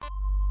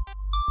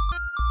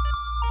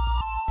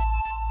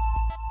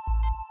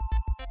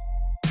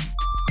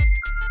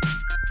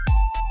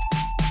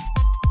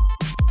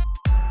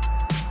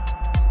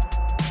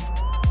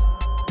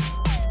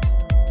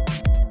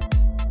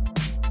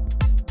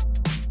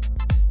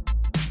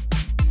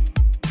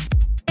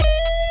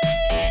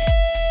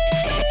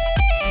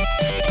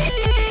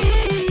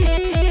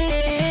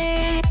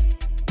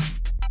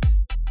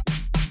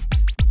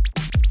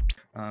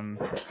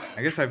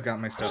guess I've got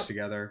my stuff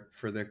together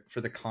for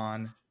the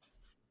con.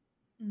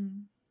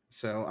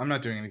 So I'm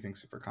not doing anything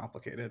super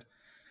complicated,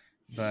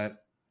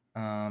 but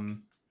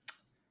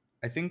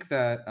I think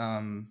that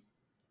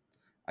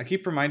I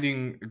keep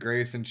reminding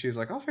Grace, and she's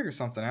like, "I'll figure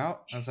something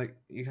out." I was like,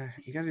 "You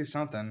gotta do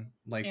something."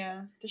 Like,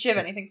 yeah. Does she have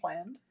anything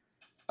planned?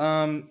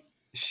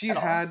 She At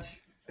all?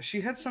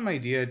 she had some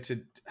idea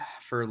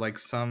for like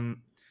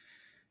some.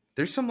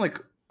 There's some like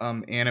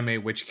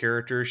anime witch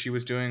character she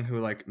was doing who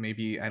like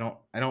maybe I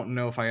don't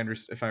know if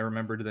I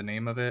remembered the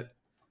name of it.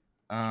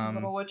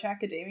 Little Witch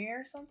Academia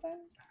or something?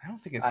 I don't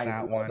think it's I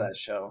that love one. that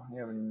show.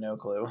 You have no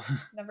clue.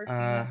 Never seen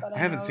it, but I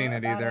haven't know seen it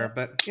about either, it.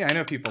 but yeah, I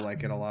know people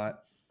like it a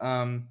lot.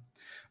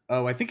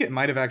 Oh, I think it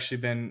might have actually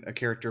been a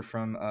character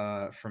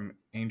from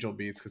Angel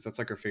Beats, because that's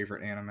like her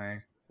favorite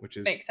anime, which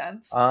is Makes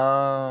sense.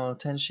 Oh,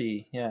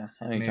 Tenshi. Yeah,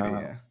 I know you're maybe talking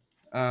about.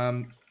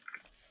 yeah.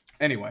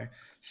 Anyway,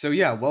 so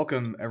yeah,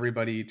 welcome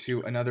everybody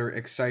to another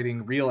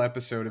exciting real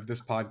episode of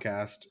this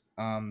podcast.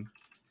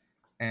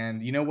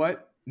 And you know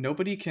what?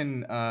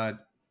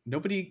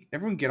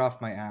 Everyone get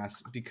off my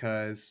ass,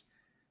 because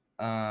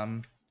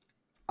I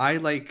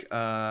like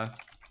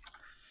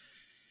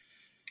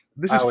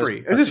this is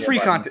free. This is free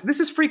content.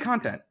 This is free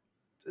content.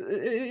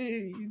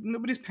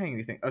 Nobody's paying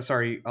anything. Oh,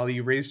 sorry, Ali,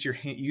 you raised your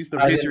hand. Use the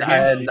raise your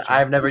hand.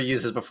 I've never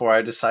used this before.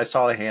 I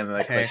saw a hand and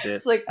I clicked it.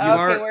 It's like,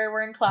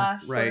 we're in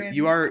class. Right.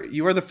 You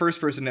are the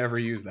first person to ever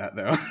use that,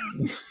 though.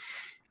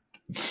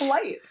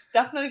 Polite.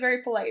 Definitely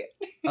very polite.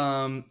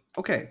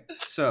 Okay.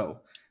 So,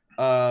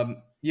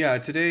 yeah,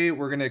 today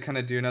we're gonna kind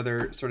of do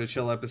another sort of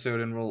chill episode,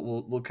 and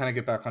we'll kind of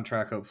get back on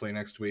track hopefully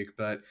next week.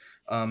 But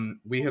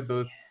we have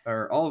both,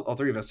 or all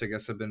three of us, I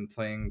guess, have been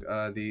playing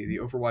the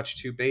Overwatch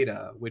 2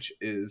 beta, which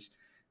is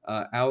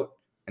out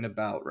and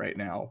about right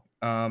now,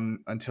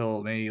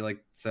 until May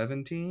like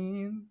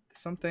 17th,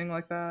 something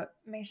like that.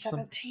 May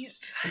 17th,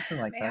 something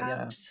like that.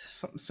 Yeah,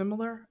 something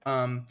similar.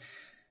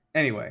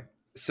 Anyway,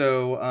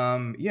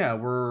 so yeah,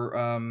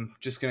 we're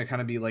just gonna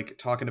kind of be like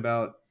talking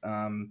about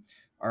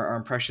our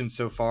impressions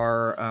so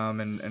far,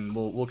 and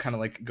we'll kind of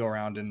like go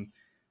around and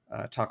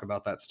talk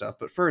about that stuff.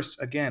 But first,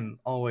 again,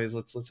 always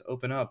let's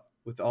open up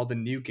with all the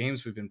new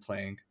games we've been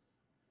playing,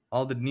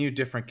 all the new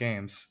different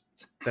games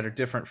that are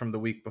different from the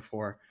week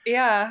before.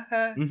 Yeah.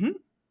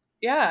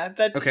 Yeah,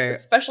 that's okay.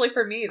 Especially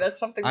for me, that's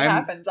something that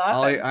happens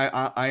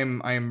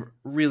often. I'm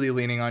really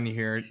leaning on you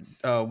here.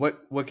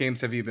 What games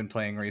have you been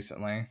playing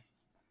recently?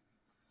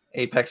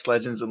 Apex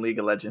Legends and League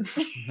of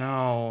Legends.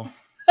 No.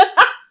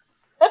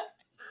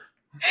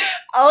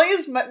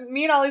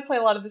 Me and Ollie play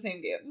a lot of the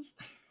same games.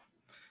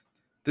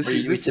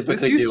 We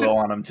typically duo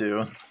on them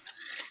too.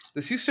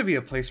 This used to be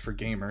a place for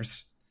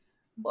gamers.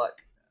 Look,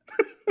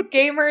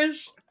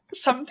 gamers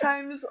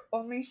sometimes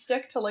only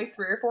stick to like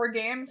 3 or 4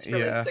 games for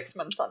like 6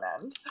 months on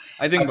end.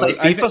 I play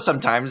FIFA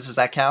sometimes. Does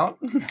that count?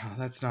 Oh,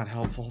 that's not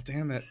helpful.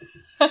 Damn it.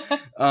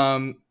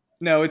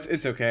 No,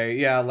 it's okay.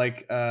 Yeah,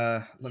 like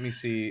let me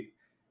see.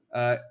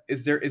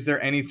 Is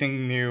there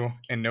anything new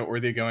and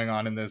noteworthy going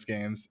on in those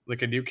games?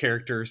 Like a new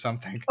character or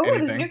something? Oh,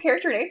 there's a new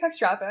character in Apex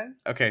dropping.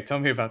 Okay, tell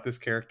me about this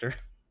character.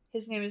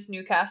 His name is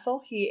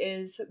Newcastle. He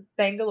is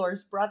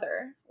Bangalore's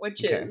brother,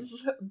 which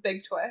is a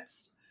big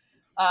twist.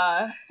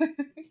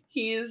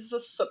 He's a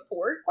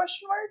support ?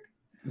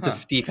 It's a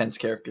defense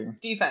character.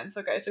 Defense.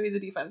 Okay, so he's a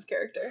defense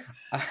character.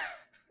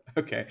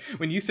 Okay,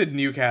 when you said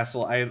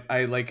Newcastle,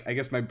 I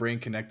guess my brain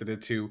connected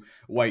it to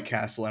White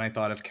Castle, and I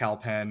thought of Cal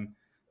Penn.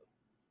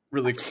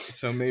 Really,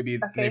 so maybe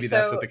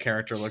that's what the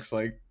character looks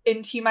like.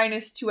 In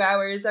T-2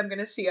 hours, I'm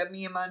gonna see a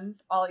meme on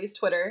Ollie's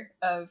Twitter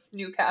of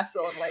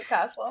Newcastle and White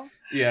Castle.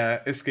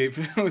 Yeah, Escape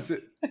was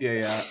it?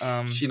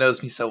 Yeah. She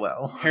knows me so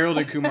well. Harold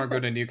and Kumar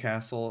go to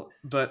Newcastle,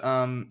 but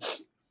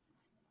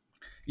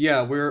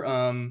yeah, we're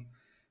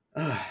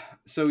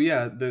so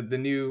yeah, the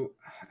new,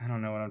 I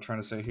don't know what I'm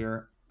trying to say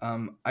here. I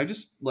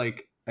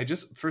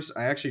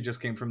actually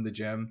just came from the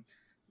gym,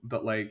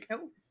 but like.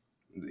 Oh.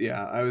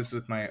 Yeah, I was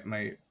with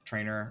my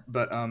trainer,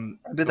 but I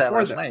did that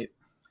last night.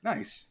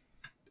 Nice.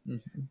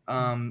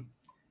 Mm-hmm.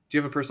 Do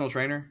you have a personal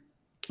trainer?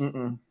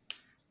 Mm-mm.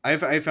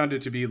 I found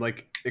it to be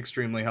like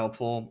extremely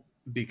helpful,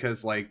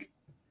 because like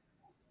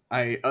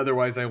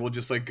otherwise I will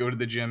just like go to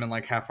the gym and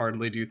like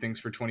half-heartedly do things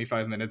for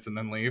 25 minutes and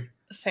then leave.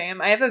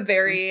 Same. I have a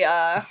very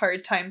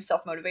hard time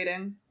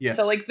self-motivating. Yes.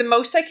 So like the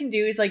most I can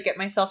do is like get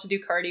myself to do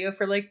cardio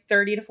for like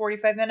 30 to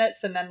 45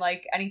 minutes, and then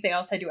like anything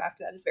else I do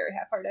after that is very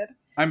half-hearted.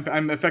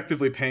 I'm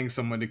effectively paying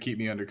someone to keep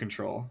me under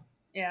control.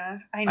 Yeah,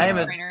 I need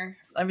a trainer.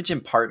 I have a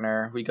gym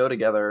partner. We go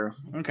together.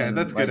 Okay,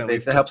 that's good. At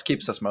least it helps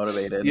keeps us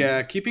motivated.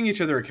 Yeah, keeping each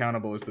other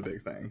accountable is the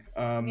big thing.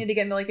 You need to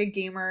get into like a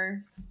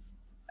gamer.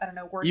 I don't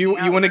know. You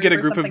want to get a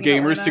group of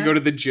gamers to go to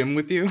the gym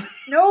with you?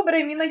 No, but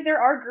I mean, like, there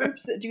are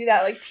groups that do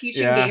that, like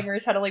teaching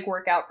gamers how to like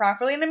work out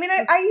properly. And I mean,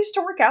 I used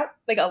to work out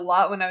like a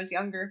lot when I was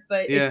younger,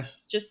 but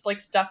it's just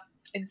like stuff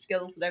and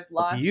skills that I've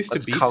lost. You used to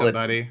be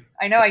somebody.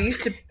 I know. I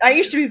used to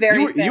be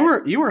very.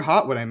 You were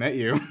hot when I met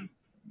you.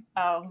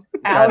 Oh,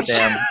 ouch!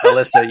 Goddamn,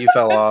 Alyssa, you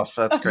fell off.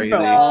 That's crazy.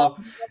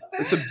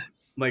 It's a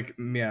like,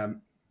 yeah,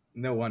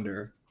 no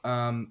wonder.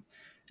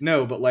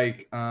 No, but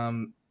like,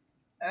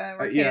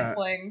 We're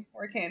canceling.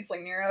 We're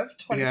canceling Nier of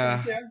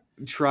 2022. Yeah,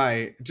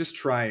 just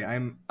try.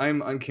 I'm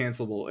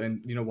uncancelable,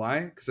 and you know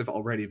why? Because I've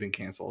already been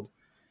canceled.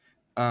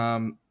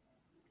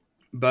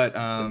 But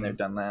Been there,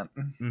 done that.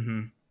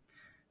 Mm-hmm.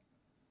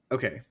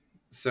 Okay,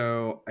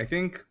 so I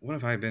think what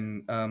have I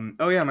been?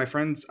 Oh yeah, my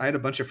friends. I had a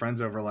bunch of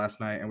friends over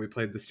last night, and we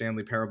played the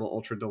Stanley Parable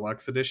Ultra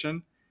Deluxe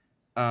Edition.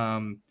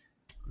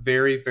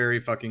 Very, very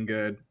fucking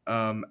good.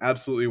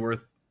 Absolutely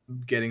worth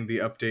getting the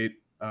update.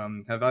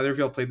 Have either of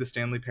y'all played the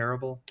Stanley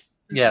Parable?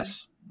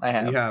 Yes, I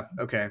have. You have.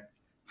 Okay,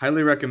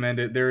 highly recommend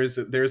it. There's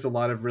a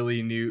lot of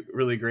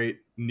really great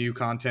new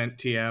content.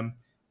 TM,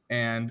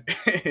 and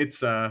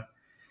it's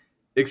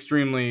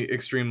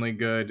extremely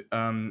good.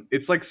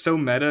 It's like so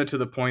meta to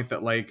the point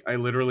that like I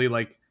literally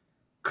like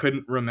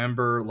couldn't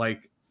remember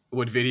like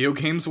what video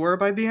games were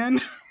by the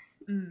end.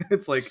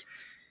 It's like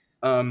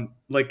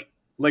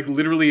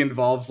literally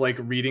involves like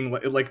reading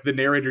like the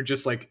narrator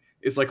just like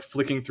is like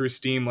flicking through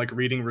Steam like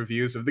reading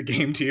reviews of the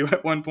game to you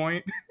at one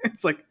point.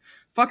 It's like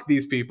fuck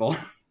these people.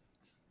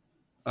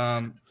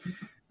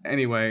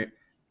 Anyway,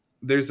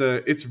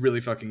 it's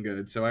really fucking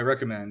good, so I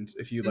recommend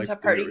if you like the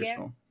original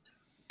game.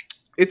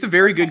 It's a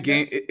very good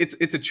game.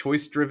 It's a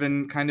choice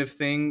driven kind of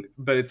thing,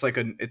 but it's like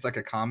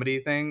a comedy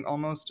thing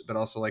almost, but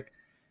also like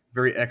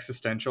very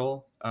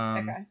existential.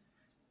 Okay.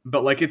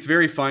 But like it's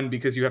very fun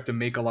because you have to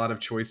make a lot of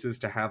choices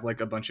to have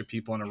like a bunch of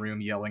people in a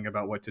room yelling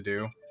about what to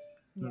do.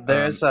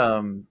 There's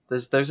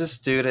this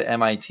dude at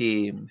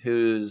MIT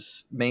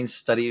whose main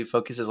study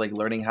focus is like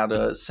learning how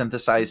to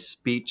synthesize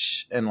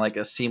speech in like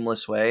a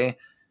seamless way.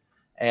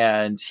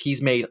 And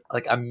he's made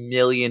like 1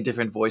 million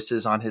different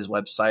voices on his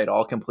website,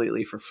 all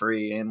completely for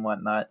free and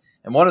whatnot.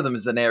 And one of them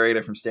is the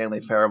narrator from Stanley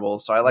Parable.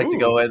 So I like to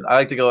go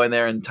in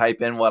there and type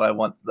in what I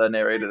want the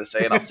narrator to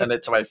say, and I'll send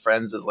it to my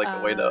friends as like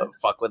a way to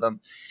fuck with them.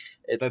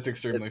 That's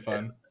extremely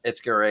fun.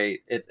 It's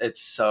great.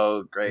 It's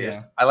so great.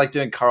 Yeah. I like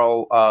doing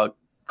Carl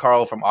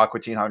from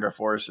Aqua Teen Hunger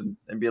Force and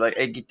be like,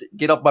 hey,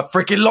 get off my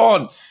freaking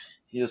lawn.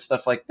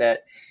 Stuff like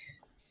that.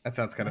 That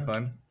sounds kind of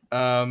fun.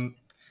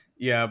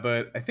 Yeah,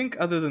 but I think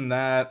other than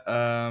that,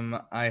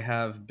 I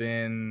have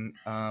been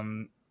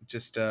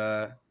just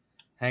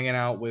hanging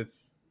out with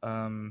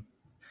I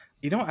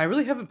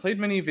really haven't played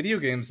many video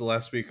games the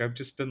last week. I've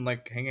just been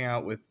like hanging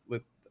out with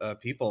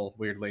people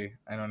weirdly.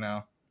 I don't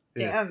know.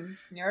 Damn,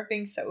 you're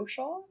being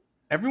social?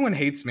 Everyone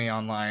hates me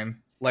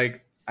online.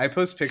 Like I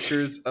post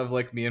pictures of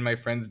like me and my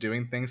friends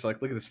doing things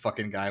like look at this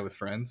fucking guy with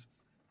friends.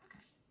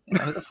 Yeah,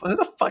 who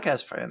the fuck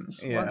has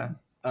friends? Yeah.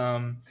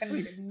 Could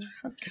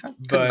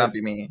not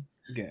be me.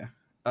 Yeah.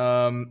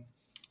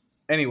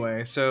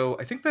 Anyway, so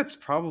I think that's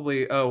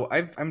probably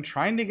I'm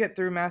trying to get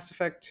through Mass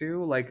Effect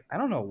 2. Like, I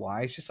don't know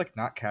why. It's just like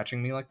not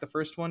catching me like the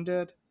first one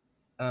did.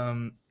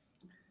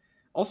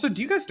 Also,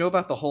 do you guys know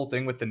about the whole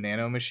thing with the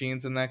nano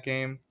machines in that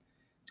game?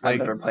 Like, I've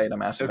never played a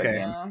Mass Effect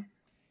game.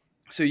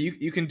 So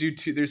you can do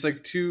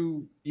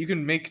you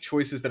can make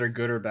choices that are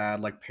good or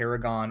bad, like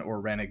Paragon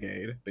or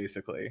Renegade,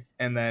 basically.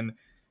 And then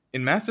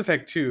in Mass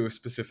Effect 2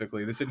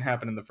 specifically, this didn't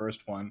happen in the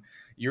first one,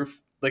 you're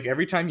like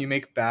every time you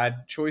make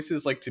bad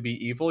choices like to be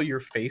evil, your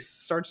face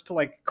starts to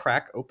like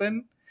crack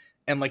open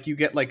and like you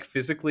get like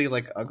physically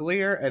like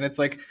uglier, and it's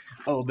like,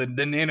 oh, the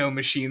nano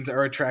machines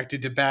are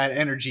attracted to bad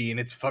energy and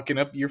it's fucking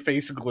up your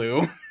face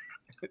glue.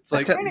 It's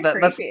that's like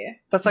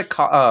that's like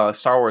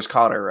Star Wars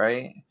Cotter,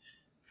 right?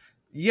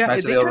 Yeah,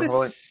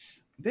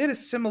 they had a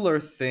similar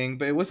thing,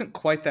 but it wasn't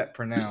quite that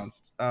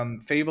pronounced.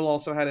 Fable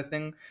also had a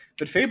thing,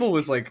 but Fable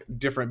was like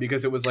different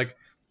because it was like,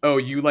 oh,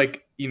 you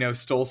like,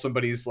 stole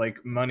somebody's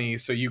like money,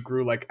 so you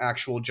grew like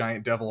actual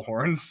giant devil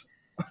horns,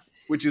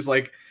 which is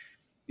like,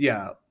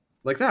 yeah,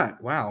 like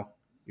that. Wow,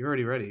 you're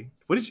already ready.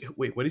 What did you do?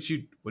 What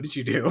do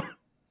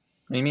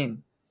you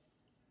mean?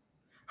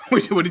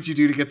 What did you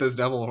do to get those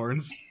devil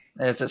horns?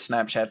 It's a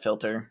Snapchat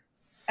filter.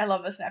 I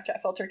love the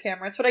Snapchat filter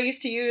camera. It's what I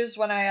used to use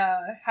when I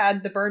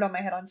had the bird on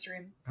my head on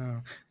stream.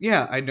 Oh.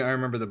 Yeah, I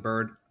remember the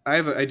bird.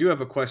 I do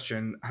have a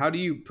question. How do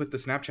you put the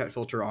Snapchat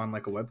filter on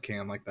like a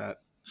webcam like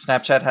that?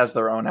 Snapchat has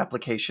their own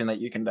application that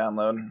you can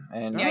download,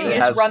 and you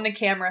just run the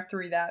camera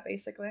through that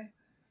basically.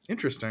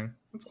 Interesting.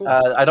 That's cool.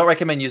 I don't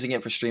recommend using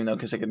it for stream though,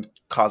 because it can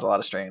cause a lot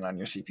of strain on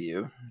your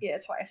CPU. Yeah,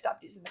 that's why I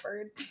stopped using the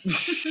bird.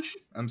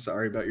 I'm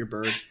sorry about your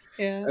bird.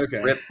 Yeah.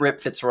 Okay. Rip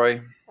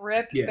Fitzroy.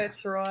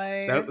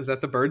 Fitzroy. Was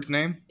that the bird's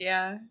name?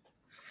 Yeah.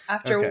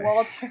 After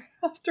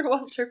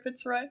Walter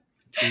Fitzroy.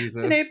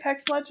 Jesus. In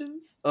Apex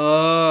Legends.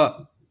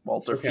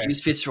 Walter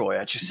Fitzroy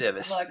at your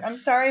service. Look, I'm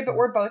sorry, but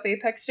we're both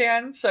Apex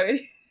fans, so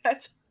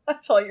that's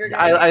all you're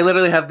getting. I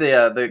literally have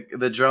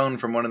the drone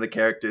from one of the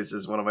characters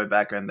as one of my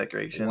background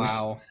decorations.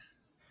 Wow.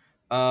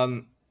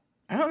 I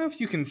don't know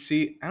if you can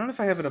see. I don't know if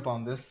I have it up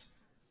on this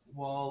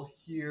wall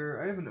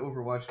here. I have an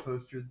Overwatch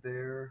poster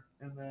there,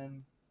 and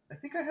then I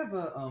think I have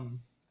a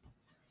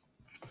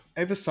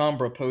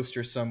Sombra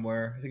poster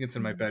somewhere. I think it's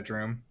in my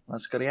bedroom.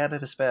 Let's go to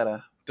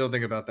Espera. Don't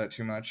think about that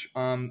too much.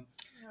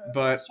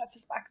 But stuff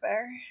is back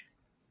there.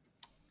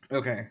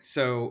 Okay,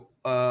 so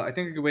I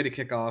think a good way to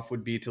kick off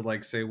would be to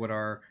like say what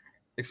our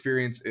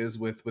experience is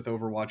with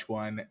Overwatch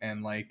 1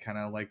 and like kind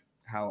of like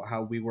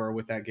how we were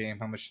with that game,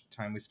 how much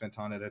time we spent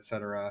on it,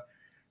 etc.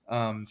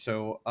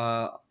 So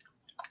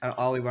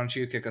Ollie, why don't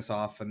you kick us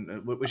off,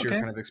 and what was your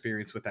kind of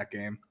experience with that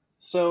game?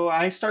 So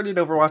I started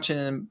Overwatch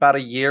in about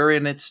a year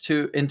into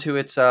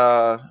its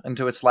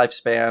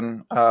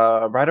lifespan.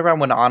 Right around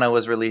when Ana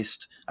was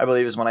released, I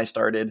believe is when I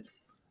started.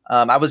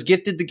 I was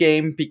gifted the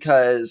game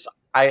because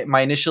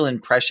my initial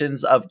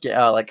impressions of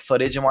like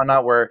footage and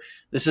whatnot were,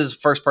 this is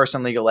first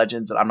person League of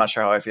Legends, and I'm not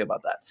sure how I feel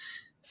about that.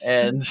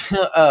 And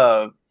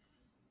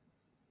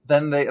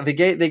then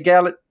they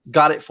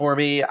got it for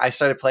me. I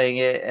started playing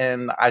it,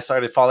 and I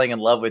started falling in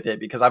love with it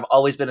because I've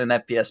always been an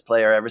FPS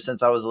player ever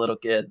since I was a little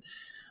kid.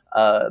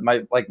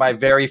 One of my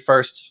very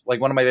first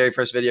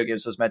video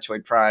games was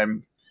Metroid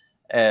Prime.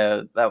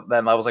 That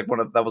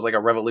was like a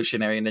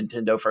revolutionary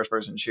Nintendo first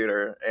person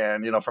shooter.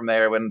 And, from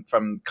there, went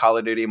from Call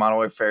of Duty, Modern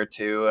Warfare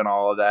 2 and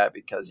all of that,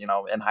 because,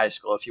 in high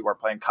school, if you weren't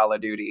playing Call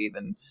of Duty,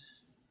 then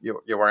you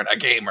weren't a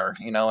gamer,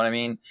 you know what I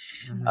mean?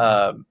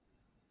 Mm-hmm.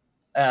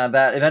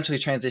 That eventually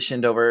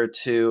transitioned over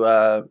to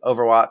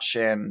Overwatch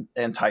and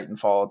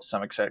Titanfall to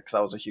some extent, because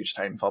I was a huge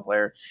Titanfall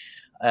player.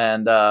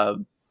 And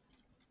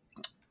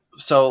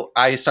so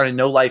I started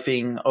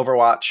no-lifing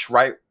Overwatch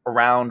right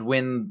around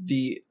when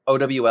the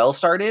OWL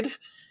started.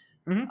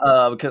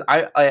 Mm-hmm. Because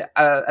I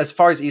as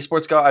far as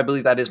esports go, I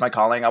believe that is my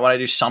calling. I want to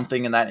do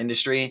something in that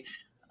industry.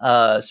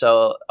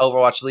 So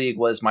Overwatch League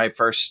was my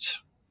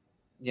first,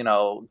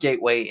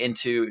 gateway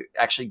into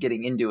actually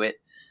getting into it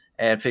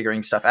and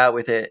figuring stuff out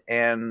with it.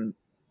 And,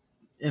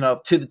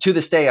 to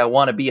this day, I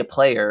want to be a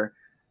player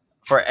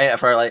for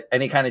like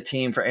any kind of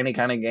team, for any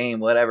kind of game,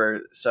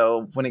 whatever.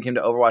 So when it came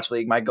to Overwatch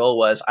League, my goal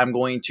was, I'm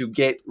going to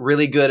get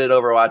really good at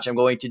Overwatch. I'm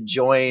going to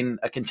join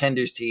a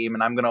contenders team,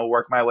 and I'm going to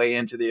work my way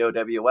into the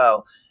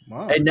OWL.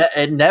 Wow.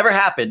 It never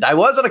happened. I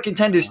was on a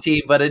contenders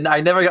team, but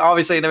I never got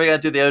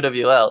to the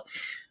OWL.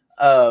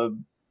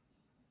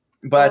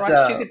 But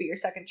Overwatch 2 could be your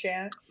second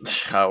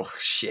chance. Oh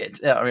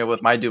shit! I mean,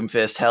 with my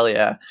Doomfist, hell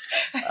yeah.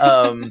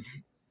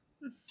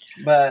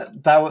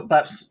 But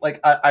that's like,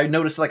 I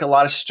noticed like a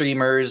lot of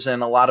streamers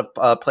and a lot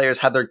of players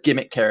had their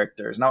gimmick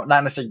characters. Not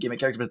necessarily gimmick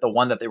characters, but the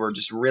one that they were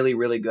just really,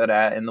 really good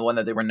at, and the one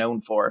that they were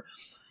known for.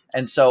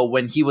 And so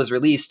when he was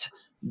released,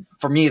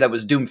 for me, that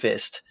was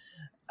Doomfist.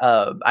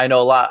 I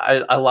know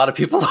a lot of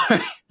people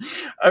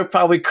are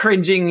probably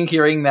cringing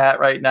hearing that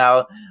right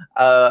now.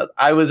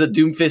 I was a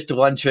Doomfist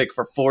one trick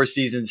for 4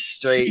 seasons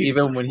straight,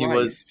 even when he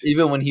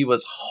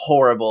was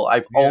horrible.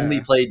 I've only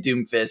played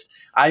Doomfist.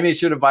 I made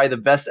sure to buy the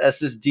best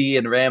SSD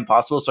and RAM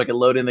possible so I could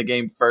load in the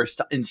game first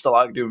to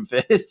install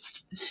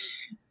Doomfist.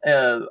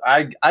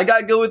 I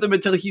got good with him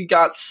until he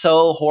got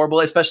so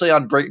horrible, especially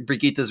on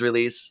Brigitte's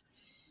release.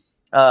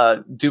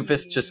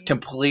 Doomfist just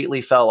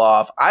completely fell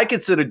off. I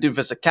considered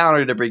Doomfist a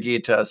counter to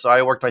Brigitte, so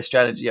I worked my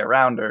strategy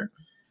around her.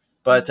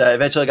 But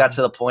eventually got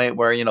to the point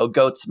where,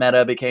 GOATS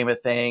meta became a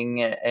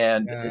thing,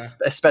 and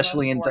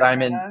especially in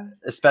Diamond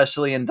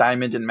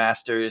and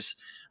Masters,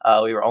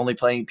 we were only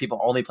playing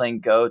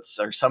GOATS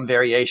or some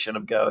variation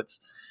of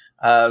GOATS.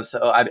 So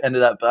I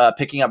ended up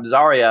picking up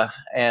Zarya,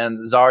 and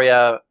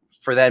Zarya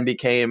for then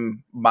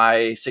became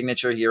my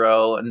signature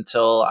hero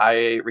until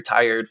I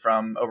retired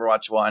from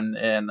Overwatch 1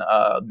 in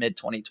mid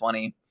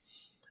 2020.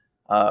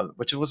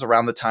 Which was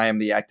around the time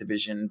the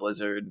Activision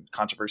Blizzard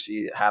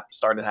controversy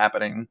started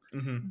happening.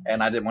 Mm-hmm.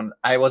 And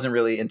I wasn't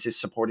really into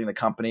supporting the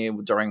company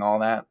during all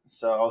that.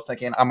 So I was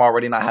thinking, I'm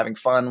already not having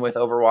fun with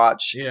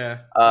Overwatch. Yeah.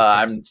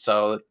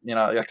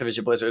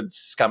 Activision Blizzard's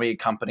scummy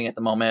company at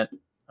the moment.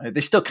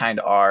 They still kind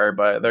of are,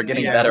 but they're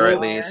getting better at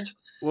least.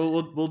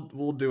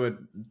 We'll do a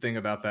thing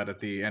about that at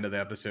the end of the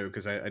episode,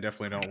 because I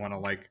definitely don't want to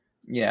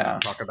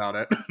talk about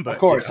it. But, of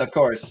course.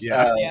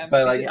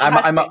 But like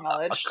I'm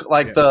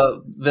like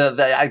the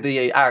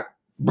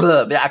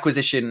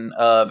acquisition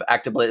of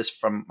ActiBliz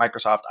from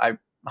Microsoft, I'm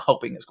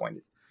hoping is going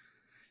to.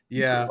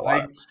 Yeah,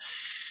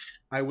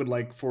 I would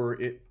like for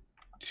it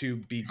to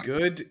be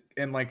good,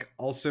 and like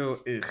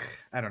also,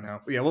 I don't know.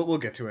 Yeah, we'll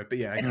get to it, but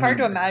yeah, it's hard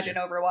to imagine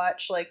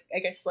Overwatch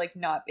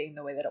not being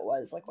the way that it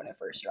was like when it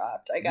first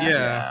dropped, I guess.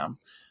 Yeah.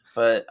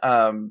 But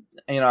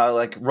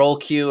like role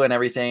queue and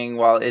everything,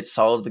 while it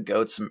solved the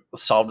GOATS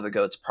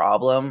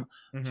problem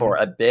for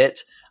a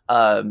bit,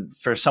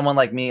 for someone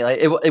like me, like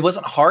it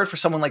wasn't hard for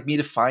someone like me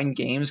to find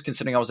games,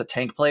 considering I was a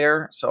tank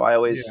player. So I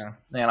always,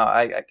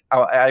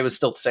 I was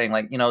still saying,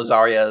 like,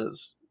 Zarya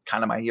is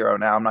kind of my hero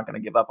now. I'm not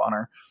going to give up on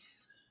her.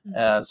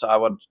 So I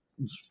would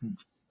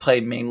play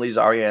mainly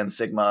Zarya and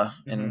Sigma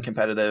in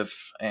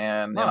competitive,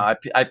 and I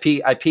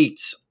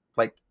peaked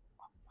like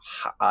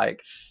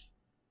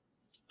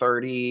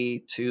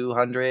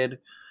 3,200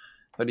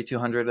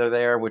 are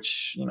there,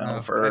 which I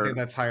think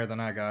that's higher than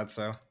I got,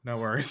 so no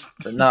worries.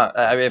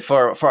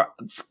 For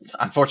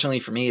unfortunately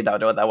for me,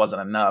 that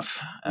wasn't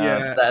enough.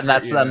 And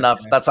that's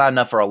enough. Yeah. That's not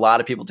enough for a lot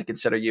of people to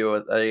consider you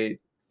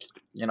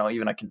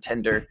even a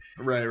contender.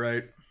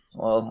 Right.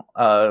 Well,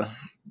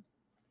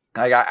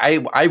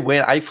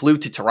 I flew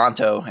to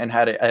Toronto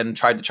and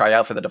tried to try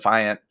out for the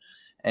Defiant,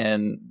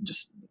 and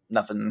just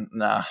nothing.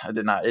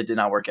 It did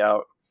not work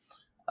out.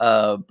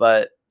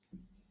 But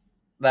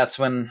that's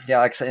when,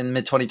 like I said, in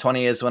mid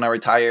 2020 is when I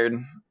retired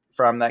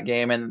from that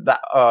game, and that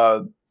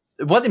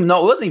it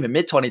wasn't even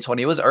mid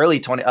 2020. It was early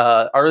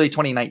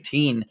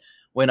 2019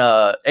 when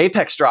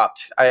Apex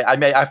dropped.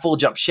 I full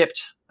jump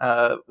shipped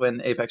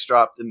when Apex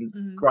dropped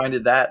and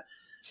grinded that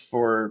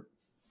for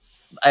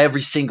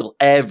every single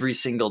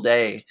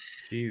day.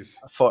 Jeez.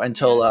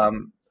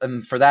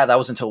 And for that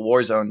was until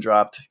Warzone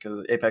dropped,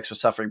 because Apex was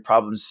suffering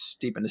problems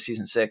deep into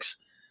season 6.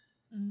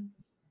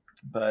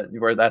 But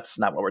that's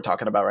not what we're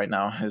talking about right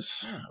now,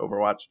 is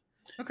Overwatch.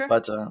 Okay.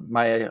 But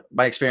my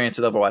experience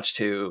with Overwatch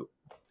 2,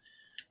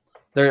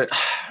 I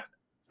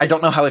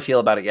don't know how I feel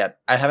about it yet.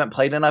 I haven't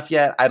played enough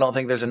yet. I don't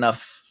think there's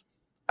enough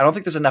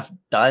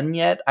done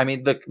yet. I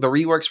mean, the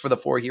reworks for the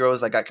 4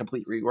 heroes that got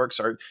complete reworks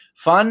are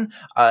fun,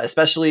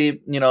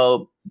 especially,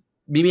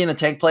 me being a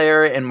tank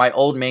player and my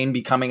old main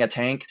becoming a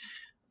tank.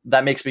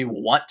 That makes me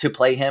want to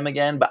play him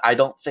again, but I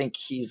don't think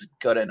he's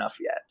good enough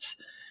yet.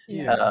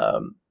 Yeah.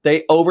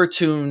 They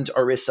overtuned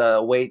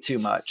Orisa way too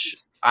much.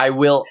 Don't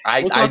worry.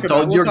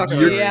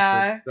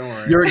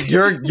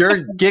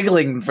 You're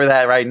giggling for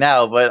that right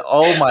now, but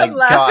oh my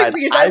god,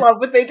 because I love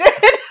what they did.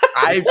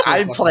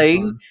 I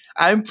played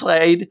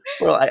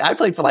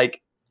for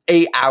like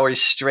 8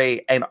 hours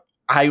straight, and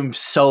I'm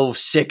so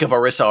sick of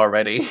Orisa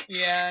already.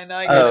 Yeah, no,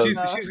 I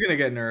guess she's gonna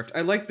get nerfed.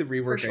 I like the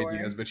rework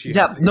ideas, but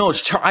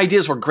her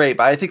ideas were great,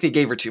 but I think they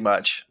gave her too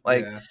much.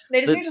 Like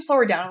they just need to slow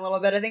her down a little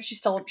bit. I think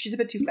she's a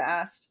bit too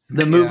fast.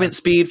 The movement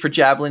speed for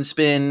javelin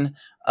spin,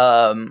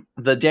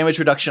 the damage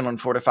reduction on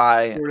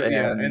Fortify, and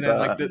then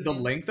like the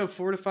length of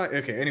Fortify.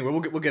 Okay, anyway,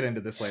 we'll get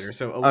into this later.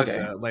 So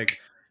Alyssa,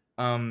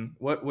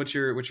 what's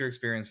your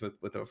experience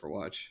with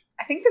Overwatch?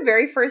 I think the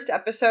very first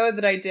episode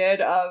that I did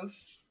of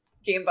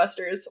Game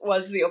Busters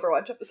was the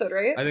Overwatch episode,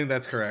 right? I think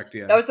that's correct,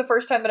 yeah. That was the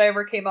first time that I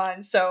ever came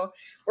on, so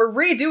we're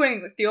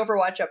redoing the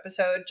Overwatch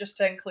episode just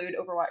to include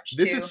Overwatch 2.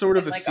 This is sort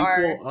of a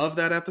sequel of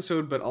that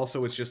episode, but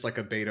also it's just like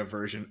a beta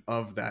version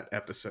of that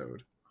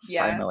episode.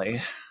 Yeah.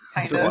 Finally.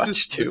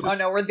 Overwatch 2. Oh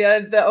no, we're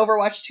the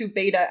Overwatch 2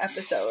 beta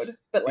episode,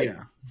 but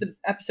the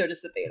episode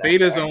is the beta.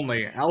 Betas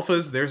only.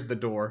 Alphas, there's the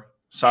door.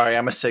 Sorry,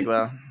 I'm a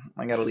Sigma.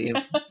 I gotta leave.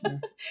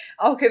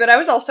 Okay, but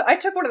I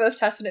took one of those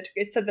tests and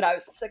it said that I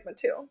was a Sigma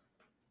too.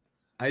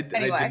 I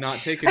did not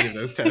take any of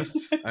those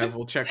tests. I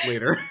will check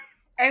later.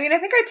 I mean, I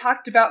think I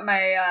talked about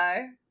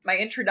my my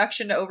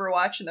introduction to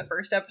Overwatch in the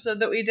first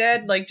episode that we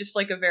did. Like, just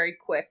like a very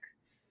quick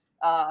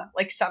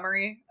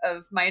summary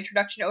of my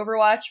introduction to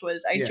Overwatch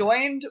was I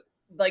joined,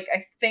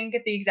 I think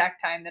at the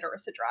exact time that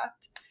Orisa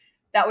dropped.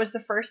 That was the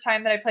first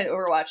time that I played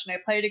Overwatch, and I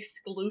played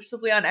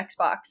exclusively on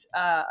Xbox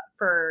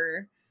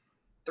for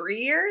 3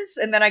 years.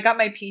 And then I got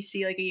my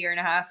PC like a year and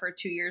a half or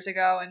 2 years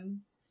ago, and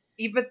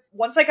even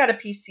once I got a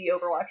PC,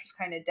 Overwatch was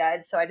kind of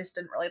dead, so I just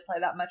didn't really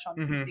play that much on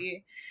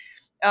PC.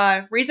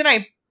 Reason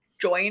I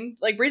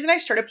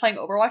started playing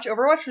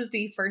Overwatch was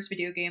the first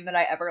video game that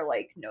I ever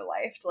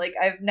no-lifed. Like,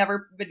 I've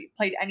never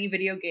played any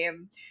video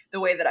game the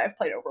way that I've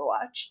played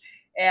Overwatch.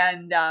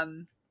 And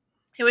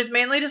it was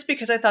mainly just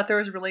because I thought there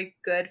was really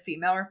good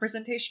female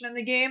representation in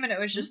the game, and it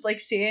was just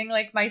seeing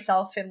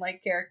myself in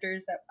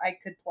characters that I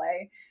could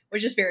play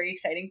was just very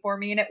exciting for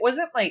me. And it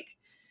wasn't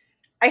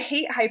I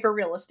hate hyper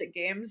realistic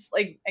games,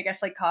 I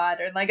guess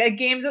COD, or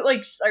games that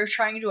are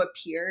trying to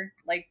appear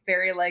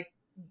very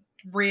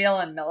real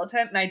and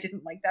militant, and I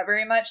didn't like that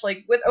very much.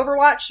 With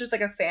Overwatch, there's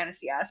a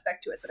fantasy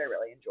aspect to it that I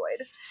really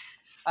enjoyed.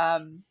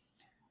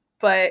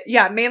 But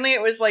yeah, mainly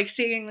it was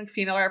seeing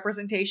female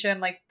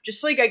representation,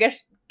 just I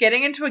guess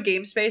getting into a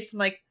game space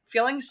and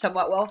feeling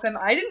somewhat welcome.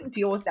 I didn't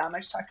deal with that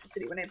much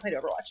toxicity when I played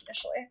Overwatch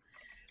initially.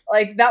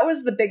 That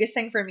was the biggest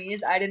thing for me,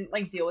 is I didn't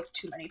deal with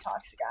too many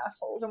toxic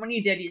assholes, and when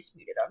you did, you just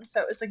muted them,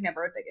 so it was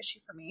never a big issue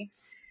for me.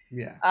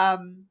 Yeah.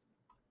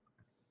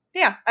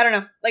 Yeah, I don't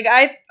know.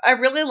 I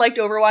really liked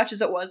Overwatch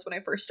as it was when I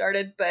first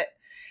started, but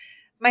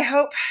my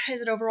hope is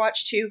that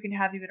Overwatch 2 can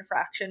have even a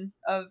fraction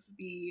of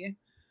the...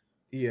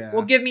 Yeah.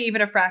 Will give me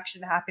even a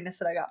fraction of the happiness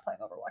that I got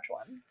playing Overwatch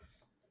 1.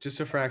 Just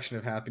a fraction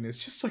of happiness,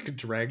 just like a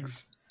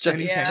dregs. Just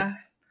a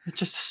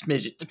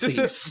smidge,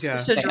 please.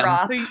 Just a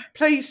drop.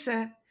 Please,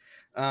 sir.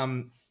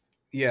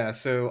 Yeah,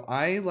 so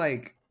I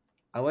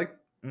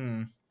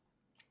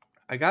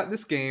got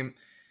this game.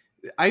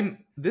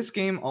 This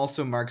game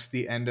also marks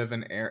the end of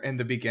an era and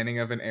the beginning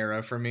of an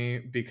era for me,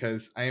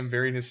 because I am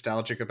very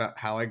nostalgic about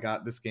how I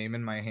got this game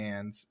in my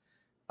hands.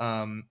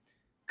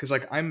 Because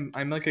I'm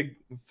a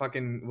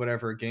fucking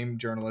whatever game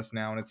journalist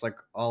now, and it's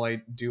all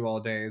I do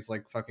all day is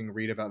fucking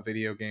read about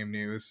video game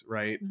news,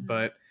 right? Mm-hmm.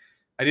 But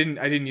I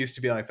didn't used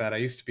to be like that. I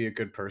used to be a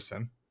good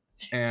person,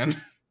 and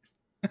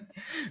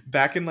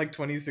back in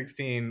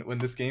 2016 when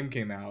this game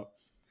came out,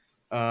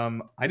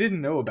 I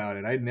didn't know about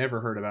it. I'd never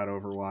heard about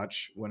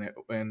Overwatch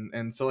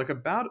so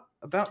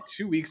about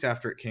 2 weeks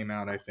after it came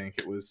out, I think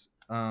it was,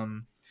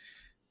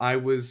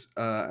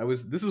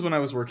 this is when I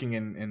was working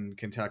in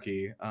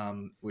Kentucky,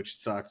 which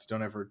sucks.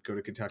 Don't ever go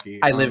to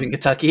Kentucky. I live in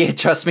Kentucky.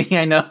 Trust me,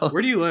 I know.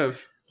 Where do you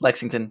live?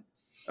 Lexington.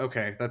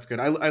 Okay, that's good.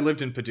 I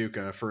lived in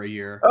Paducah for a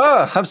year.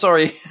 Oh, I'm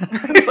sorry.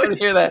 I'm sorry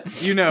to hear that.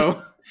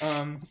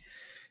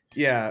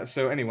 Yeah,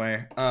 so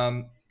anyway,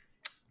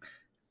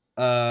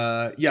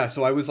 Yeah,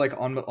 so I was like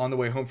on the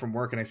way home from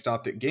work, and I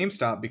stopped at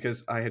GameStop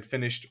because I had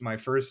finished my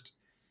first.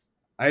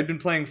 I had been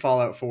playing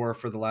Fallout 4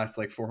 for the last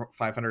like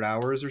 500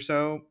 hours or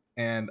so,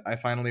 and I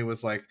finally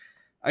was like,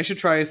 I should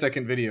try a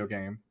second video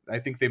game. I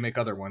think they make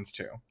other ones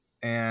too.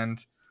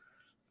 And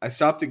I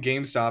stopped at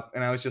GameStop,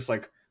 and I was just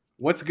like,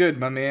 "What's good,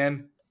 my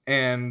man?"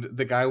 And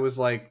the guy was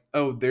like,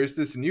 "Oh, there's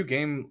this new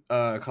game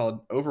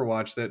called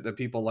Overwatch that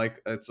people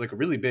like. It's like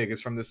really big.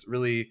 It's from this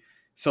really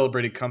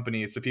celebrated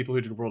company. It's the people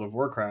who did World of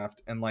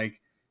Warcraft, and like,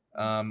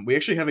 we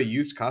actually have a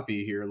used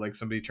copy here. Like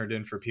somebody turned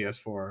in for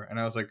PS4." And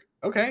I was like,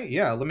 "Okay,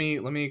 yeah, let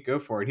me go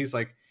for it." And he's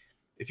like,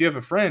 "If you have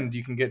a friend,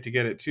 you can get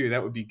it too.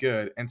 That would be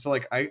good." And so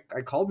like I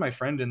called my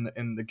friend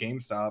in the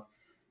GameStop.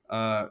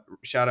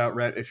 Shout out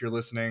Rhett if you're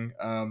listening.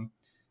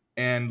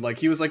 And like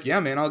he was like,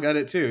 "Yeah, man, I'll get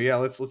it too. Yeah,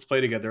 let's play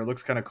together. It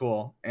looks kind of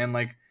cool." And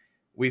like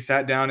we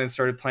sat down and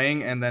started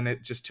playing, and then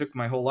it just took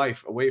my whole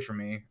life away from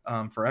me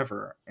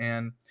forever.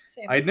 And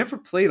Same. I had never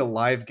played a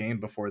live game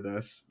before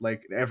this,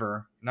 like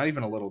ever, not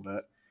even a little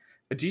bit.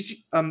 Did you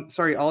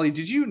sorry, Ollie,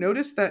 did you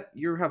notice that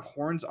you have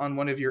horns on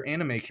one of your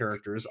anime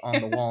characters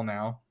on the wall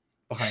now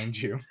behind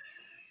you?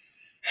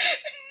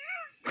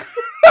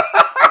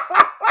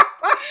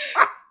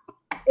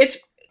 It's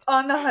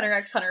on the Hunter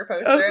x Hunter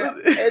poster.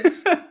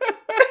 It's just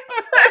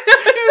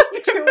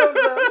two of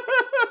them.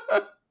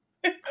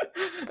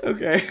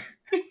 Okay.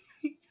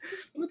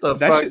 What the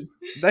fuck?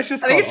 That's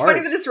just I think it's called funny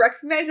art. that it's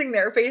recognizing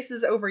their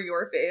faces over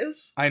your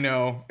face. I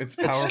know. It's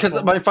powerful. It's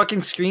because my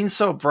fucking screen's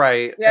so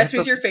bright. Yeah, it's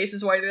because your face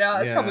is whited out.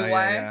 That's Yeah, probably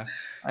why. yeah.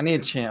 I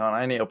need a channel.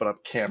 I need to open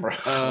up camera.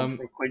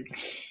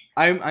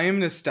 I am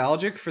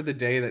nostalgic for the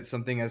day that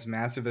something as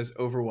massive as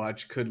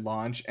Overwatch could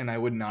launch, and I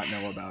would not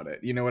know about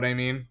it. You know what I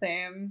mean?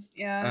 Same.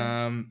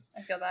 Yeah.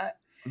 I feel that.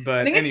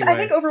 But I anyway,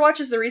 think Overwatch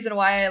is the reason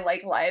why I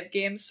like live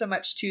games so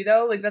much too,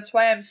 though. Like that's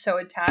why I'm so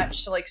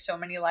attached to like so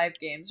many live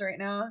games right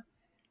now.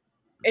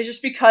 It's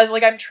just because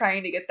like I'm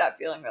trying to get that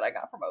feeling that I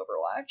got from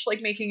Overwatch, like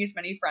making as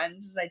many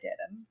friends as I did,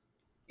 and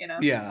you know.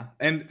 Yeah,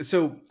 and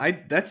so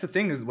that's the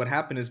thing is what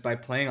happened is by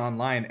playing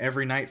online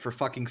every night for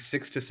fucking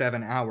 6 to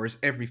 7 hours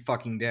every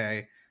fucking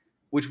day,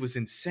 which was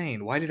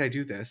insane. Why did I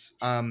do this?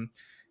 And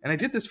I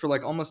did this for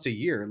like almost a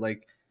year.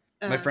 Like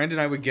my friend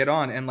and I would get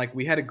on, and like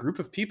we had a group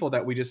of people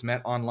that we just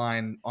met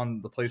online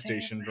on the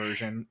PlayStation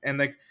version, and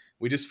like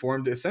we just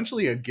formed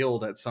essentially a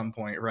guild at some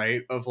point,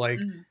 right? Of like,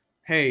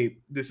 hey,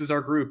 this is our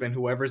group, and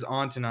whoever's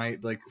on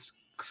tonight, like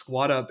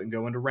squad up and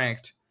go into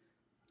ranked.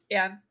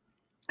 Yeah.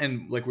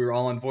 And like we were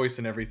all on voice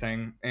and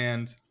everything,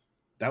 and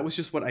that was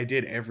just what I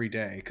did every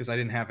day because I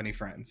didn't have any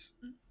friends.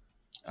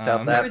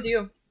 Felt that. I would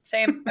do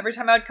same. Every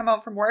time I would come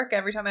out from work,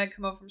 every time I'd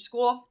come out from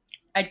school,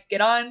 I'd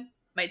get on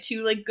my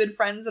two like good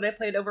friends that I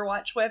played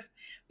Overwatch with.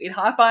 We'd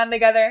hop on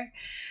together.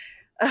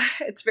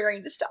 It's very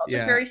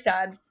nostalgic, very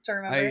sad to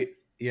remember.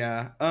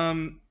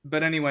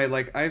 But anyway,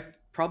 like I've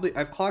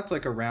clocked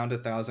like around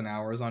 1,000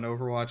 hours on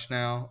Overwatch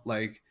now,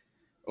 like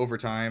over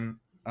time.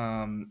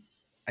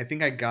 I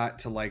think I got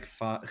to like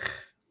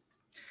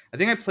I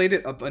think I played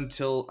it up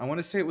until I want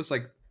to say it was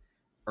like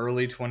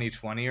early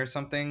 2020 or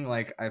something.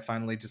 Like I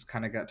finally just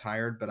kind of got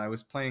tired, but I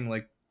was playing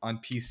like on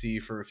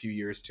PC for a few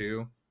years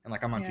too, and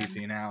like I'm on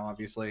PC now,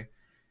 obviously.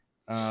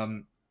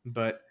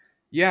 But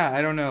yeah,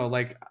 I don't know.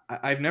 Like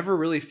I've never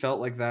really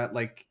felt like that,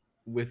 like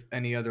with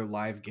any other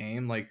live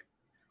game. Like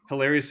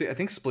hilariously, I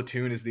think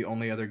Splatoon is the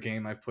only other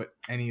game I've put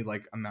any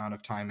like amount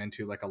of time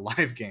into, like a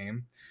live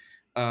game.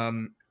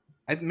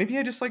 Maybe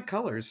I just like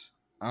colors.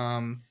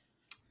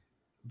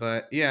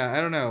 But yeah,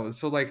 I don't know.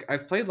 So like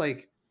I've played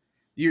like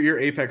your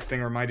Apex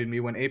thing reminded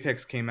me when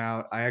Apex came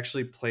out. I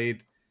actually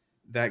played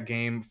that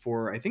game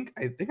for I think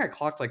I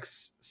clocked like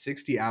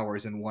 60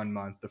 hours in 1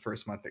 month, the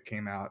first month it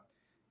came out,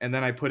 and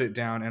then I put it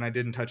down and I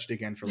didn't touch it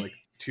again for like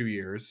 2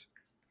 years.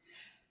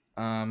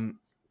 And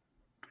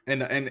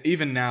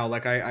even now,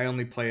 like I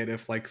only play it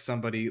if like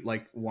somebody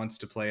like wants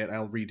to play it.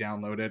 I'll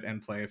re-download it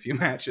and play a few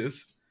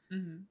matches.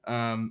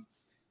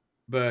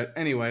 But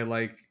anyway,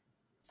 like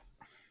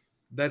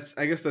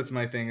I guess that's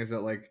my thing, is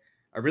that like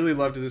I really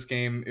loved this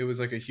game. It was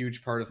like a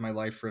huge part of my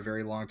life for a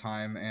very long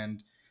time,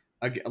 and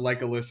like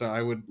Alyssa,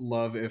 I would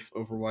love if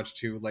Overwatch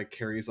 2 like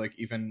carries like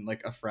even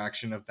like a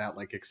fraction of that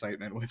like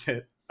excitement with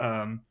it.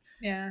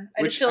 Yeah,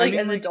 I just feel like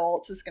as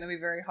adults it's going to be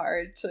very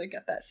hard to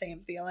get that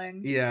same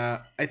feeling.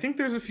 Yeah, I think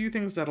there's a few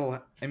things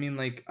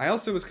like I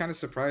also was kind of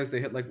surprised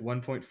they hit like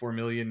 1.4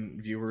 million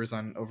viewers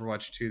on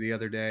Overwatch 2 the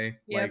other day.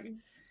 Yeah, like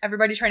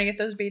everybody trying to get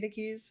those beta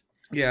keys.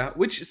 Yeah,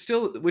 which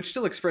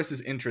still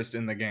expresses interest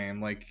in the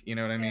game, like, you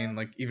know what I mean?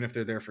 Like even if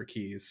they're there for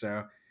keys.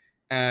 So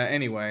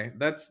anyway,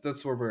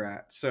 that's where we're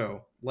at.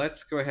 So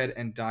let's go ahead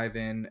and dive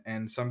in.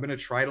 And so I'm gonna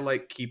try to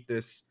like keep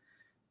this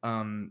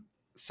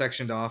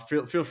sectioned off.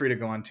 Feel free to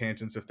go on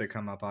tangents if they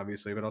come up,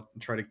 obviously, but I'll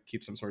try to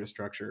keep some sort of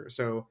structure.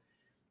 So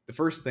the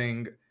first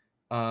thing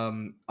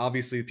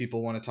obviously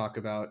people want to talk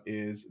about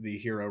is the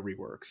hero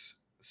reworks.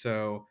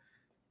 So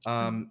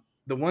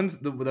the ones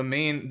the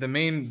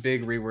main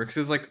big reworks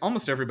is like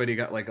almost everybody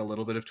got like a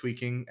little bit of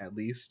tweaking at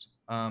least,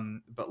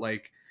 but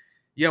like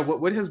yeah,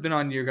 what has been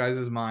on your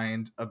guys'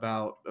 mind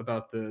about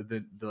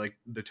the like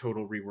the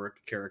total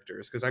rework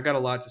characters? Because I've got a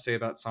lot to say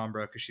about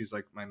Sombra because she's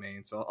like my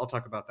main, so I'll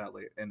talk about that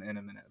later in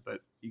a minute.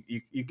 But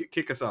you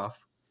kick us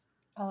off.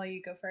 I'll let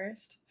you go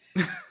first.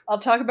 I'll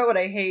talk about what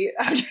I hate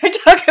after I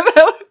talk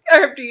about,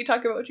 or after you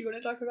talk about what you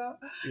want to talk about.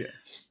 Yeah.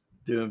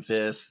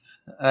 Doomfist.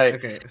 All right.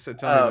 Okay, so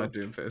tell me about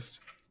Doomfist.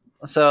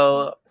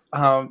 So,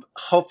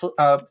 hopefully,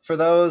 for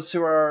those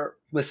who are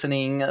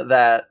listening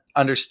that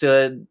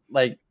understood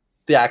like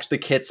the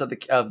kits of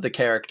the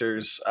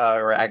characters,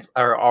 or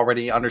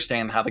already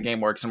understand how the game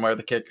works and what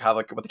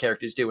the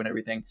characters do and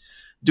everything.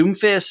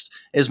 Doomfist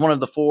is one of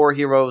the 4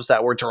 heroes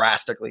that were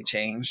drastically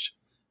changed.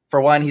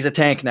 For one, he's a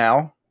tank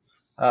now.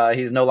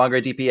 He's no longer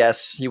a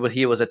DPS.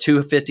 He was a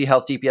 250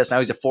 health DPS. Now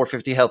he's a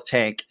 450 health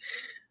tank.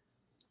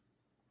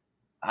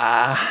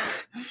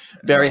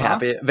 Very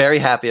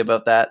happy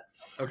about that.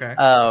 Okay.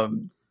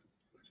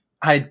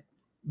 I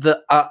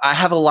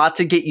have a lot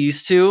to get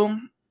used to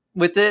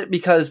with it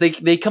because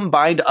they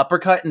combined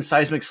uppercut and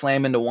seismic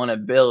slam into one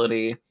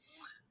ability.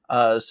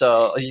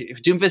 So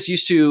Doomfist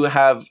used to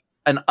have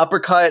an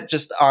uppercut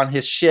just on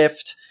his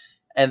shift,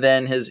 and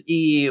then his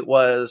E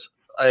was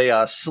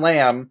a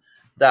slam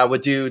that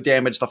would do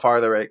damage the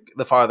farther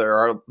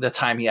or the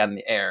time he had in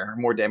the air,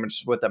 more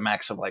damage with a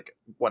max of like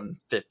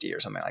 150 or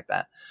something like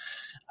that.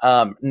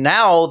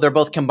 Now they're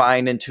both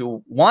combined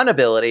into one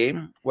ability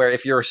where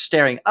if you're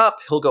staring up,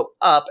 he'll go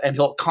up and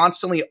he'll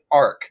constantly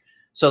arc.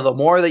 So the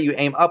more that you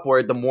aim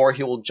upward, the more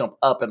he will jump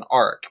up and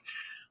arc.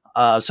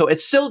 So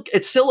it's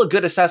still a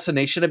good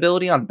assassination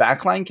ability on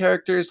backline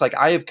characters. Like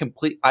I've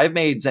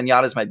made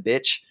Zenyatta's my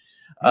bitch.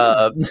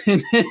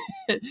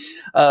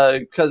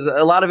 Because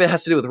a lot of it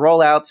has to do with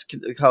rollouts,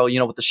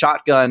 with the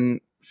shotgun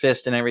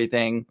fist and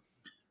everything.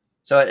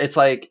 So it's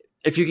like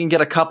if you can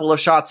get a couple of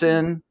shots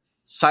in,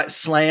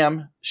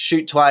 slam,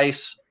 shoot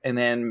twice, and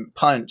then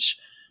punch.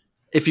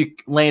 If you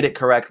land it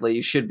correctly,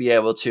 you should be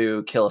able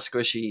to kill a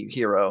squishy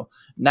hero.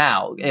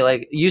 Now,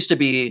 like it used to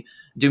be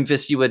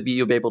Doomfist, you would be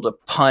able to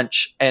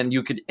punch and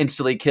you could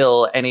instantly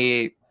kill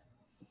any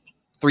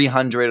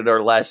 300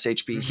 or less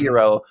HP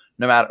hero,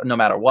 no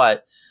matter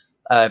what.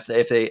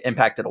 If they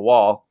impacted a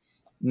wall.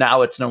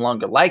 Now it's no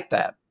longer like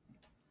that.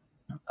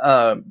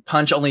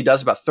 Punch only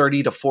does about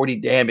 30 to 40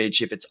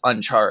 damage if it's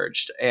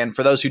uncharged. And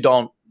for those who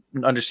don't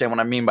understand what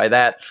I mean by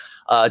that,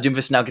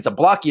 Doomfist now gets a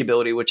blocky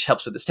ability, which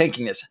helps with his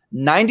tankiness.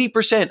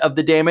 90% of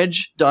the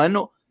damage done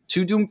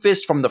to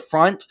Doomfist from the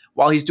front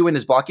while he's doing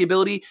his blocky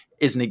ability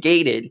is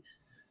negated.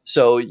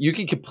 So you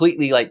can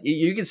completely,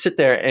 you can sit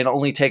there and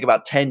only take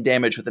about 10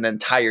 damage with an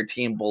entire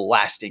team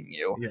blasting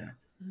you. Yeah.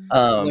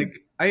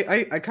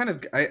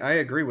 I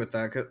agree with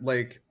that.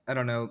 Like, I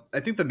don't know. I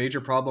think the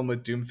major problem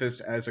with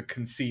Doomfist as a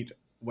conceit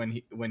when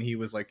he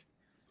was like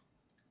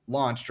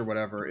launched or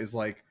whatever is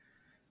like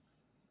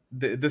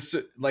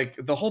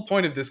the whole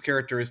point of this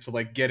character is to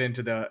like get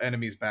into the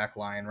enemy's back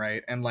line,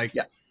 right? And like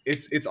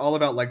it's all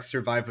about like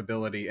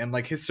survivability, and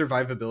like his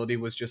survivability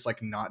was just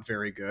like not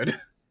very good.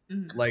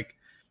 Like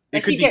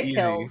it could be easy.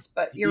 Kills,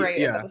 but you're right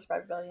about the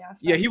survivability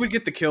aspect. Yeah, he would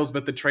get the kills,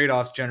 but the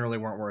trade-offs generally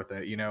weren't worth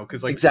it,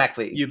 because like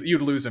exactly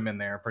you'd lose him in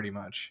there pretty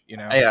much,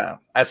 Yeah,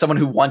 as someone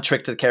who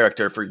one-tricked the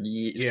character for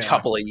a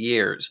couple of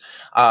years,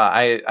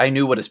 I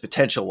knew what his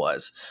potential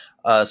was.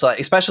 So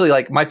especially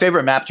like my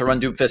favorite map to run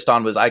Doomfist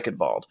on was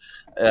Eichenwald,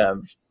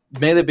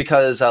 mainly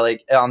because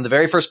like on the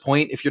very first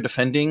point, if you're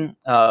defending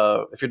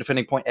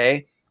point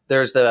A,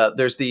 there's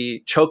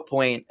the choke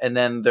point, and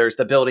then there's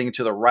the building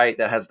to the right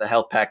that has the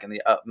health pack and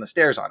the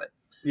stairs on it.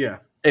 Yeah.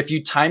 If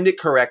you timed it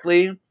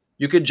correctly,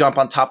 you could jump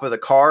on top of the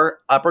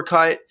car,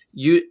 uppercut,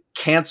 you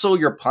cancel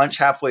your punch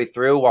halfway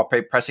through while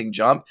pressing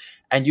jump,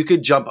 and you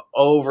could jump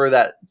over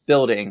that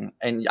building,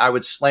 and I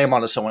would slam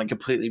onto someone and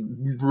completely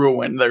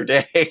ruin their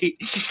day.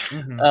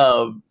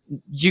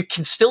 You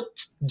can still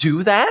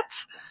do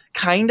that,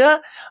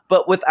 kinda,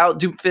 but without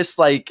Doomfist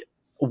like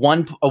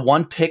one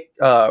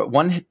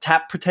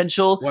tap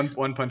potential.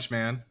 One punch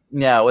man.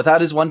 Yeah, without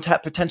his one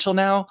tap potential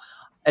now,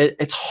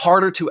 it's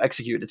harder to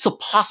execute. It's still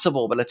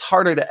possible, but it's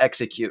harder to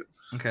execute.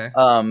 Okay.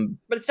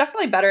 But it's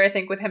definitely better, I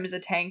think, with him as a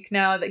tank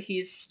now that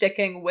he's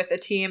sticking with a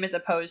team as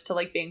opposed to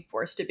like being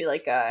forced to be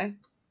like an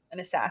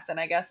assassin,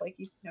 I guess, like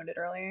you noted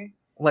earlier.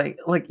 Like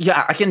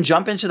yeah, I can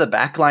jump into the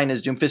back line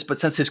as Doomfist, but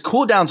since his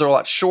cooldowns are a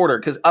lot shorter,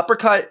 because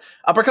uppercut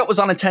was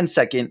on a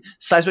 10-second,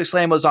 seismic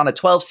slam was on a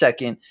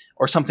 12-second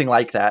or something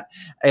like that,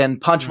 and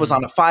punch was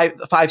on a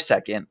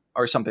 5-second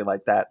or something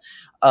like that.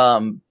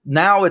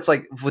 Now it's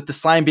like with the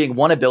slime being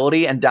one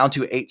ability and down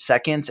to 8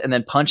 seconds, and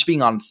then punch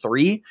being on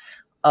 3,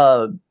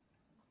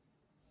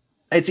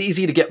 it's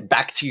easy to get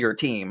back to your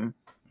team.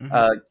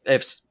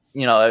 If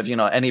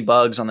any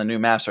bugs on the new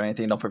maps or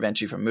anything don't prevent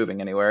you from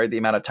moving anywhere. The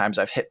amount of times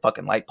I've hit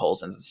fucking light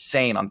poles is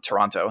insane on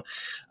Toronto.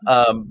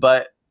 You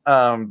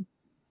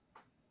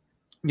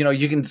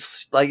can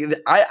like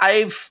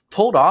I've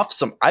pulled off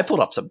some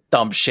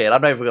dumb shit.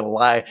 I'm not even gonna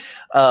lie.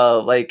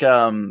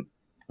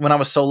 When I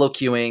was solo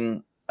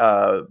queuing,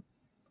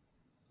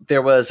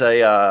 there was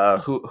a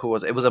who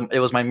was it? It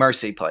was my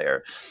Mercy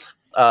player,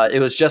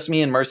 it was just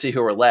me and Mercy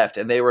who were left,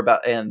 and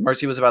and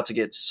Mercy was about to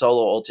get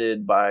solo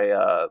ulted by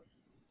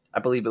I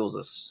believe it was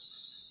a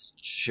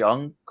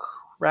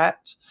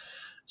Junkrat,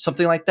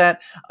 something like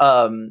that.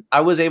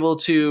 I was able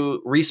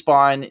to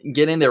respawn,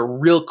 get in there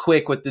real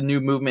quick with the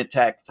new movement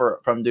tech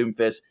from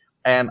Doomfist,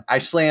 and I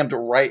slammed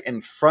right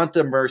in front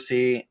of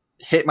Mercy,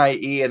 hit my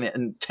E,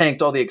 and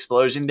tanked all the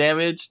explosion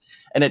damage.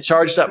 And it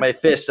charged up my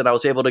fist, and I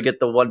was able to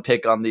get the one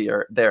pick on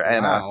their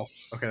Ana. Wow.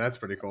 Okay, that's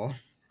pretty cool.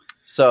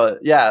 So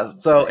yeah,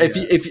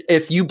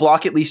 if you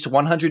block at least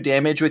 100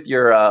 damage with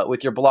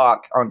your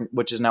block on,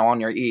 which is now on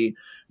your E,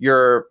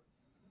 your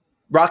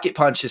rocket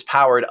punch is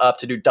powered up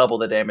to do double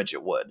the damage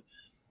it would,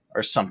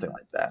 or something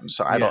like that.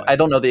 So I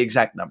don't know the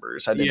exact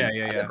numbers. I didn't.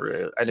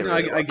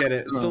 I get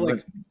it. So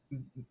like,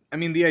 I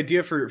mean, the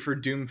idea for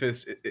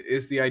Doomfist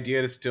is the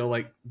idea to still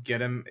like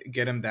get him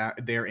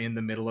that there in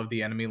the middle of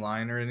the enemy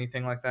line or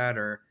anything like that,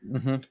 or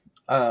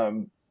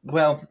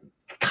well,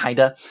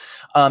 kinda.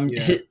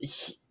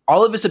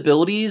 All of his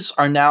abilities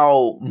are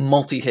now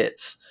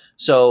multi-hits.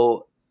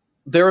 So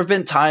there have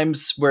been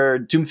times where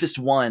Doomfist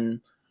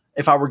 1,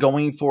 if I were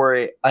going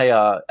for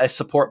a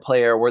support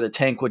player where the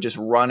tank would just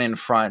run in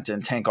front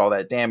and tank all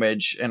that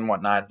damage and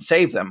whatnot and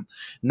save them.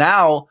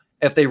 Now,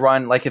 if they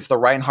run, like if the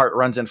Reinhardt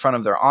runs in front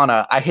of their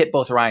Ana, I hit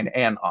both Rein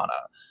and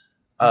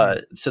Ana.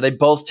 So they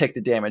both take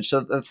the damage. So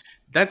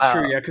that's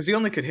true, yeah, because he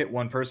only could hit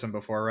one person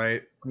before,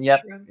 right?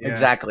 Yep,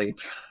 exactly.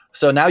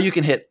 So now you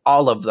can hit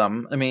all of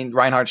them. I mean,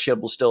 Reinhardt's shield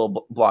will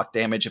still block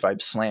damage if I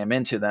slam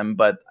into them,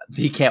 but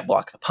he can't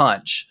block the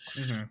punch.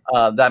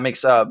 Mm-hmm. That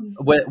makes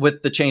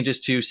with the changes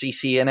to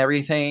CC and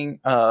everything,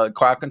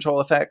 crowd control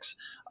effects.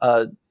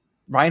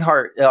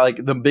 Reinhardt,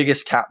 like the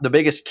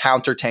biggest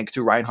counter tank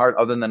to Reinhardt,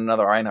 other than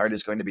another Reinhardt,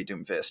 is going to be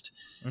Doomfist.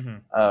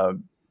 Mm-hmm.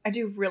 I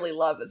do really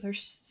love that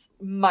there's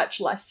much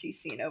less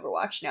CC in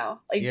Overwatch now.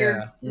 Like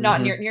you're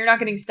not you're not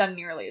getting stunned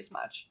nearly as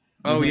much.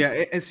 Oh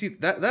yeah, and see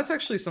that's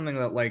actually something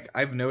that like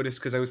I've noticed,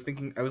 because I was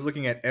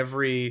looking at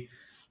every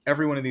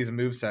one of these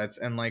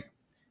movesets, and like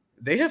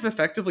they have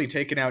effectively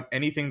taken out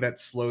anything that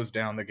slows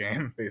down the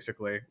game,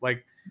 basically.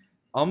 Like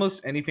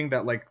almost anything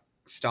that like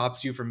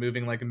stops you from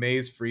moving. Like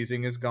Mei's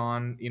freezing is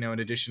gone, in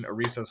addition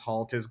Orisa's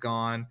halt is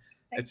gone,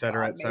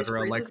 etc.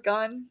 etc. Like is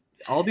gone.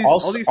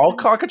 All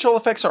crowd control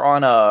effects are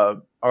on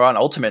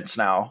ultimates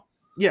now.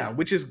 Yeah,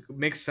 which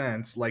makes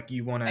sense. Like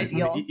you want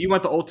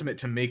the ultimate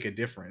to make a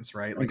difference,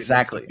 right? Like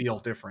exactly. It needs to feel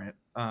different.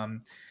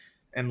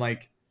 And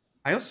like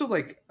I also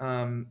like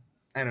I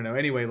don't know.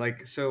 Anyway,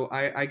 like so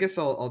I guess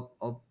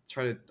I'll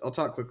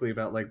talk quickly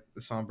about like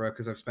the Sombra,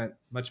 because I've spent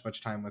much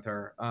time with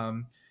her.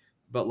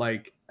 But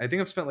like I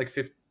think I've spent like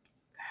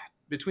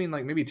between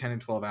like maybe 10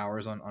 and 12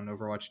 hours on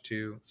Overwatch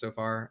 2 so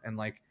far, and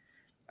like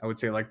I would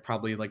say like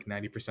probably like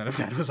 90% of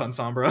that was on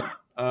Sombra.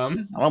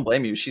 I don't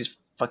blame you. She's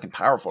fucking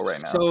powerful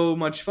right now. So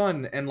much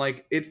fun, and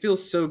like it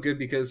feels so good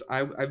because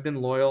I've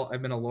been loyal.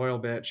 I've been a loyal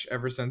bitch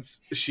ever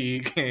since she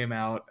came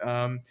out,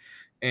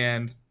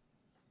 and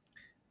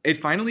it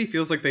finally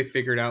feels like they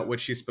figured out what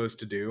she's supposed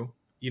to do.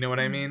 You know what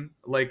I mean?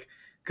 Like,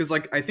 because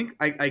like I think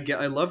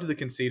I loved the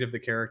conceit of the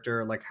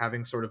character, like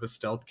having sort of a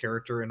stealth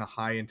character in a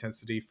high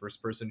intensity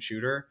first person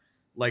shooter.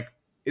 Like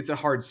it's a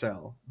hard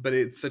sell, but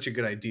it's such a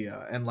good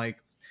idea, and like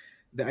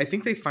I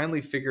think they finally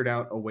figured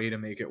out a way to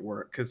make it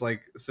work. Because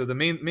like, so the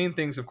main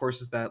things, of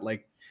course, is that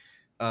like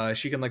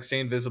she can like stay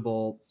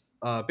invisible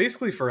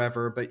basically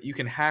forever, but you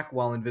can hack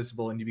while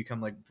invisible and you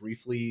become like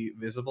briefly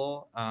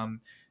visible.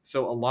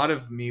 So a lot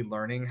of me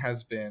learning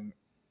has been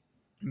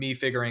me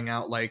figuring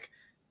out like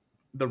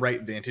the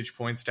right vantage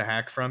points to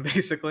hack from,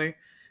 basically.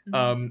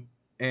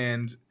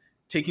 And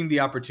taking the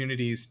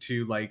opportunities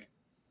to like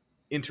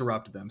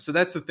interrupt them. So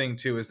that's the thing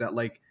too, is that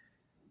like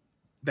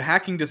the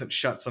hacking doesn't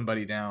shut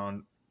somebody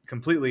down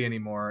completely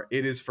anymore.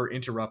 It is for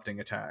interrupting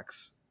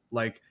attacks,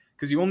 like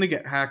because you only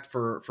get hacked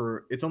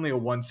for it's only a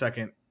 1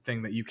 second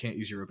thing that you can't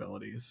use your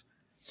abilities,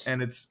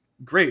 and it's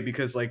great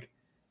because like,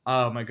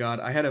 oh my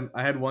god, I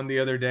had one the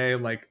other day.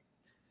 Like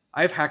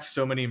I've hacked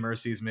so many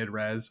Mercies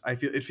mid-res.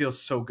 It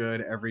feels so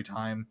good every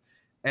time,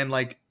 and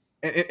like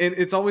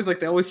it's always like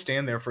they always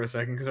stand there for a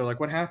second because they're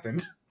like, what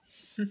happened?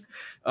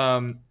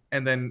 And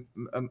then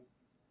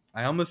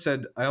I almost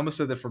said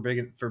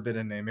the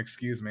forbidden name,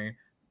 excuse me.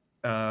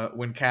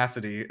 When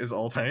Cassidy is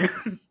ulting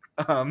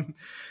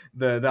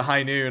the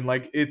high noon,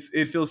 like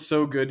it feels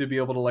so good to be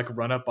able to like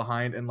run up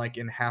behind and like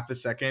in half a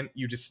second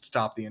you just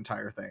stop the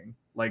entire thing,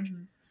 like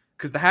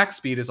because the hack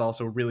speed is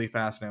also really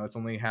fast now. It's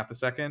only half a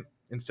second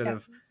instead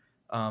of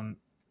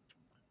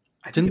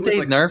didn't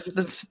they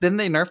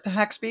nerf the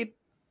hack speed?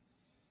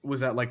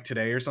 Was that like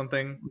today or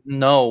something?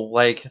 No,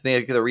 like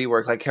the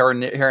rework, like her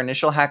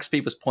initial hack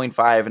speed was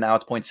 0.5 and now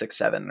it's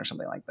 0.67 or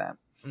something like that.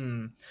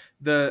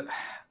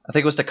 I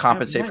think it was to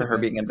compensate for her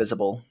being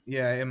invisible.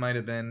 Yeah, it might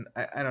have been.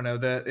 I don't know.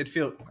 It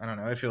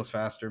feels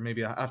faster.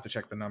 Maybe I have to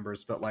check the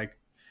numbers, but like,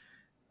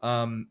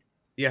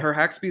 yeah, her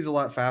hack speed's a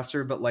lot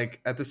faster. But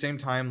like at the same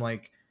time,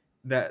 like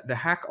the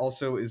hack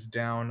also is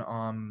down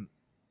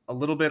a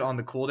little bit on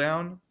the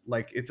cooldown.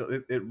 Like it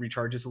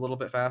recharges a little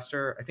bit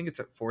faster. I think it's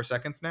at 4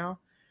 seconds now.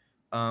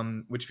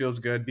 which feels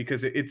good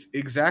because it's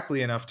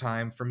exactly enough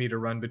time for me to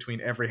run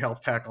between every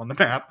health pack on the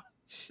map.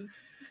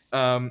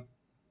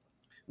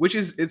 Which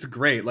is, it's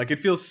great. Like, it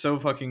feels so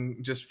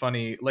fucking just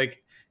funny.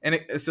 Like,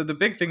 so the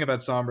big thing about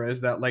Sombra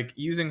is that, like,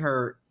 using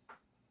her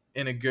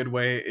in a good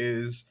way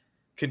is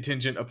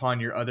contingent upon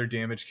your other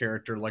damage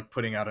character, like,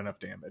 putting out enough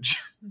damage.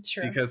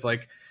 Sure. Because,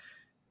 like,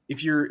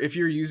 if you're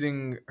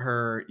using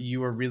her,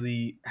 you are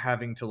really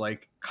having to,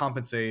 like,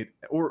 compensate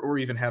or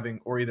either having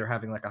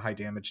like a high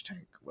damage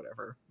tank,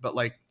 whatever. But,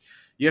 like,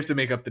 you have to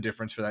make up the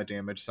difference for that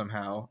damage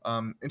somehow.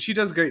 And she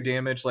does great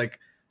damage. Like,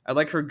 I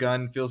like her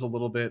gun, feels a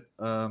little bit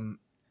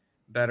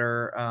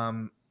better.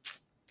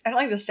 I don't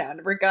like the sound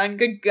of her gun.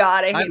 Good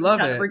God, I hate the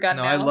sound of her gun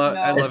No, now. I love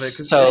it. It's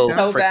 'cause so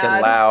so freaking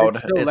bad. loud.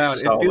 It's so loud.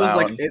 So it feels loud.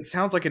 like, it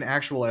sounds like an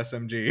actual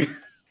SMG.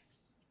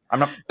 I'm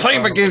not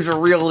playing my games of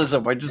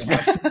realism. I just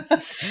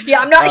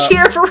Yeah, I'm not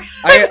here for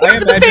I the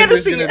imagine there's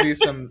fantasy. going to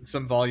be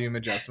some volume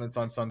adjustments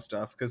on some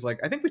stuff, because, like,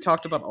 I think we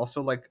talked about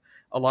also, like,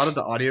 a lot of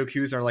the audio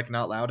cues are, like,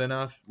 not loud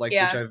enough, like,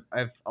 Yeah. which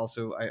I've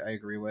also I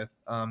agree with.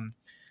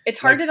 It's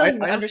hard like, to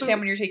I understand also,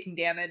 when you're taking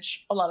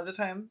damage a lot of the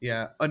time.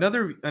 yeah,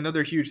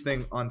 another huge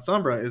thing on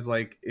Sombra is,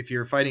 like, if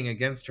you're fighting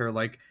against her,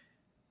 like,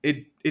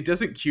 it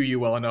doesn't cue you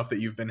well enough that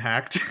you've been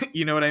hacked.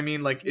 You know what I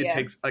mean? Like, it Yeah.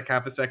 takes like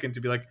half a second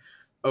to be like,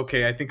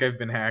 okay, I think I've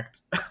been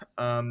hacked.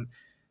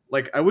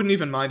 Like, I wouldn't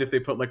even mind if they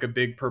put, like, a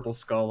big purple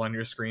skull on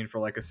your screen for,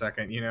 like, a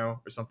second, you know,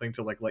 or something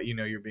to, like, let you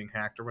know you're being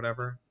hacked or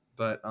whatever.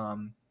 But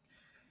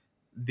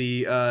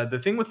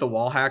the thing with the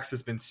wall hacks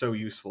has been so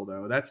useful,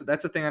 though. That's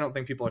a thing I don't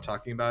think people are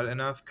talking about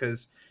enough,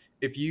 because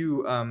if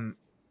you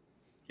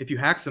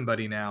hack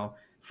somebody now,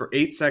 for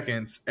 8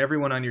 seconds,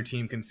 everyone on your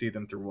team can see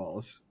them through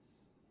walls.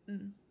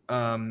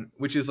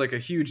 Which is, like, a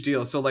huge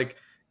deal. So, like,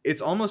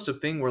 it's almost a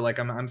thing where, like,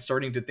 I'm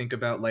starting to think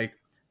about, like,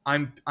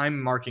 I'm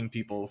marking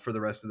people for the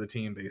rest of the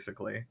team,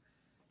 basically.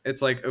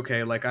 It's like,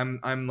 okay, like,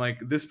 I'm like,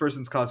 this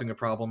person's causing a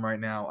problem right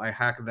now, I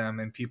hack them,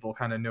 and people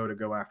kind of know to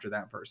go after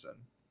that person,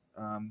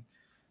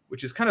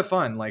 which is kind of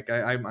fun. Like,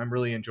 I'm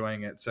really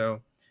enjoying it.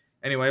 So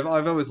anyway,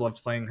 I've always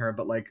loved playing her,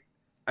 but, like,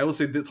 I will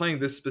say that playing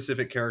this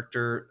specific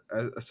character,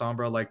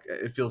 Sombra, like,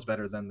 it feels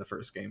better than the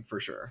first game for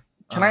sure.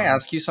 Can I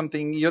ask you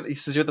something?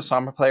 Since you're the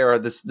Sombra player, or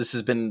this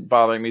has been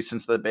bothering me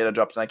since the beta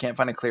dropped, and I can't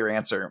find a clear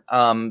answer.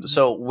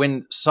 So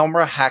when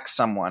Sombra hacks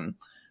someone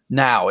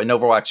now in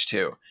Overwatch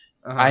 2,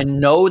 I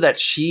know that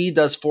she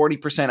does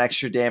 40%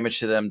 extra damage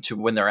to them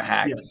when they're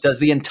hacked. Yes. Does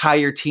the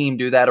entire team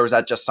do that, or is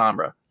that just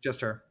Sombra?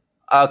 Just her.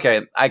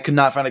 Okay, I could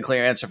not find a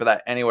clear answer for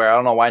that anywhere. I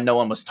don't know why no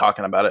one was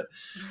talking about it.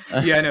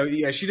 Yeah, no,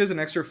 yeah, she does an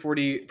extra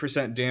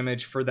 40%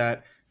 damage for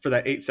that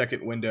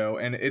 8-second window,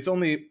 and it's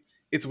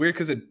weird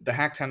because the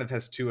hack kind of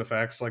has two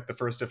effects. Like, the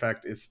first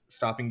effect is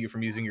stopping you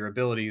from using your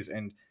abilities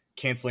and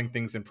canceling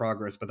things in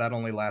progress, but that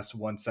only lasts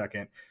 1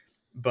 second.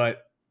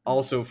 But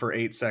also for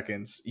 8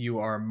 seconds, you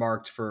are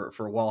marked for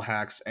wall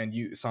hacks, and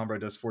Sombra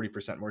does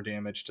 40% more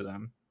damage to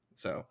them.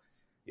 So,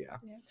 yeah.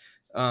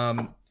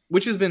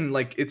 Which has been,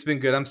 like, it's been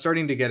good. I'm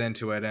starting to get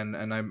into it, and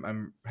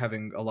I'm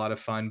having a lot of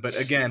fun. But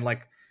again,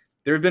 like,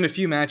 there have been a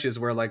few matches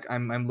where, like,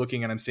 I'm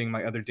looking and I'm seeing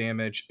my other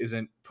damage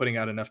isn't putting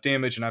out enough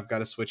damage, and I've got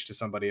to switch to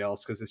somebody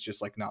else because it's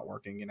just, like, not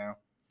working, you know?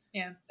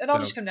 Yeah, it all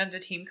just comes down to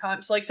team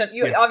comps. Like, so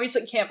you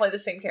obviously can't play the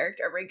same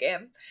character every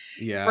game.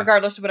 Yeah.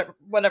 Regardless of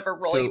whatever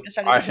role you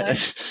decided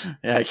to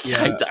play.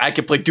 I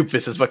can play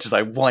Doomfist as much as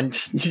I want.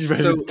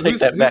 So take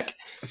that back.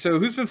 So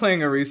who's been playing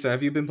Orisa?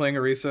 Have you been playing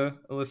Orisa,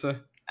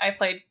 Alyssa? I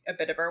played a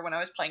bit of her when I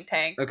was playing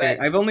tank. Okay,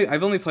 but... I've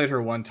only played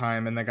her one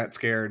time and I got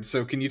scared.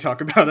 So can you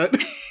talk about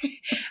it?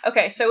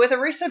 Okay, so with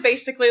Orisa,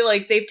 basically,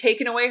 like, they've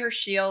taken away her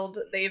shield,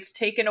 they've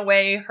taken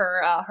away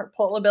her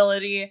pull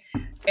ability,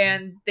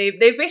 and they've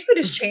basically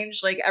just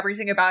changed, like,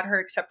 everything about her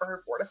except for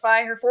her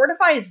fortify. Her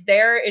fortify is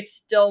there; it's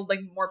still, like,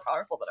 more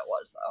powerful than it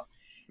was, though.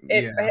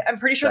 I'm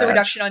pretty sure the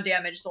reduction on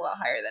damage is a lot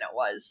higher than it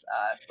was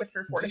with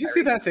her fortify. Did you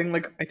see that thing?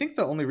 Like, I think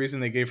the only reason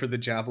they gave her the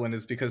javelin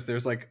is because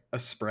there's, like, a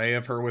spray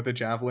of her with a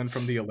javelin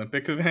from the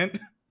Olympic event.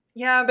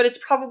 Yeah, but it's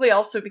probably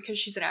also because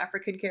she's an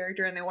African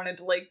character and they wanted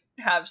to, like,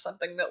 have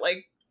something that,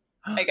 like,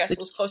 I guess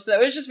was close to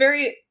that. It was just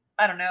very,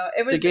 I don't know.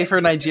 They gave her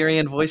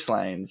Nigerian voice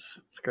lines.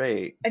 It's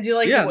great. I do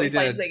like the voice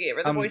lines they gave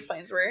her. The voice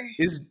lines were...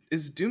 Is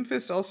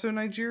Doomfist also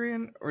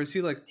Nigerian? Or is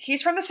he, like...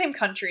 He's from the same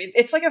country.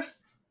 It's like a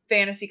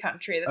fantasy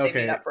country that they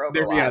made up for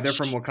Overwatch. They're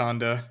from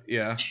Wakanda.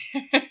 Yeah.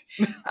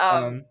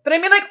 But I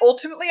mean, like,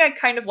 ultimately, I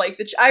kind of like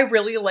I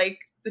really like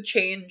the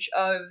change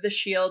of the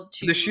shield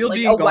to... The shield, like,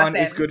 being gone weapon.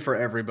 Is good for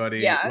everybody.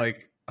 Yeah.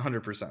 Like,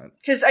 100%.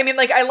 Because I mean,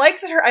 like, I like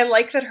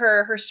that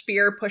her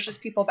spear pushes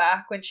people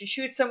back when she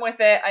shoots them with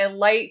it. I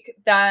like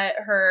that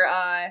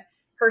her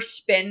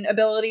spin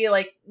ability,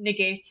 like,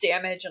 negates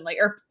damage and, like,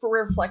 or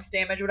reflects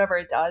damage, whatever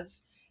it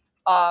does.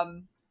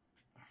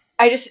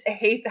 I just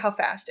hate how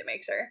fast it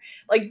makes her.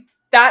 Like,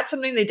 that's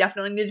something they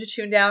definitely need to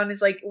tune down,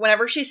 is, like,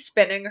 whenever she's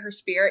spinning her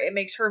spear, it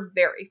makes her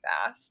very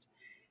fast.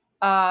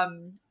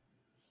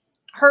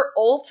 Her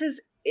ult is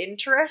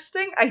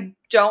interesting. I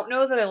don't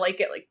know that I like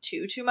it, like,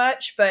 too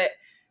much, but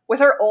with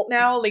her ult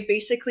now, like,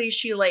 basically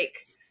she,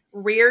 like,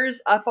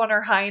 rears up on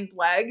her hind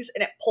legs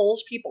and it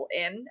pulls people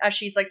in as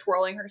she's like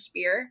twirling her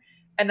spear.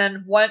 And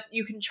then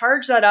you can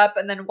charge that up,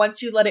 and then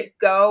once you let it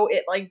go,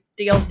 it like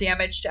deals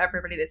damage to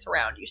everybody that's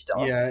around you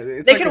still. Yeah,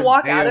 it's They like can a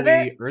walk out of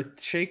AoE it.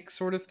 Earth shake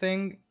sort of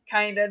thing.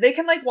 Kinda. They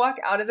can like walk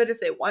out of it if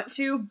they want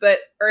to, but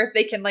or if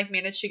they can like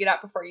manage to get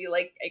out before you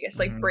like I guess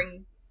like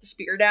bring the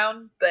spear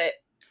down, but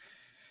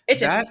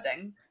it's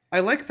interesting. I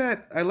like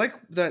that.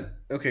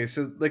 Okay,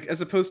 so like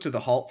as opposed to the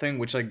halt thing,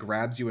 which like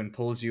grabs you and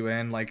pulls you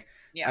in, like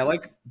I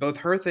like both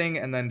her thing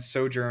and then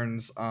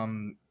Sojourn's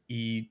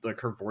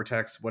like her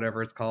vortex,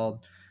 whatever it's called.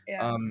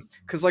 Yeah.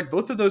 Because like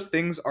both of those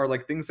things are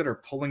like things that are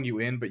pulling you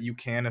in, but you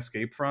can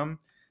escape from.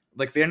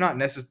 Like they're not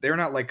they're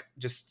not like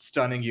just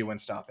stunning you and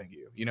stopping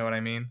you. You know what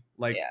I mean?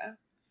 Like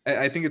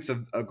I think it's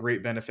a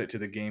great benefit to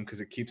the game because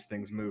it keeps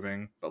things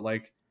moving. But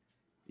like,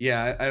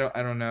 yeah,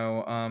 I don't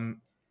know.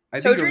 I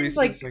Sojourn's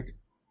think like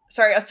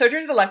sorry,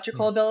 Sojourn's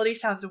electrical ability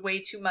sounds way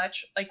too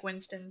much like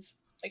Winston's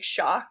like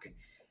shock,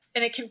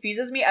 and it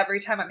confuses me every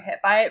time I'm hit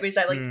by it because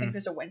I like think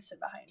there's a Winston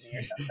behind me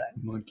or something.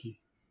 Monkey.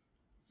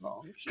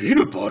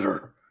 Peanut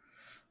butter.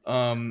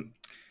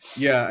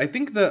 Yeah, I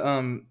think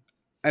the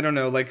I don't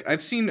know, like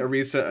I've seen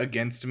Orisa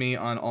against me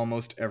on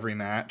almost every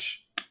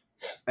match.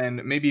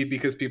 And maybe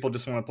because people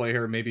just want to play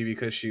her, maybe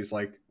because she's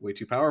like way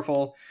too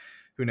powerful.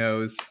 Who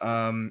knows?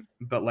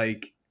 But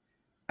like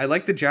I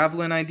like the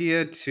javelin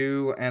idea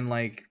too, and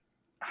like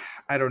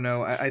I don't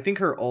know. I think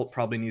her ult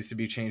probably needs to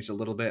be changed a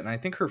little bit, and I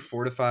think her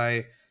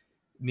fortify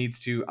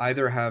needs to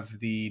either have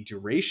the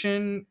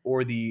duration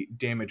or the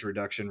damage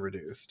reduction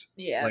reduced.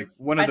 Yeah, like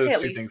one of I'd say those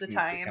at two least things the needs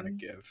time. to kind of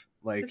give.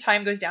 Like the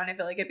time goes down, I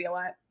feel like it'd be a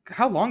lot.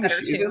 How long is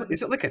better she? too.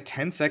 Is it like a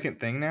 10-second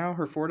thing now?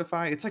 Her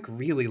fortify? It's like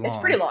really long. It's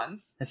pretty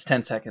long. It's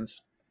 10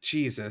 seconds.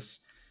 Jesus.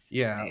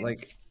 Yeah, Same.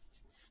 like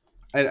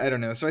I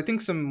don't know. So I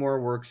think some more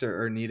works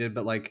are needed,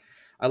 but like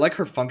I like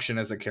her function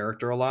as a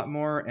character a lot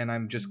more, and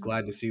I'm just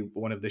glad to see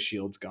one of the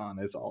shields gone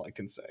is all I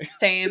can say.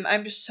 Same.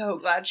 I'm just so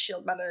glad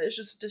shield meta is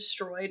just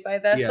destroyed by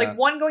this. Yeah. Like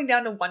one going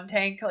down to one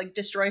tank like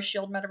destroys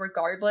shield meta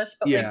regardless,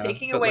 but Yeah, like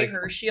taking but, away like-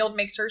 her shield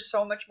makes her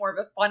so much more of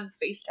a fun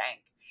face tank.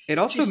 It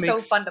also She's makes so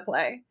fun to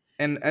play.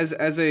 And as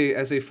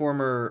a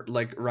former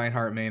like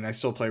Reinhardt main, I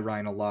still play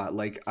Rein a lot.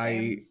 Like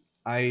Same.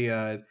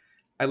 I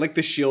like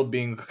the shield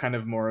being kind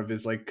of more of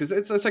his like because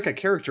it's like a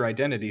character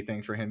identity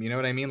thing for him. You know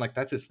what I mean? Like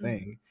that's his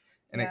thing.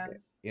 And Yeah.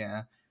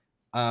 yeah.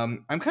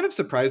 I'm kind of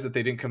surprised that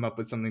they didn't come up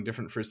with something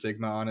different for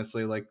Sigma.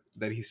 Honestly, like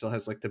that he still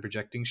has like the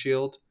projecting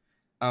shield.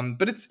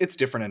 But it's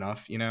different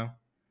enough, you know.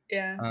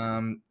 Yeah.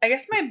 Um, I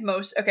guess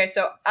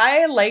so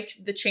I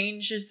liked the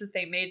changes that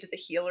they made to the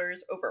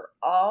healers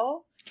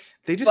overall.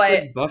 they just But-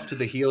 like buffed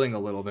the healing a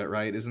little bit,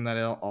 right? Isn't that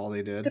all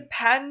they did?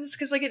 Depends,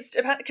 because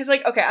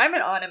like okay, I'm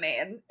an Ana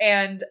main,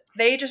 and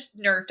they just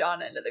nerfed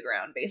Ana into the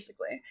ground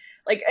basically.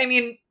 Like I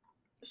mean,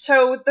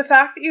 so the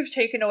fact that you've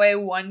taken away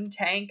one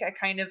tank, I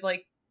kind of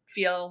like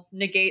feel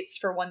negates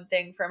for one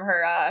thing from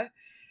her.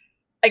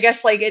 I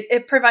guess like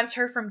it prevents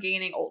her from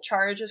gaining ult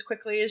charge as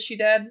quickly as she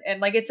did, and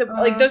like it's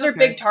like those are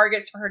okay. big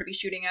targets for her to be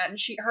shooting at, and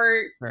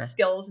her Fair.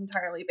 skill is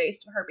entirely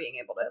based on her being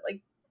able to like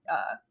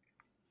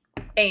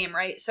aim,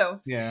 right?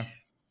 So Yeah.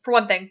 for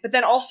one thing, but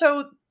then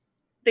also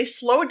they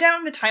slowed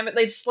down the time.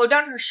 They slowed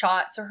down her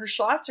shot, so her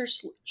shots are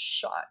slots.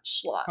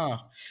 Huh.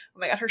 Oh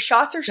my god, her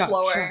shots are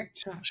slower.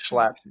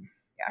 Schlap.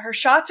 Yeah, her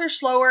shots are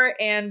slower,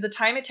 and the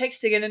time it takes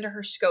to get into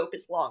her scope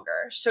is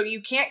longer. So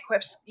you can't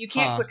quick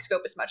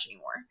scope as much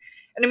anymore.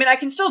 And I mean, I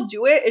can still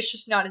do it. It's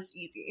just not as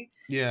easy.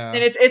 Yeah. And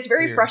it's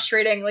very Weird.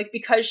 frustrating, like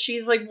because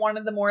she's like one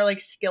of the more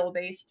like skill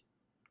based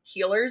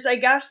healers, I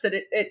guess. That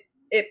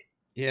it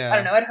Yeah. I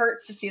don't know. It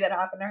hurts to see that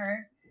happen to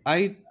her.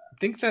 I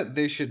think that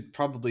they should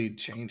probably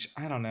change.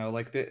 I don't know,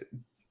 like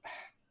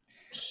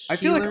I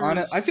feel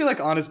like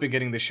Anna's been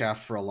getting the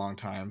shaft for a long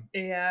time.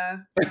 Yeah.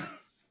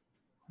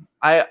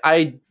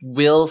 I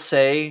will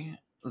say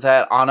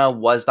that Ana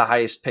was the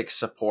highest pick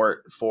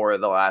support for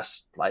the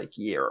last like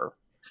year.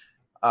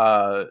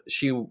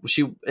 She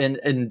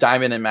in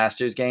Diamond and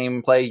Masters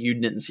gameplay, you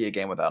didn't see a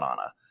game without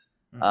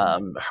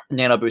Ana.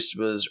 Nano Boost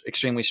was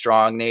extremely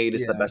strong. Nade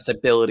is the Yeah. best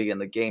ability in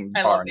the game,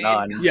 I bar love Nade.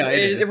 none. Yeah,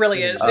 it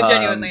really is. It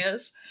genuinely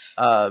is.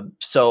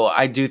 So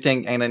I do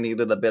think Ana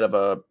needed a bit of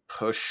a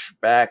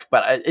pushback,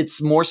 but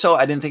it's more so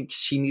I didn't think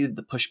she needed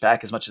the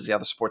pushback as much as the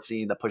other supports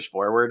needed the push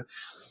forward.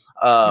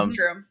 It's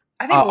true.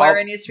 I think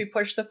Moira needs to be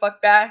pushed the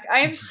fuck back. I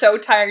am so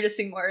tired of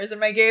seeing Moiras in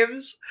my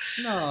games.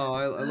 No,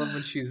 I love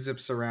when she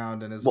zips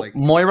around and is Well, like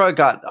Moira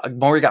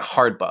got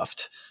hard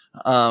buffed.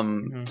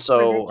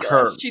 So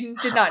Ridiculous. She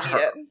did not need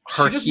it.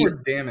 her she does more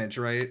damage,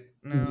 right?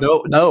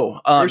 no,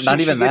 Or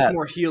not even she gets that.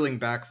 more healing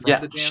back from Yeah,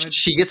 the damage.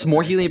 she gets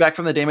more healing back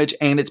from the damage,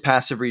 and its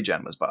passive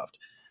regen was buffed.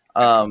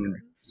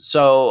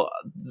 So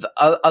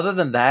other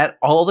than that,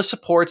 all the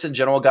supports in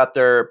general got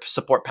their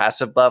support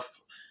passive buff.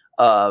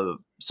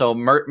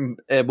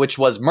 Which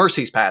was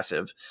Mercy's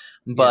passive,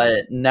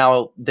 but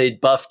now they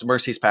buffed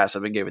Mercy's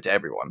passive and gave it to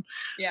everyone.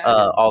 Yeah.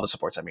 All the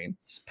supports, I mean.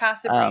 Just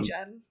passive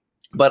regen.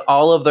 But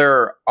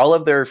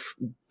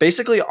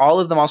basically all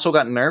of them also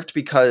got nerfed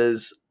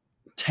because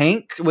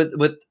tank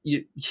with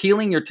you,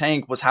 healing your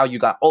tank was how you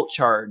got ult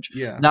charge.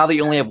 Yeah. Now that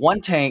you only have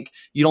one tank,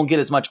 you don't get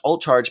as much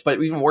ult charge.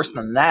 But even worse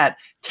than that,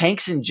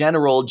 tanks in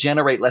general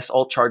generate less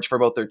ult charge for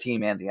both their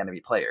team and the enemy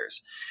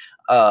players.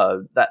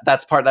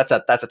 That's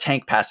a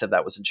tank passive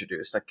that was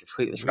introduced. I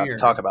completely forgot to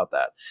talk about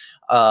that.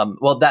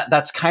 Well,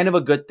 that's kind of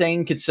a good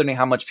thing considering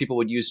how much people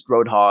would use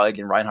Roadhog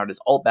and Reinhardt as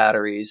ult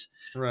batteries.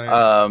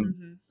 Right.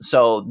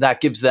 So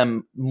that gives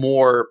them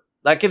more.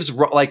 That gives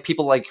like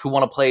people like who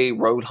want to play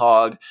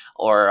Roadhog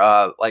or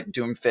like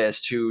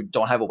Doomfist who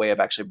don't have a way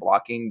of actually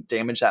blocking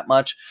damage that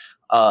much,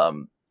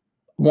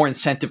 more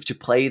incentive to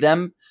play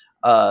them.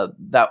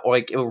 That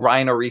like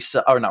Roadhog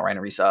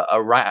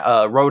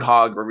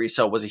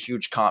Orisa was a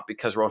huge comp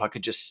because Roadhog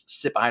could just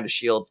sit behind a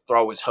shield,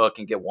 throw his hook,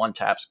 and get one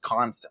taps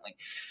constantly.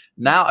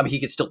 Now, I mean, he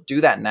could still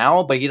do that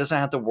now, but he doesn't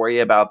have to worry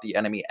about the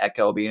enemy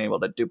Echo being able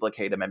to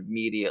duplicate him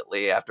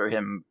immediately after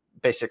him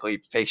basically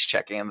face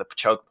checking the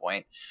choke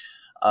point.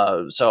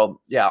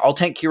 So yeah, all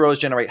tank heroes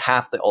generate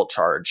half the ult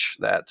charge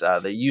that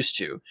they used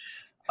to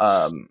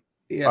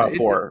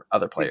for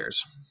other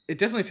players. It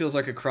definitely feels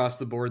like across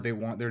the board they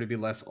want there to be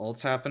less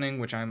ults happening,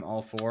 which I'm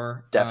all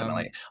for.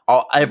 Definitely,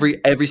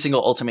 every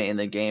single ultimate in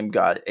the game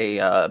got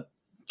a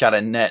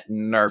net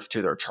nerf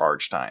to their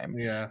charge time.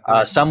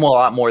 Yeah, some a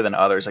lot more than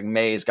others. Like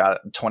May's got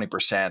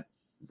 20%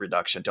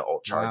 reduction to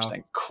ult charge. Wow.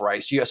 Thank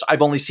Christ. Yes,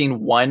 I've only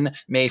seen one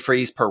May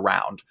freeze per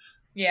round.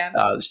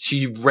 Yeah.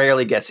 She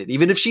rarely gets it.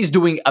 Even if she's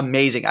doing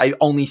amazing, I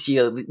only see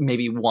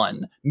maybe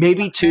one,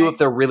 maybe two if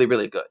they're really,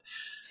 really good.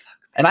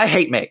 And I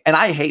hate May.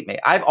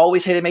 I've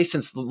always hated May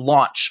since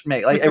launch.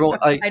 May, like everyone,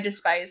 I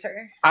despise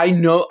her. I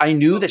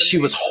knew that she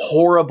was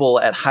horrible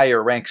at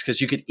higher ranks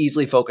because you could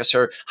easily focus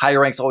her. Higher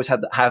ranks always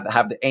have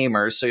the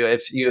aimers. So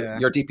if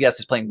your DPS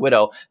is playing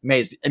Widow,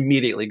 May's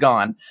immediately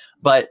gone.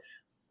 But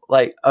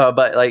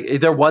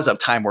there was a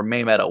time where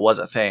May meta was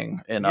a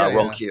thing in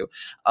role queue,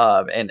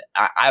 and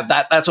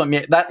that's what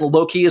that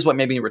low key is what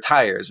made me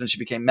retire is when she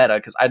became meta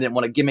because I didn't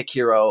want a gimmick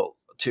hero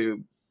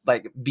to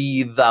like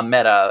be the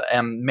meta,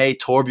 and May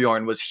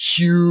Torbjorn was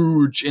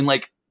huge in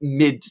like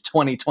mid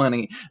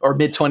 2020 or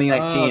mid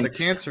 2019. Oh, the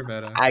cancer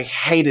meta. I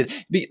hated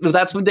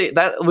that's when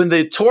when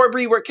the Torb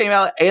rework came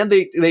out and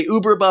they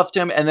uber buffed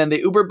him and then they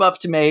uber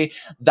buffed May.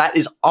 That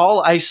is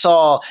all I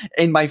saw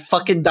in my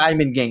fucking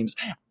Diamond games.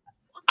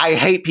 I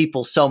hate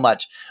people so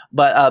much,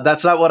 but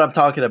that's not what I'm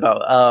talking about.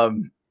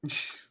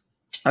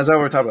 That's not what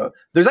we're talking about.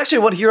 There's actually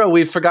one hero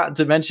we've forgotten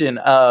to mention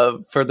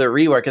for the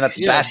rework, and that's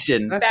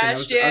Bastion. Bastion. I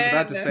was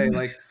about to say,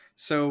 like,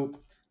 so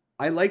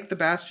I like the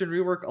Bastion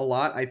rework a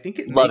lot. I think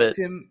it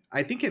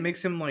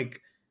makes him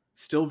like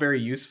still very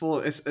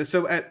useful.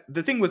 So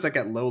the thing was like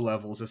at low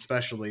levels,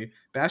 especially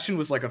Bastion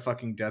was like a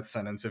fucking death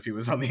sentence if he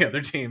was on the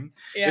other team.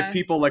 Yeah. If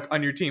people like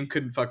on your team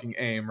couldn't fucking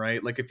aim,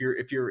 right? Like if your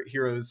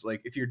heroes,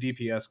 like if your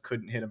DPS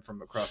couldn't hit him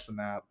from across the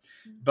map.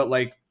 But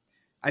like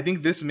I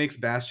think this makes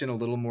Bastion a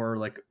little more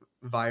like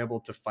viable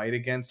to fight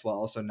against while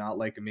also not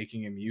like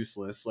making him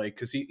useless. Like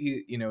because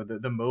he you know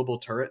the mobile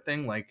turret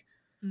thing, like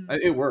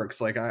it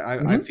works. Like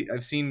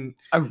I've seen.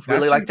 I really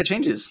Bastion, like the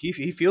changes.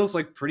 He feels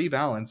like pretty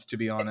balanced, to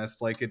be honest.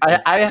 Like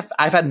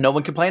I've had no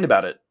one complain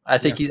about it. I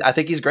think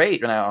he's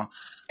great now.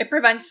 It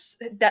prevents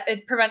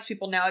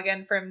people now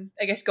again from,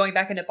 I guess, going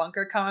back into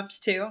bunker comps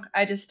too.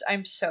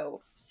 I'm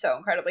so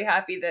incredibly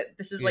happy that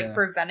this is like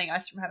preventing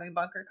us from having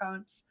bunker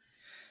comps.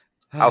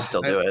 I'll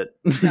still do it.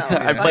 No,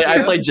 I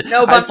play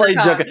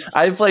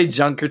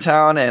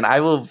Junkertown, and I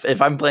will if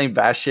I'm playing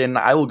Bastion,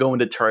 I will go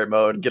into turret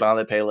mode, get on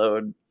the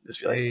payload, just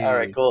be like, all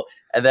right, cool,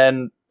 and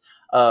then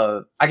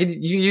you can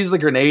use the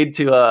grenade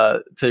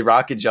to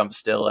rocket jump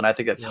still, and I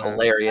think that's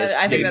hilarious.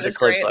 I think that is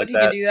great like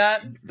that. You do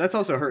that. That's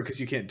also hurt because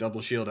you can't double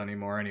shield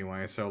anymore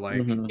anyway. So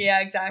like, yeah,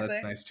 exactly.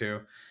 That's nice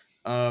too.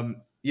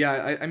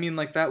 Yeah, I mean,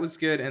 like that was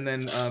good. And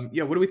then,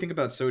 what do we think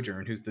about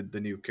Sojourn, who's the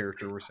new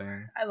character we're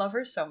saying? I love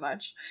her so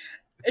much.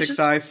 Thick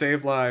thighs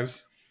save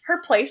lives. Her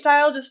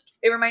playstyle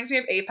it reminds me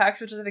of Apex,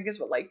 which I think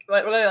is what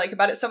I like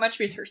about it so much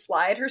because her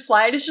slide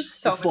is just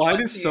so much fun.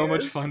 Slide is so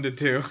much fun to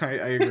do. I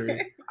agree.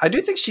 I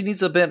do think she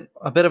needs a bit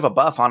of a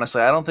buff,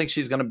 honestly. I don't think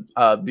she's going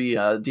to be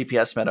a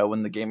DPS meta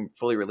when the game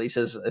fully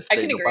releases if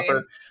they don't buff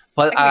her.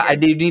 But I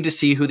do need to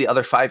see who the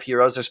other 5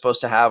 heroes are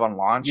supposed to have on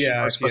launch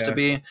are supposed to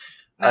be.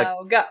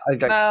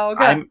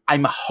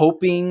 I'm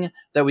hoping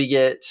that we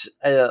get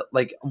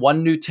like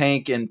 1 new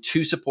tank and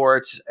 2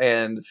 supports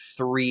and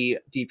 3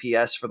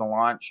 DPS for the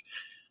launch.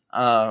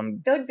 I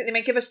feel like they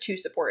might give us 2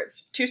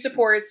 supports,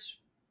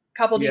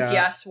 couple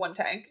DPS, 1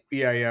 tank.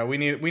 Yeah. We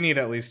need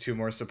at least 2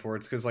 more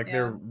supports because like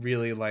they're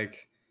really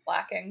like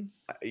lacking.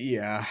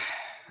 Yeah.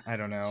 I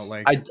don't know.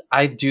 Like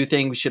I do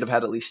think we should have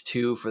had at least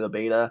 2 for the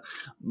beta,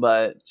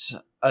 but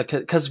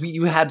because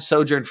you had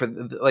Sojourn for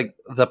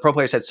the pro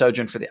players had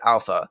Sojourn for the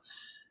alpha.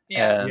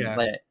 Yeah.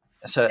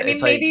 So I mean,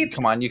 it's maybe,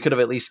 come on, you could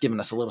have at least given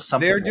us a little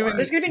something.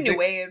 There's gonna be new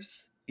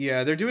waves.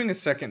 Yeah, they're doing a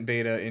second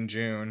beta in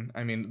June.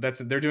 I mean,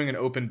 they're doing an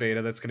open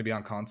beta that's going to be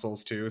on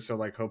consoles too. So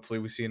like, hopefully,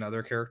 we see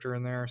another character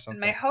in there or And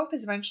my something. hope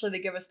is eventually they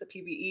give us the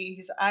PvE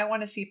because I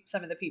want to see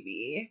some of the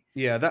PvE.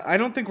 Yeah, I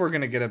don't think we're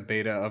going to get a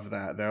beta of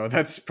that though.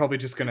 That's probably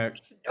just going to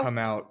come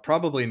out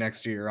probably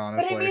next year.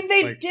 Honestly, But I mean,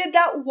 they like, did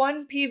that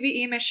one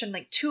PvE mission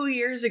like 2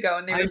 years ago,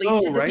 and they I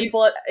released know, it to right?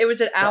 people. It was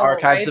at Owl,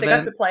 Archives right? They got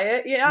event? to play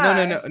it. No,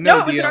 Yeah.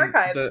 no. It was The in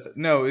Archives.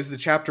 no, it was the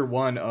chapter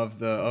 1 of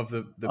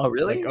the Oh,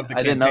 really? like, of the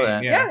I didn't know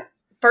campaign. that. Yeah.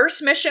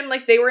 First mission,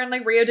 like they were in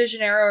like Rio de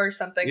Janeiro or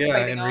something, Yeah,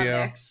 fighting in on Rio.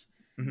 Nyx.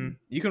 Mm-hmm.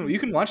 You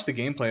can watch the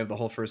gameplay of the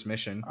whole first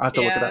mission. I'll have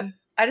to look it up.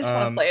 I just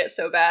want to play it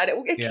so bad.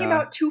 It came yeah.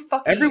 out 2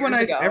 fucking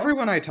years ago.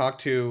 Everyone I talked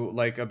to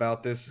like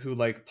about this who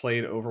like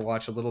played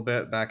Overwatch a little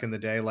bit back in the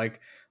day, like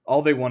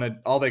all they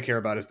care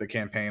about is the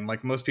campaign.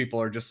 Like most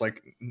people are just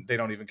like they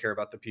don't even care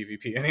about the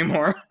PvP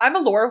anymore. I'm a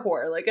lore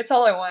whore. Like it's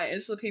all I want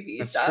is the PvE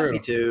That's stuff. true. Me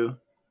too.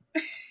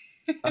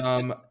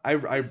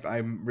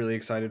 I'm really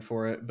excited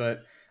for it,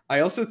 but I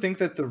also think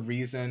that the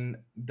reason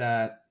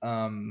that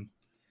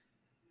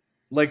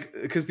like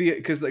because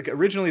like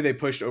originally they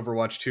pushed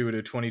Overwatch 2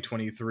 to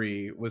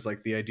 2023 was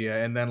like the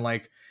idea, and then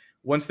like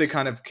once they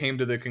kind of came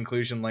to the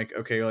conclusion like,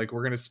 okay, like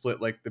we're gonna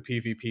split like the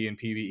PvP and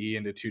PvE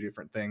into 2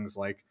 different things,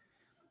 like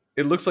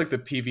it looks like the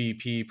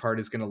PvP part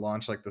is gonna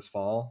launch like this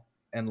fall,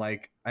 and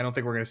like I don't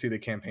think we're gonna see the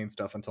campaign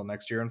stuff until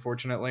next year,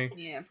 unfortunately.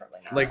 Yeah, probably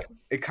not. Like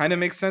it kind of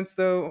makes sense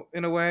though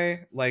in a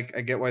way, like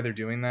I get why they're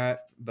doing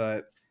that,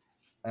 but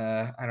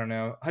I don't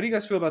know. How do you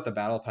guys feel about the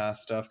battle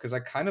pass stuff? Because I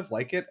kind of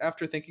like it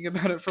after thinking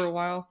about it for a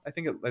while. I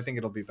think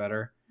it'll be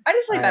better. I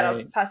just like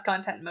battle pass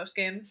content in most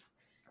games.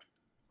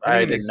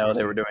 I didn't know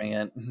they were doing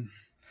it.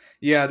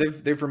 Yeah,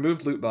 they've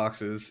removed loot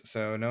boxes,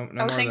 so no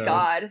more thank of those.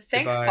 God.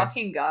 Thank Goodbye.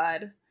 fucking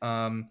God.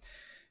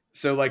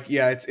 So like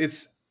yeah,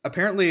 it's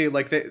apparently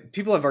like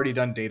people have already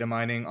done data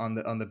mining on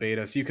the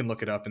beta, so you can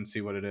look it up and see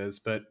what it is.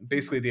 But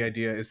basically the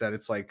idea is that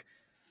it's like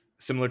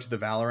similar to the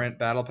Valorant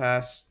battle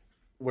pass,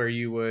 where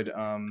you would what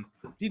are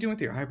you doing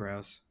with your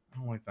eyebrows? I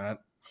don't like that.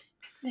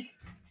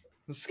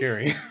 It's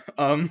scary.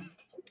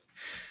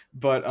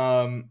 But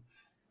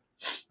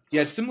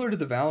yeah, it's similar to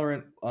the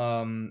Valorant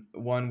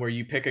one where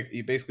you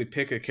basically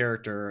pick a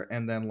character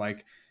and then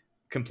like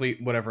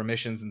complete whatever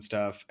missions and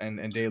stuff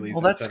and dailies,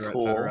 well, that's etc.,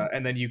 cool. etc.,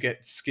 and then you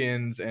get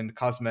skins and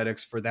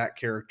cosmetics for that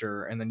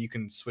character, and then you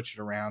can switch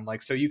it around,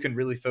 like so you can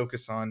really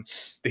focus on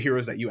the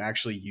heroes that you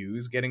actually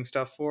use getting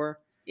stuff for.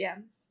 Yeah.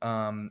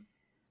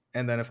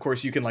 And then of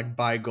course you can like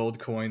buy gold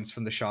coins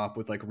from the shop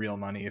with like real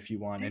money if you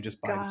want, and just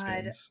buy the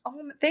skins.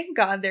 Oh, thank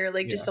God they're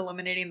like just Yeah.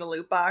 eliminating the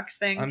loot box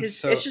thing,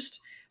 because I'm it's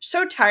just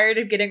so tired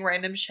of getting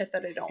random shit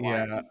that I don't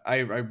want. Yeah, I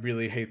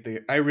really hate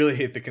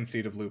the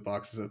conceit of loot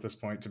boxes at this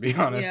point, to be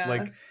honest. Yeah.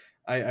 Like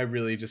I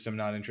really just am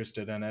not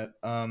interested in it.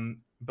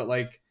 But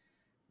like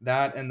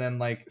that, and then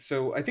like,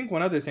 so I think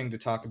one other thing to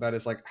talk about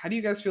is like, how do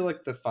you guys feel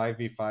like the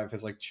 5v5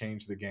 has like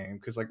changed the game?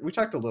 Because like we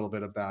talked a little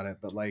bit about it,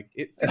 but like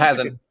it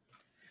hasn't.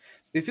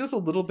 It feels a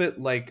little bit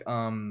like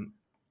I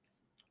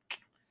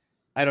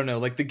don't know,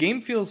 like the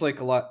game feels like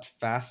a lot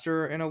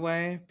faster in a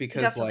way,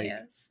 because like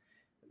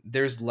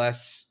there's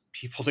less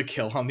people to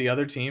kill on the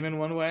other team in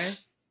one way.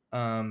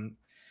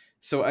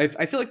 So I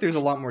feel like there's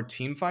a lot more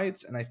team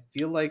fights, and I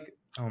feel like,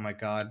 oh my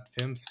god,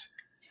 Fimst.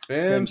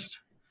 I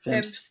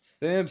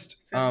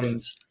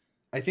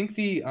think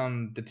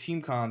the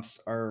team comps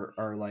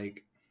are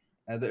like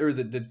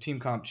the team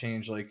comp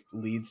change like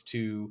leads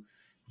to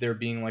there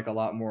being like a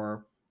lot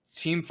more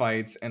team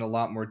fights and a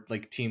lot more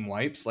like team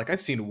wipes. Like I've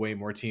seen way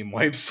more team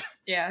wipes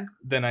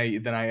than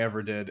I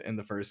ever did in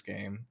the first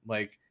game.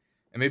 Like,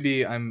 and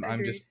maybe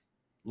I'm just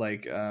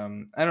like I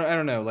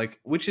don't know,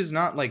 like, which is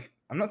not like,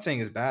 I'm not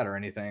saying is bad or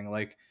anything.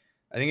 Like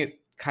I think it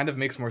kind of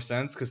makes more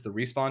sense because the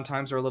respawn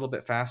times are a little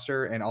bit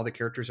faster and all the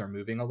characters are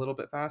moving a little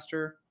bit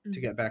faster to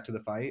get back to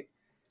the fight.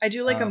 I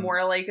do like a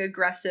more like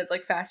aggressive,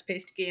 like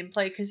fast-paced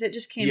gameplay, because it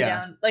just came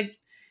down like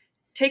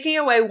taking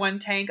away one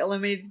tank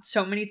eliminated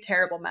so many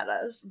terrible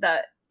metas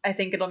that I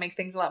think it'll make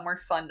things a lot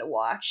more fun to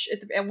watch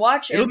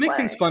It'll make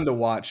things fun to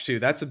watch too.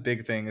 That's a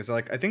big thing. Is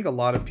like I think a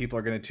lot of people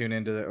are going to tune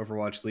into the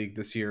Overwatch League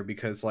this year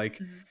because like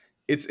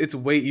it's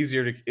way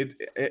easier to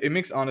it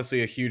makes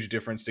honestly a huge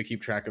difference to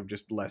keep track of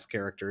just less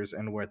characters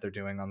and what they're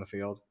doing on the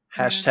field.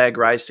 Hashtag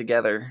Rise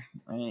Together.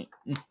 Right.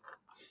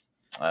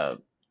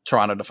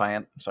 Toronto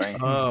Defiant. Sorry.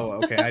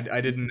 Oh, okay. I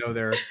didn't know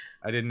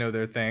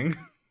their thing.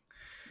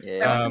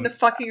 Yeah. I want them to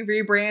fucking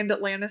rebrand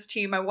Atlanta's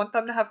team. I want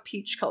them to have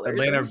peach colors.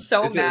 I'm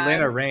so mad.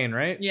 Atlanta Reign,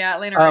 right? Yeah,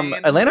 Atlanta Reign.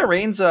 Atlanta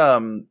Reign's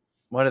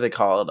what are they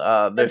called?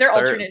 Their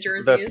alternate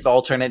jerseys. The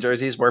alternate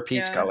jerseys were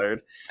peach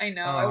colored. I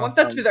know. I want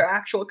them to be their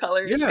actual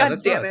colors. Yeah,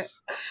 God damn it.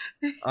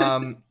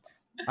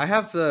 I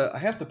have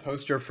the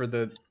poster for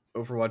the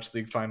Overwatch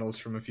League finals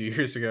from a few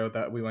years ago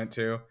that we went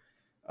to,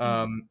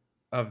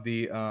 of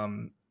the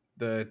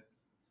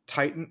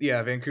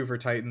Vancouver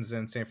Titans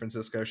and San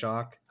Francisco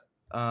Shock.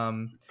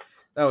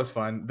 That was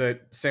fun. The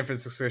San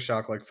Francisco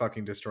Shock like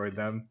fucking destroyed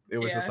them. It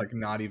was just like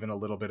not even a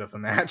little bit of a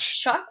match.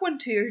 Shock won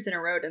 2 years in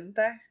a row, didn't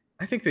they?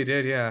 I think they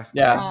did, yeah.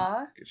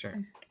 Yeah. Good check.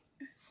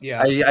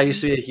 Yeah. I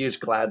used to be a huge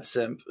Glad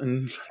simp.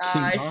 And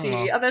I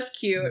see. Oh, that's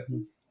cute.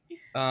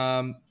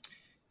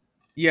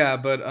 Yeah,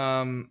 but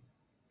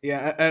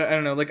yeah, I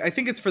don't know. Like, I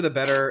think it's for the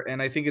better,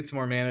 and I think it's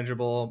more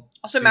manageable.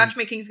 Also, soon.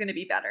 matchmaking is going to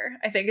be better.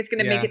 I think it's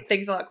going to Yeah. make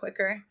things a lot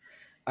quicker.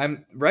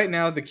 I'm right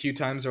now. The queue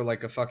times are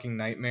like a fucking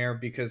nightmare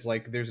because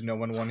like there's no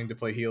one wanting to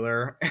play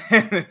healer,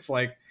 and it's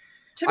like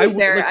To be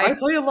fair, I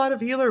play a lot of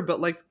healer, but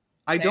like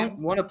I Same. don't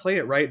want to play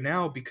it right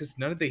now because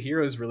none of the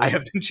heroes really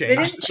have been didn't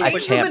changed. change I them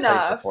can't play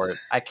enough. support.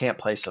 I can't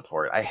play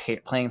support. I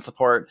hate playing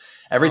support.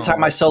 Every Oh.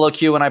 time I solo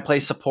queue and I play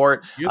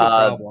support, You're the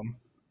problem.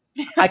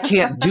 I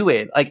can't do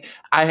it. Like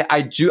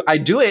I do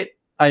it,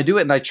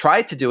 and I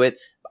try to do it.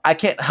 I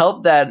can't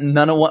help that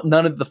none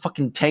of the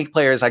fucking tank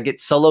players I get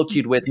solo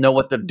queued with know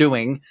what they're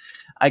doing.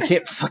 I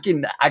can't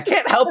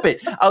help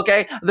it.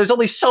 Okay, there's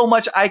only so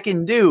much I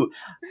can do.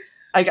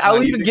 Like I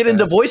will even get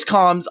into voice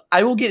comms.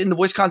 I will get into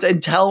voice comms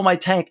and tell my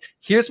tank,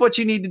 "Here's what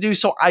you need to do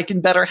so I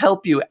can better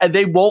help you." And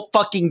they won't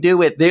fucking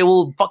do it. They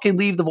will fucking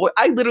leave the voice.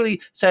 I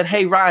literally said,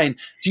 "Hey Ryan,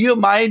 do you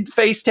mind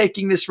face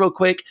taking this real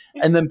quick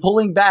and then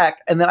pulling back,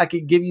 and then I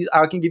can give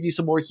you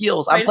some more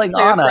heals." I'm playing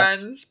Ana.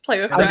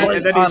 Play with And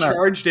friends. then he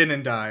charged in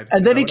and died.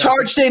 And then he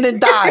charged in and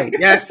died.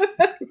 Yes.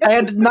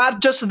 And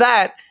not just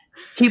that,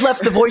 he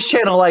left the voice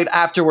channel light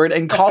afterward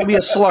and called me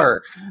a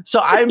slur. So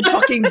I'm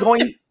fucking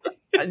going.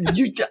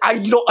 You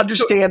don't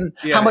understand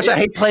how much I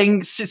hate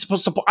playing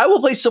support. I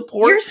will play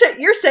support.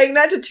 You're saying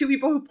that to two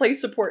people who play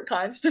support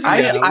constantly.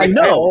 I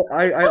know.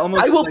 I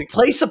almost. I will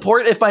play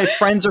support if my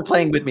friends are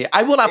playing with me.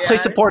 I will not play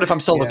support if I'm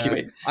solo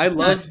queuing. I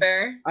love. That's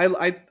fair.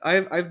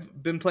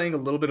 I've been playing a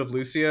little bit of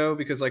Lucio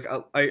because like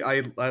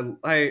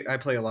I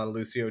play a lot of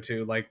Lucio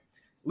too. Like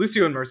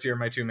Lucio and Mercy are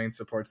my two main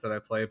supports that I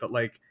play, but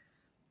like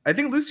I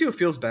think Lucio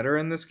feels better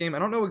in this game. I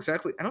don't know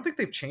exactly. I don't think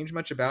they've changed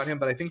much about him,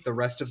 but I think the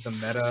rest of the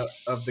meta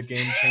of the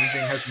game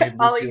changing has made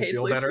Lucio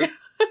feel better.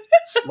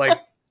 Like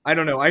I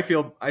don't know. I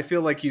feel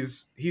like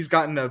he's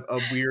gotten a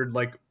weird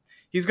like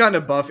he's gotten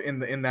a buff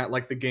in that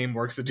like the game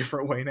works a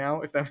different way now.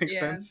 If that makes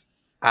sense.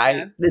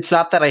 It's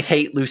not that I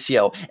hate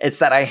Lucio. It's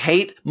that I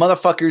hate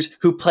motherfuckers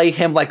who play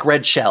him like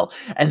Red Shell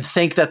and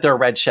think that they're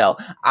Red Shell.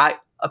 I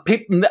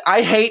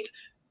hate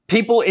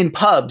people in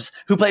pubs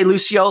who play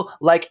Lucio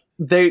like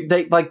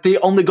they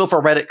only go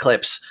for Reddit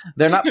clips.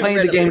 They're not playing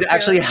the game to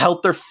actually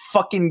help their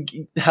fucking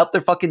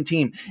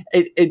team.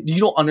 You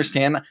don't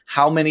understand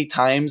how many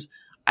times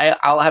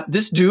I'll have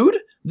this dude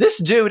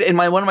in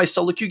one of my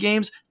solo queue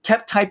games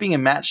kept typing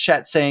in match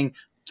chat saying,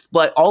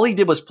 but all he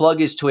did was plug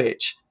his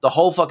Twitch the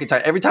whole fucking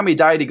time. Every time he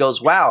died, he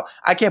goes, "Wow,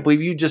 I can't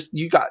believe you just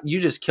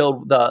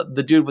killed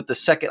the dude with the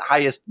second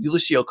highest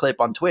Lucio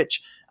clip on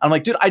Twitch." I'm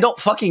like, dude, I don't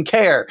fucking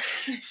care.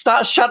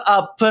 Shut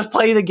up. Just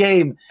play the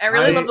game. I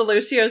really love the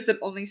Lucios that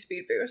only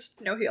speed boost,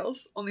 no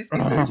heals, only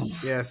speed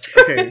boost. Yes.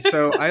 Okay.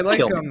 So I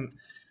like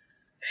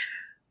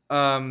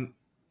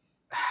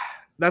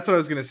that's what I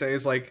was gonna say.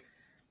 Is like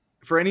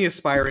for any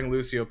aspiring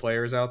Lucio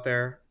players out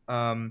there,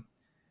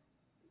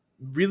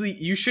 really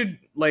you should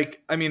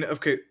like. I mean,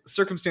 okay,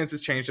 circumstances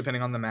change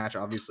depending on the match,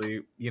 obviously,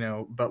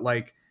 but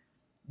like.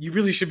 You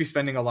really should be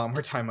spending a lot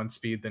more time on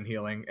speed than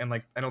healing. And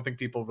like, I don't think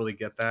people really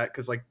get that.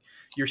 Cause like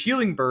your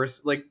healing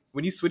burst, like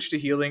when you switch to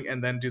healing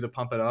and then do the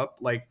pump it up,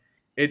 like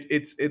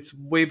it's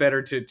way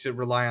better to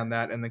rely on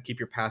that and then keep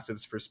your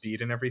passives for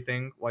speed and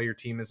everything while your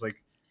team is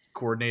like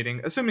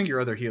coordinating, assuming your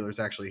other healer's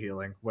actually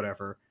healing,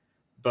 whatever.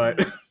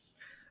 But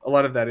a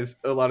lot of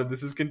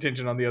this is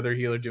contingent on the other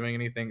healer doing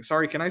anything.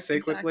 Sorry, can I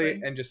say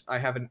quickly and just, I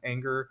have an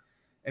anger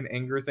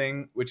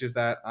thing, which is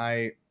that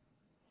I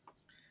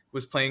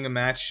was playing a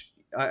match.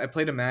 I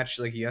played a match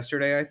like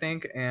yesterday, I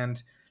think,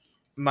 and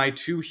my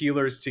two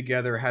healers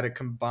together had a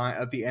combined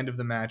at the end of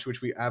the match,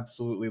 which we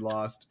absolutely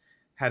lost,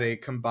 had a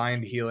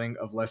combined healing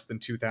of less than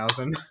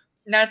 2,000.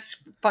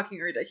 That's fucking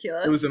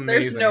ridiculous. It was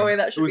amazing. There's no way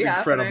that should be happening.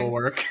 It was incredible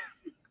work.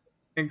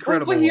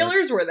 Incredible. What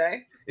healers were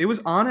they? It was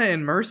Ana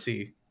and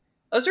Mercy.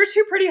 Those are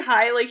two pretty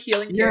high like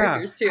healing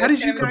characters too. How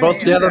did you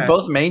guys they're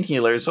both main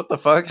healers. What the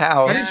fuck?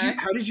 How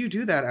did you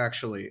do that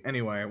actually?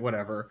 Anyway,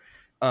 whatever.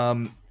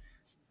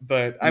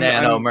 But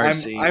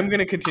Mercy. I'm going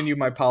to continue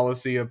my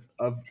policy of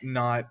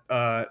not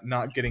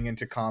getting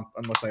into comp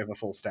unless I have a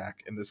full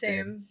stack in this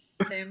game.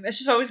 Same. It's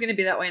just always going to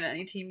be that way in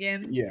any team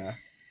game. Yeah.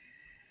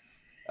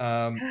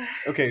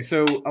 Okay,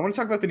 so I want to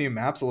talk about the new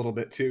maps a little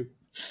bit too.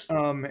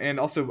 And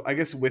also, I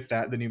guess with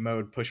that, the new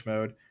mode, push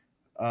mode.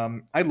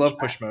 I love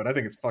push mode. I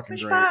think it's fucking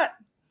great.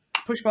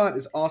 Pushbot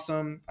is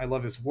awesome. I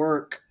love his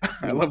work.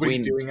 I love what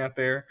he's doing out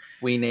there.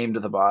 We named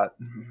the bot.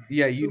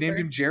 Yeah, you named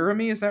him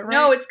Jeremy, is that right?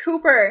 No, it's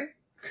Cooper.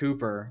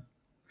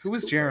 Who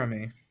was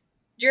Jeremy?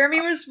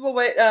 Jeremy was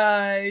what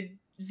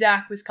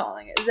Zach was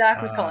calling it. Zach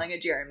was calling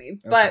it Jeremy,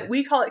 but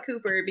we call it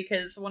Cooper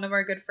because one of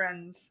our good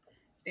friends.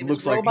 His name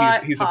looks is Robot,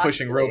 like he's a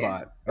pushing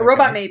robot. Okay. A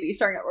robot maybe.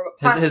 Sorry, not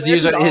robot. His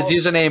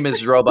username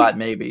is Robot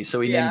Maybe, so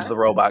we named the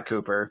robot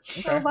Cooper.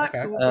 Robot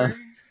Cooper.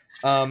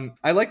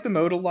 I like the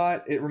mode a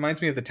lot. It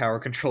reminds me of the tower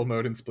control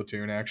mode in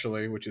Splatoon,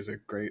 actually, which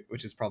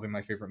is probably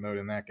my favorite mode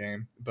in that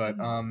game. But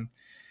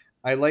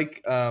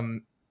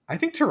I I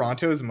think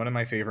Toronto is one of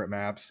my favorite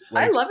maps.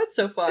 I love it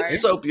so far.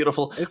 It's so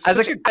beautiful. It's As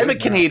such like a I'm a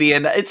good map.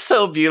 Canadian. It's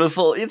so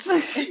beautiful. It's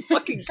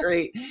fucking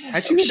great.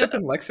 How'd you end up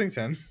in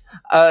Lexington?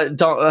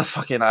 Don't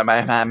fucking. I'm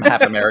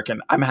half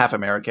American. I'm half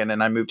American,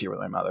 and I moved here with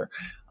my mother.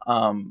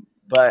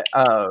 But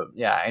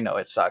yeah, I know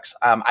it sucks.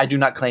 I do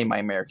not claim my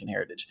American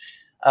heritage.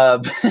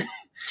 But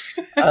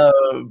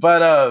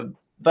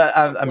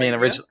I mean,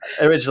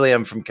 originally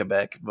I'm from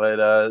Quebec,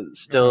 but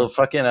still,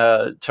 fucking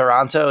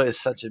Toronto is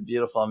such a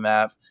beautiful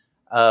map.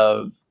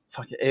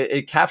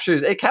 It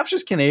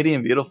captures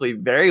Canadian beautifully,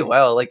 very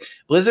well. Like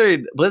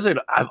Blizzard,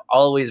 I've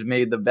always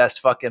made the best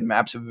fucking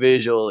maps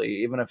visually,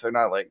 even if they're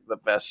not like the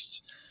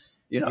best.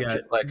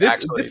 Like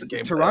this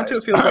gameplay Toronto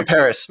wise. feels like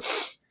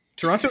Paris.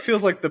 Toronto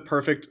feels like the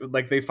perfect,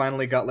 like they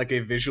finally got like a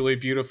visually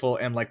beautiful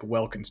and like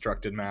well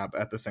constructed map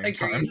at the same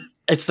time.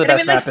 It's the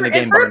best map in the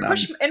game, bar none.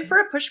 And for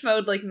a push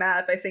mode like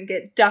map, I think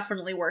it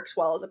definitely works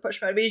well as a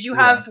push mode because you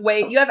have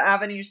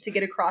avenues to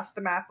get across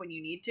the map when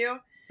you need to,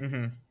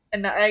 and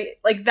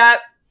that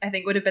I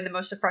think would have been the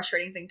most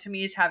frustrating thing to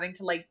me is having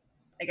to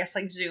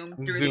zoom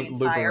through the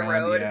entire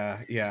road.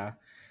 Yeah.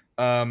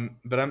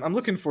 But I'm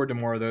looking forward to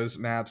more of those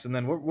maps. And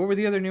then what were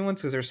the other new ones?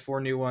 Because there's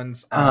 4 new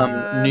ones.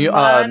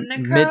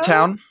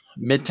 Midtown,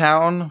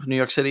 New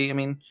York City. I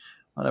mean,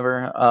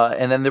 whatever.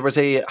 And then there was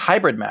a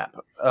hybrid map.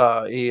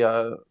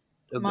 Monaco.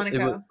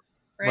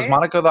 Right? Was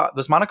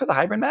Monaco the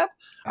hybrid map?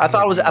 I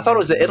thought it was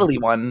the Italy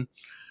one.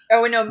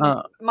 Oh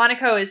no,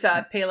 Monaco is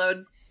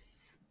payload.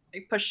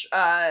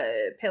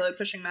 Payload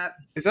pushing map.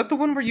 Is that the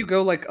one where you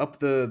go like up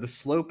the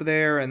slope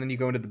there and then you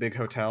go into the big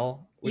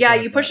hotel?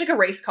 You push like a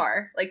race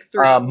car like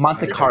through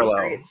Monte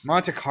Carlo.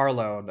 Monte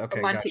Carlo. Okay,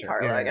 Monte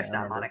Carlo. Yeah, I guess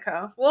not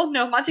Monaco. Well,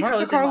 no, Monte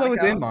Carlo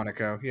is in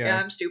Monaco. Yeah,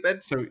 I'm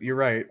stupid. So you're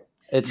right.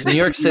 It's New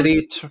York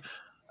City,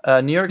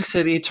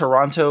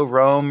 Toronto,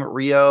 Rome,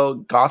 Rio,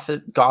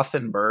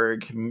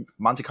 Gothenburg,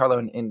 Monte Carlo,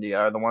 and India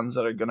are the ones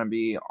that are going to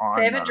be on.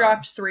 They haven't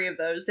dropped 3 of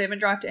those. They haven't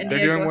dropped India.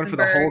 They're doing one for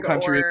the whole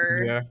country.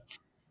 Yeah.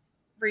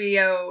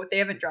 Rio. They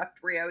haven't dropped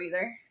Rio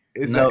either.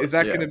 Is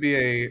that going to be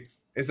a?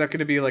 Is that going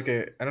to be like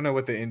a? I don't know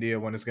what the India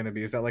one is going to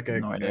be. Is that like a?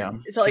 No idea.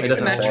 Is it like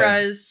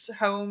Symmetra's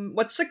home?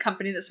 What's the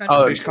company that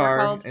Symmetra's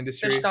Fishcar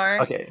Industry.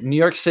 Fishcar. Okay, New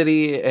York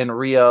City and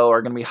Rio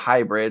are going to be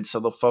hybrid, so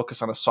they'll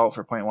focus on assault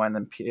for point 1,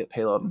 then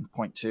payload in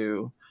point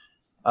 2.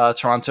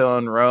 Toronto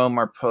and Rome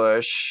are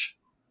push.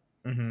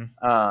 And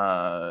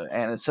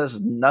it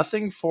says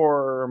nothing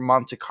for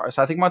Monte Carlo.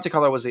 So I think Monte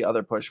Carlo was the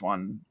other push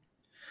one.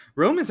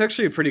 Rome is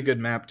actually a pretty good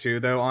map too,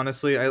 though.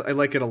 Honestly, I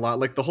like it a lot.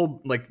 Like the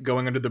whole like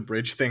going under the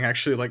bridge thing.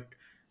 Actually, like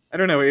I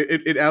don't know,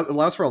 it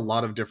allows for a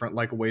lot of different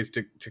like ways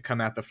to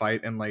come at the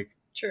fight and like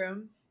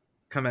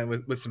come at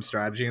with some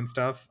strategy and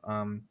stuff.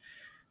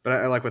 But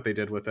I like what they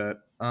did with it.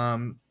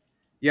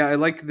 Yeah, I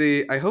like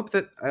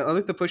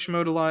the push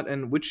mode a lot.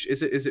 And which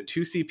is it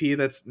 2CP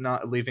that's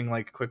not leaving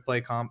like quick play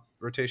comp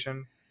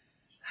rotation?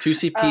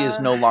 2CP is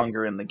no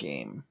longer in the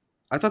game.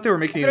 I thought they were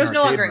making it was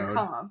no longer mode. in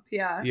comp.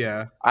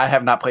 Yeah. I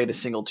have not played a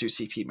single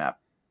 2CP map.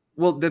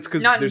 Well, that's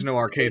because there's no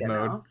arcade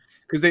mode.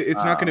 Because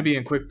it's not going to be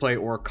in quick play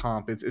or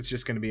comp. It's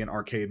just going to be an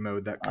arcade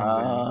mode that comes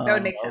in. That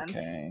would make sense.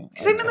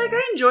 Because I mean, like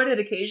I enjoyed it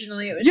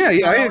occasionally. It was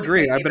I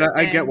agree. But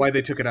I get why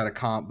they took it out of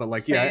comp. But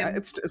like,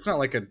 it's not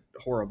like a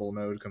horrible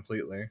mode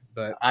completely.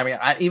 But I mean,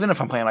 even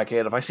if I'm playing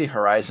arcade, if I see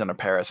Horizon or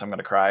Paris, I'm going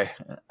to cry.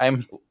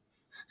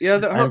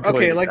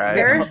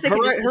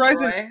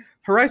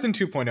 Horizon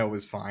 2.0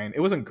 was fine.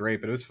 It wasn't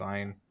great, but it was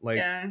fine.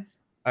 Like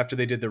after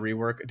they did the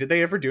rework, did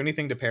they ever do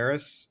anything to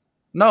Paris?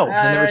 No, they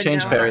never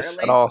changed Paris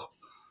at all.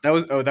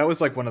 That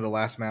was like one of the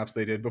last maps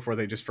they did before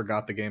they just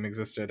forgot the game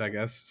existed, I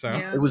guess. So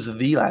it was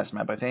the last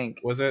map, I think.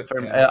 Was it?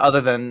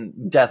 Other than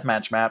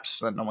deathmatch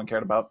maps that no one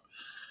cared about.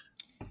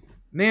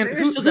 Man,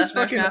 there's still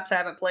deathmatch maps I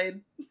haven't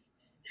played.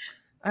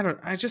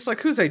 I just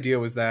like whose idea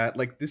was that?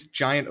 Like this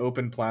giant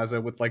open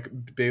plaza with like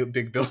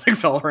big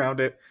buildings all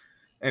around it.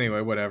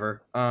 Anyway,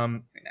 whatever.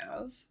 Who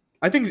knows?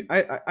 I think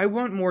I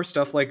want more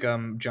stuff like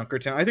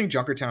Junkertown. I think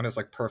Junkertown has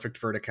like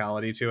perfect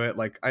verticality to it.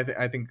 Like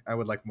I think I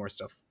would like more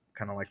stuff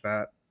kind of like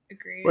that.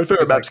 Agreed. My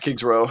favorite map's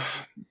Kings Row.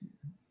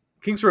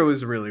 Kings Row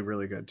is really,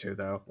 really good too,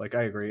 though. Like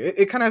I agree.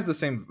 It kind of has the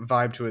same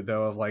vibe to it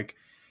though, of like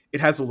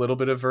it has a little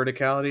bit of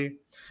verticality.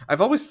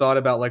 I've always thought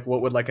about like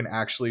what would like an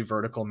actually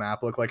vertical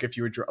map look like if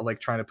you were like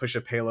trying to push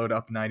a payload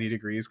up 90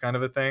 degrees kind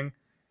of a thing.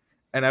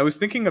 And I was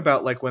thinking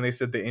about like when they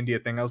said the India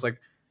thing, I was like,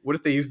 what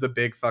if they used the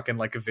big fucking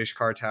like a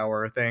Vishkar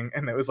tower thing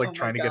and it was like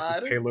trying to get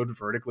this payload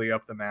vertically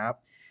up the map?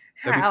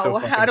 That'd be so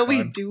fucking How do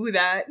we do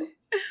that?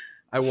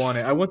 I want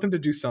it. I want them to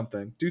do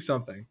something.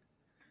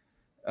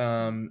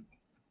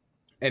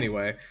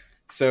 Anyway,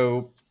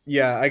 so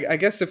yeah, I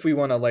guess if we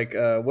want to like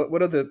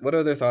what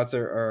other thoughts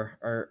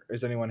are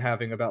is anyone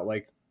having about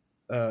like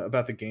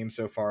about the game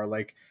so far?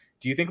 Like,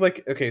 do you think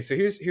like, okay, so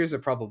here's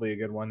probably a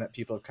good one that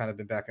people have kind of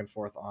been back and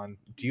forth on.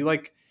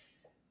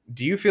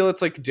 Do you feel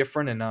it's like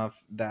different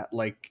enough that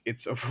like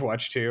it's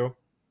Overwatch 2?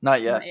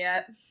 Not yet. Not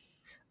yet.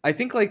 I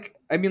think like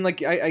I mean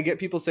like I get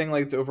people saying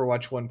like it's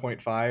Overwatch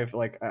 1.5.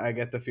 Like I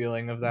get the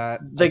feeling of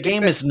that. The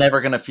game is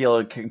never going to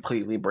feel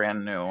completely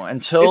brand new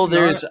until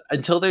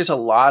there's a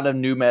lot of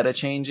new meta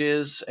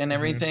changes and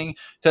everything.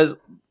 Because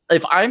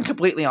if I'm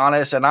completely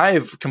honest, and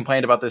I've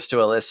complained about this to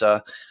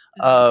Alyssa,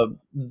 I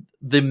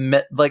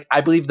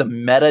believe the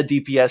meta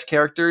DPS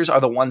characters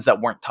are the ones that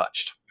weren't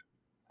touched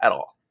at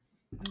all.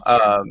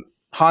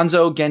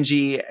 Hanzo,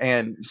 Genji,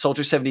 and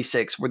Soldier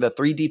 76 were the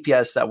 3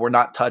 DPS that were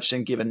not touched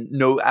and given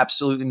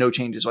absolutely no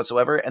changes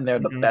whatsoever, and they're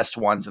the best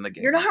ones in the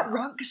game. You're not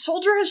wrong, because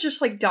Soldier has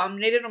just like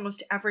dominated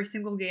almost every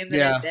single game that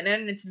I've been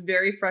in, and it's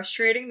very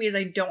frustrating because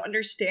I don't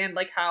understand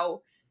like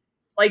how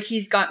like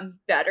he's gotten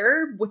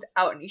better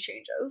without any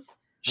changes.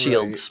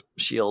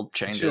 Shield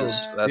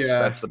changes.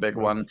 That's the big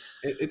one.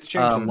 It's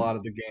changed a lot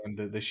of the game,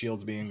 the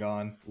shields being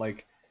gone.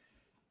 Like,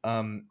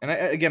 and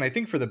I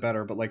think for the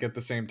better, but like at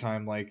the same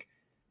time, like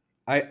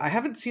I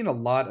haven't seen a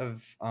lot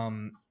of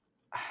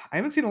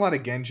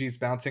Genjis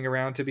bouncing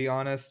around, to be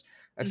honest.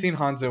 I've seen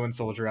Hanzo and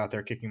Soldier out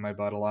there kicking my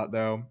butt a lot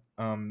though.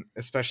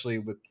 Especially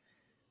with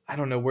I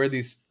don't know where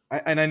these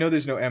and I know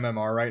there's no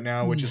MMR right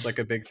now, which is like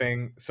a big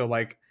thing. So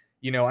like,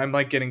 you know, I'm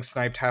like getting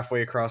sniped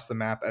halfway across the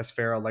map as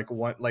Pharah, like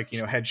one, like,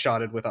 you know,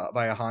 headshotted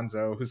by a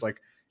Hanzo who's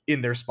like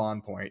in their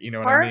spawn point. You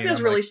know what I mean? Pharah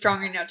feels really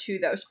strong right now too,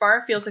 though.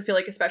 Pharah feels, I feel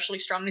like, especially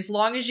strong as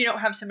long as you don't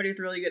have somebody with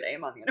really good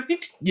aim on the enemy.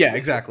 Yeah,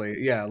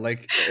 exactly. Yeah,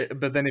 like,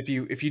 but then if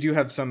you do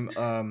have some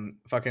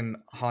fucking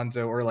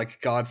Hanzo or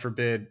like God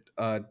forbid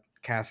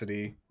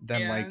Cassidy,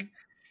 then like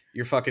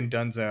you're fucking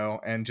Dunzo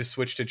and just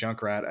switch to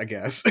Junkrat, I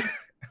guess.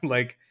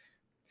 Like.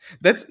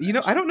 That's, you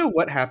know, I don't know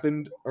what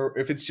happened or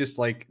if it's just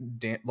like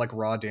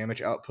raw damage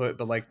output,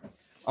 but like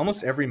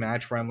almost every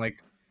match where I'm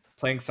like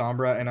playing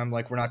Sombra and I'm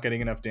like we're not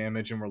getting enough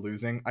damage and we're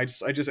losing, I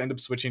just end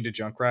up switching to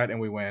Junkrat and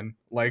we win.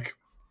 Like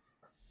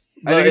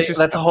I think it's just,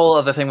 that's a whole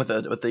other thing with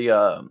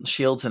the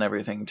shields and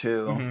everything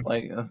too.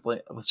 Like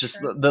it's just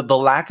the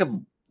lack of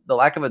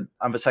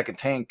a second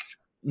tank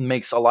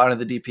makes a lot of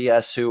the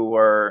DPS who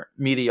were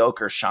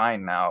mediocre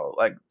shine now,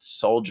 like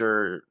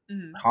Soldier,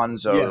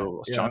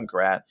 Hanzo,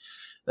 Junkrat.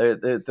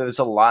 There's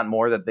a lot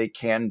more that they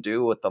can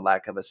do with the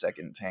lack of a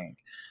second tank.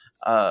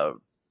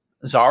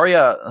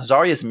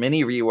 Zarya's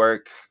mini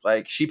rework,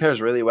 like she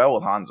pairs really well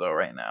with Hanzo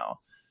right now.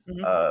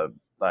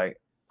 Like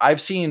I've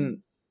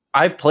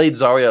played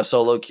Zarya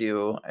solo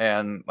queue,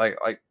 and like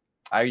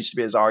I used to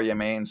be a Zarya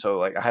main, so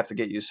like I have to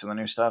get used to the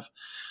new stuff.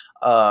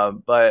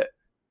 But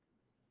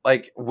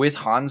like with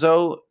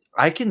Hanzo,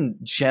 I can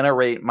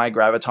generate my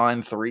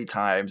Graviton 3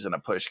 times in a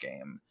push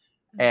game.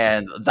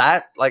 And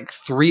that like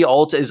 3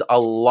 ult is a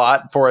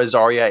lot for a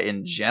Zarya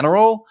in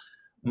general,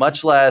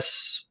 much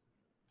less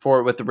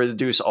with the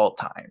reduced ult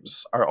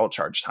times or ult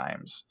charge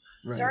times.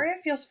 Right. Zarya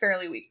feels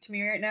fairly weak to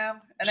me right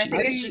now, and I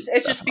think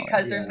it's just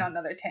because there's not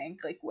another tank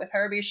like with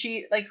her, because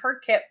she like her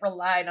kit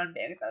relied on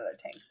being another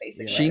tank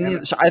basically.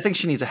 I think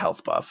she needs a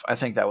health buff. I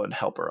think that would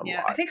help her a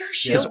lot. I think her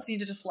shields need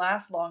to just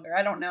last longer.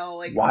 I don't know,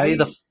 like why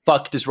the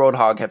fuck does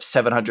Roadhog have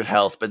 700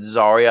 health but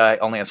Zarya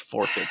only has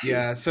 450?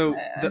 Yeah, so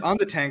on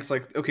the tanks,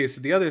 like okay,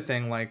 so the other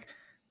thing, like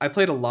I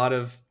played a lot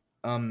of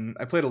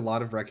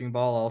Wrecking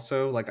Ball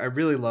also. Like I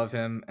really love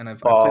him, and I've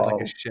played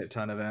like a shit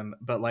ton of him,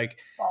 but like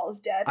Ball is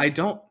dead.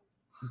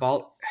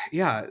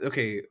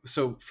 Okay,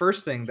 so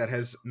first thing that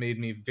has made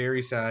me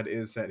very sad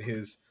is that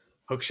his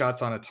hook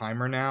shot's on a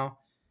timer now,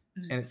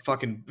 and it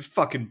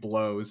fucking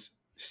blows.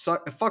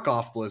 Fuck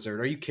off, Blizzard.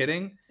 Are you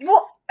kidding?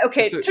 Well,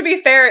 okay, so, to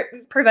be fair,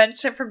 it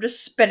prevents him from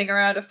just spinning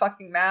around a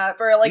fucking map,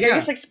 or like I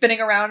guess like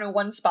spinning around in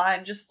one spot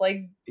and just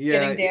like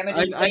getting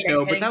damage. I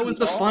know, but that was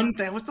the fun.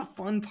 That was the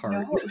fun part.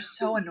 No, it was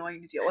so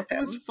annoying to deal with him. It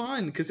was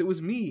fun because it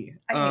was me.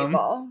 I hate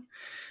Ball.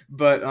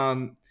 But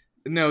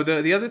no,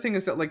 the other thing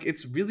is that like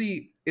it's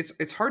really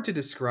it's hard to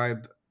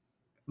describe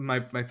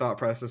my thought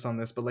process on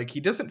this, but like he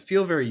doesn't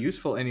feel very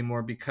useful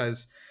anymore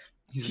because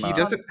he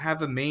doesn't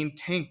have a main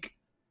tank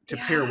to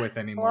pair with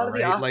anymore. A lot of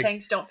the off like,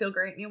 tanks don't feel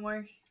great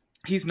anymore.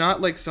 He's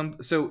not like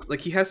like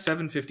he has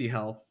 750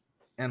 health,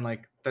 and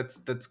like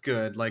that's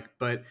good. Like,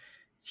 but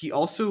he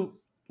also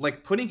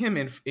like putting him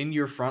in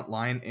your front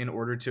line in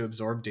order to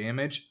absorb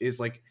damage is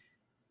like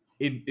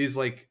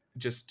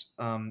just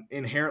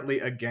inherently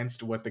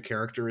against what the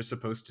character is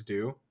supposed to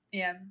do.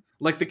 Yeah.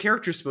 Like the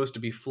character's supposed to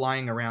be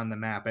flying around the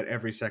map at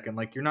every second.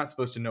 Like you're not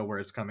supposed to know where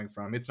it's coming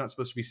from. It's not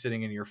supposed to be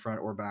sitting in your front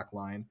or back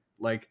line.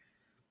 Like,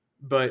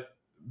 but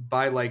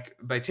by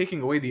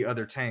taking away the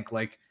other tank,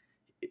 like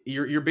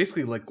you're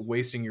basically like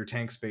wasting your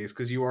tank space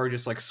because you are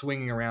just like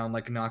swinging around,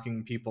 like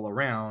knocking people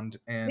around.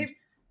 And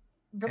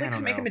they really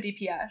could make him a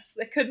DPS.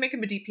 They could make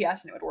him a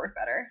DPS and it would work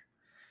better.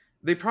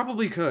 They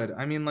probably could.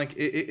 I mean, like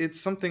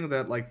it's something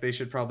that like they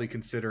should probably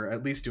consider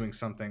at least doing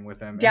something with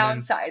him.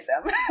 Downsize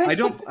him.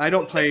 I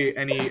don't play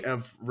any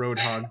of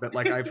Roadhog, but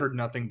like I've heard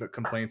nothing but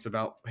complaints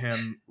about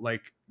him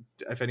like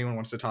if anyone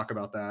wants to talk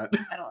about that.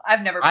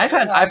 I've never. I've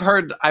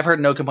heard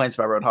no complaints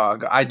about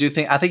Roadhog. I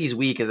think he's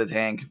weak as a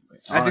tank.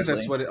 Honestly. I think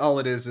that's what all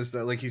it is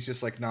that like he's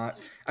just like not.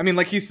 I mean,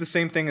 like he's the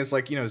same thing as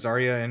like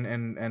Zarya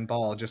and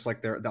Ball. Just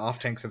like the off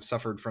tanks have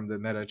suffered from the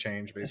meta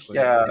change, basically.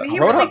 Yeah, I mean,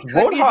 Roadhog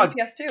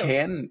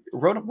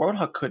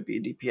could be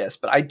a DPS,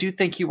 but I do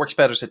think he works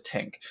better as a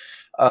tank.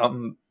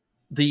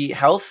 The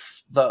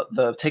health,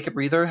 the take a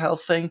breather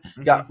health thing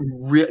got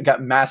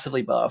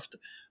massively buffed.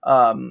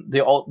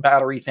 The ult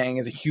battery thing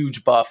is a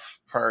huge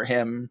buff for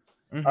him.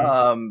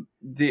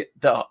 If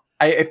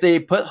they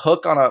put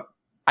Hook on a,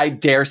 I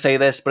dare say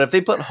this, but if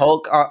they put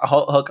Hook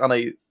on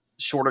a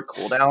shorter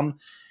cooldown,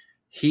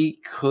 he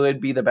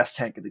could be the best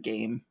tank of the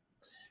game.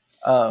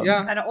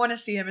 I don't want to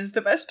see him as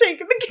the best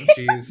tank in the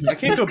game. Jeez, I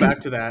can't go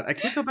back to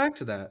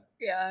that.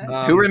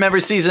 Yeah. Who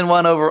remembers season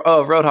 1 over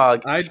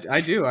Roadhog?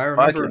 I do. I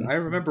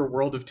remember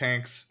World of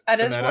Tanks. I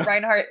just want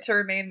Reinhardt to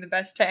remain the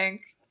best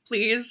tank,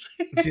 please.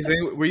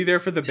 Were you there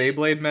for the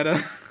Beyblade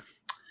meta?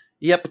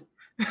 Yep.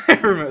 I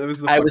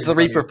remember. I was the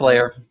Reaper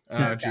player.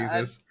 Oh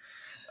Jesus.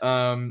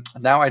 Now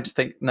I just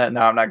think no,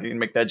 I'm not going to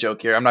make that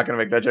joke here. Never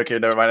mind.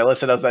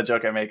 Alyssa knows that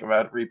joke I make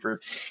about Reaper.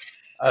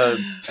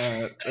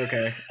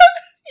 Okay.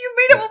 You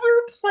made it when we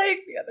were playing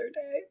the other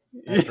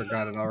day. I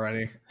forgot it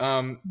already.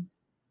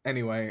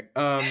 Anyway.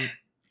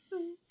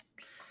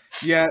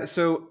 Yeah.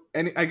 So,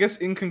 and I guess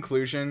in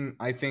conclusion,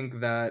 I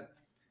think that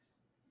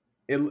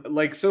it,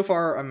 like, so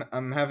far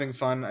I'm having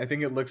fun. I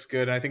think it looks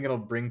good. I think it'll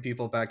bring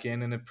people back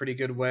in a pretty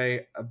good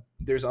way.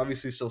 There's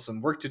obviously still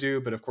some work to do,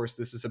 but of course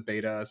this is a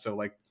beta, so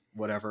like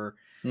whatever.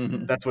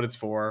 That's what it's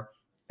for.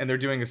 And they're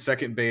doing a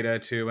second beta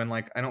too. And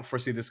like, I don't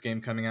foresee this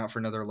game coming out for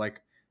another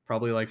like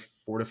probably like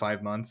 4 to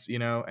 5 months,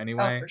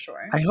 anyway. Oh, for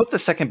sure. I hope the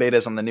second beta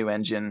is on the new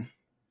engine.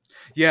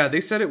 Yeah,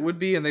 they said it would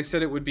be, and they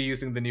said it would be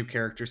using the new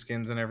character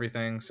skins and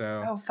everything.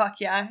 So oh fuck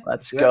yeah,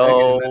 let's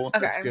go. Again,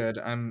 that's good.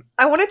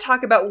 I want to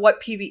talk about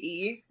what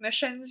PvE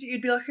missions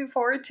you'd be looking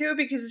forward to,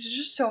 because there's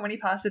just so many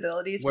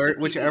possibilities.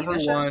 Whichever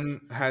one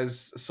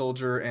has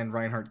Soldier and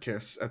Reinhardt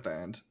kiss at the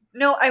end.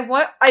 No, I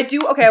want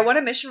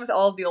a mission with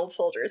all of the old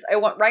soldiers. I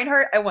want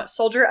Reinhardt, I want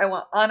Soldier, I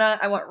want Ana,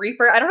 I want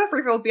Reaper. I don't know if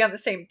Reaper will be on the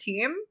same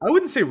team. I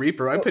wouldn't say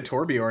Reaper. I'd put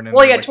Torbjorn in.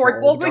 Well, yeah,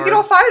 Well, we get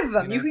all 5 of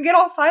them. You can get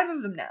all 5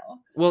 of them now.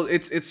 Well,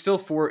 it's still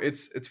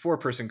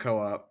 4-person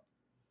co-op.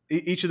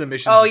 Each of the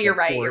missions. Oh, you're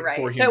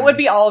right. So it would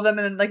be all of them,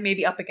 and then like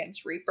maybe up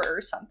against Reaper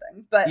or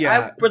something. But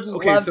yeah. I would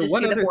love to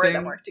see the 4 of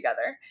them work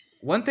together.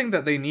 One thing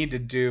that they need to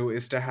do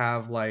is to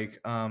have like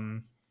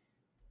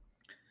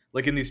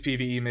in these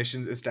PvE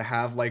missions is to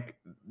have like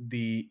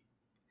the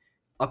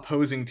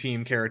opposing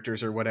team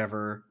characters or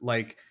whatever,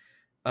 like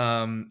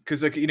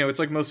because like it's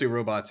like mostly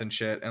robots and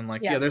shit, and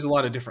like there's a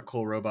lot of different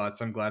cool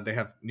robots. I'm glad they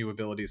have new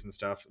abilities and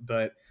stuff,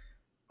 but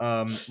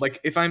like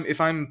if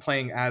I'm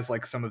playing as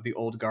like some of the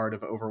old guard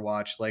of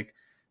Overwatch, like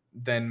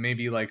then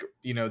maybe like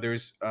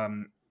there's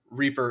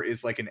Reaper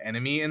is like an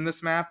enemy in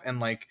this map,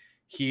 and like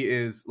he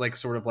is like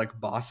sort of like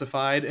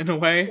bossified in a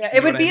way. Yeah,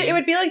 it would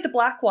be like the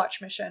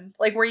Blackwatch mission,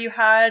 like where you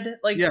had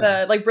like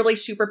the like really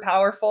super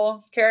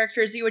powerful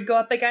characters you would go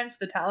up against,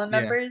 the Talon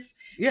members.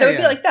 So it'd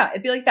be like that.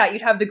 It'd be like that.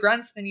 You'd have the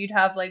grunts, then you'd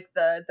have like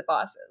the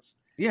bosses.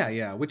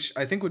 Yeah, which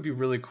I think would be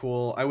really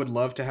cool. I would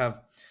love to have.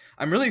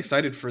 I'm really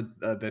excited for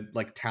the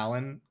like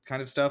Talon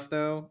kind of stuff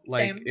though.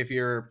 Like Same. if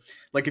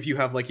you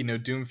have like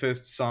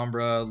Doomfist,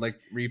 Sombra, like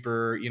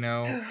Reaper,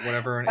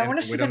 whatever. And I want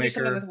to see them do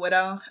something with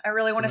Widow. I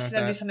really want to see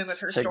them do something with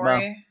her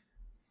story.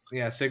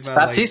 Yeah, Sigma.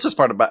 Baptiste was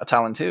part of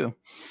Talon too.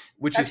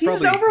 Which Baptiste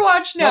is probably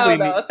Overwatch now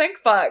though. Thank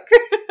fuck.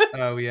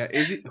 Oh yeah,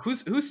 is it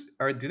who's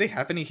do they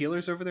have any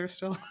healers over there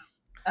still?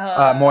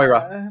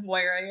 Moira.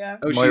 Moira, yeah.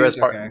 Oh,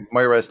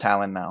 Moira is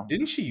Talon now.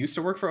 Didn't she used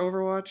to work for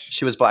Overwatch?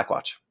 She was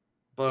Blackwatch.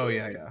 Oh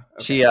yeah.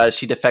 Okay.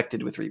 She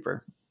defected with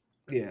Reaper.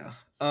 Yeah.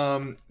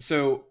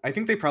 So I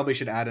think they probably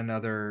should add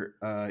another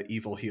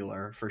evil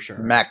healer for sure.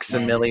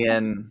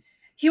 Maximilian.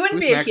 He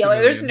wouldn't be a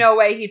healer. There's no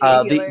way he'd be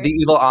a healer. The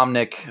evil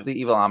Omnic.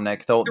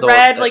 The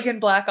red, like in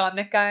black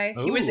Omnic guy.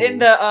 Ooh. He was in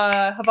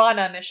the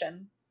Havana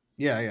mission.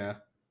 Yeah.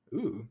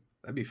 Ooh,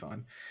 that'd be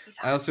fun.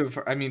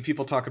 I mean,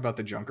 people talk about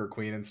the Junker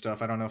Queen and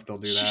stuff. I don't know if they'll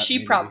do that.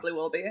 She probably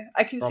will be.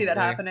 I can see that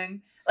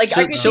happening. Like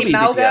I can she'll see be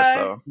Mauga. DPS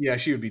though. Yeah,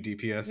 she would be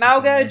DPS.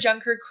 Mauga,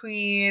 Junker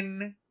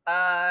Queen,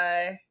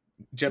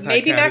 Jetpack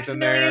maybe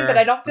Maximilian, but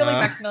I don't feel like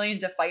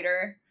Maximilian's a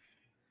fighter.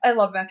 I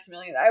love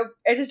Maximilian.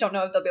 I just don't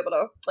know if they'll be able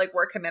to like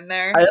work him in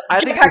there. I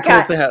think it'd be cool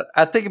if they had.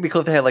 I think it'd be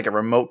cool if they had like a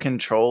remote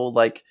control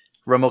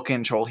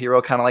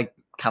hero, kind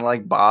of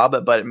like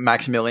Bob, but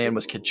Maximilian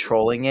was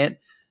controlling it.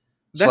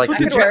 So that's what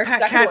the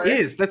Jetpack Cat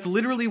is. That's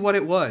literally what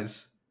it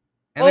was.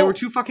 And they were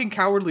too fucking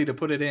cowardly to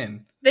put it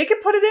in. They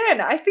could put it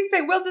in. I think they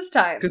will this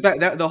time. Because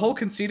that the whole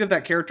conceit of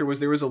that character was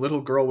there was a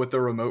little girl with a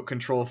remote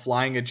control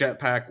flying a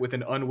jetpack with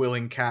an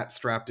unwilling cat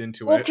strapped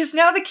into it. Well, because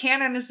now the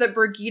canon is that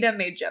Brigitte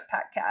made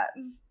Jetpack Cat.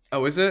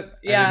 Oh, is it?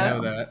 Yeah. I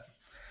didn't know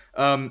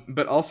that.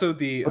 But also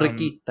the...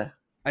 Brigitte.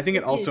 I think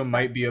it also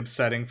might be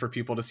upsetting for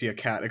people to see a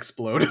cat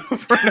explode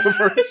over and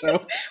over.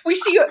 So we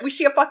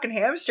see a fucking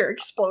hamster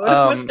explode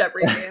almost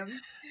every game.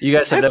 You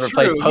guys have never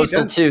played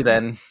Postal 2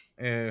 then.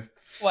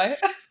 What?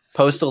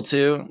 Postal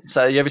 2.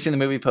 So you ever seen the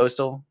movie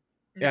Postal?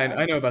 Yeah, No.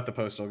 I know about the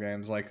Postal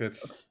games. Like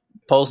it's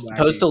wacky.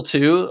 Postal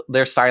 2,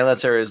 their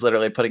silencer is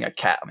literally putting a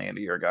cat on the end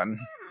of your gun.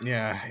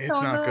 Yeah, it's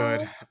Oh, not no.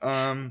 good.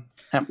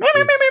 Can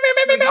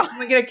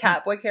we get a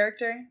Catboy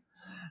character?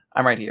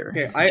 I'm right here.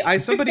 Okay, I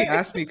somebody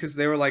asked me because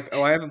they were like,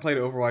 "Oh, I haven't played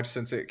Overwatch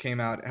since it came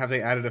out. Have they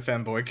added a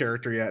femboy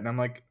character yet?" And I'm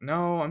like,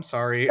 "No, I'm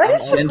sorry. That I'm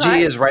is all-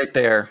 Genji is right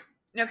there.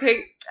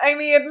 Okay, I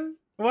mean,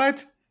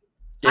 what?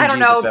 I don't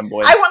Genji is know. a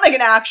femboy. I want like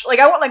an actual, like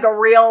I want like a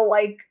real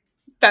like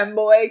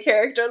femboy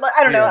character. Like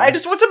I don't know. Yeah. I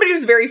just want somebody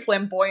who's very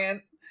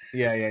flamboyant.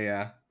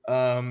 Yeah.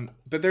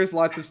 But there's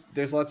lots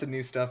of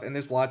new stuff, and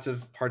there's lots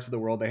of parts of the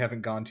world they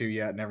haven't gone to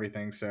yet, and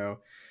everything. So,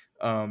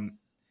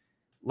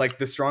 like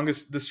the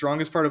strongest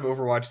part of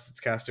Overwatch is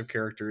its cast of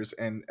characters,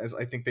 and as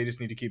I think they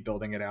just need to keep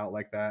building it out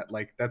like that.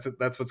 Like that's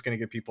what's going to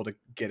get people to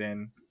get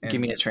in. And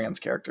Give me a trans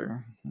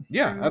character.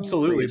 Yeah, True,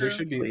 absolutely. please, There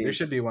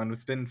should be one.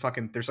 It's been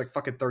fucking. There's like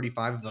fucking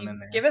 35 of them in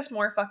there. Give us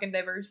more fucking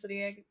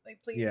diversity, like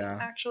please. Yeah.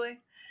 Actually,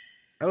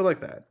 I would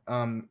like that.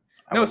 I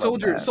No, would love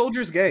that.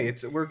 Soldier's gay.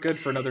 We're good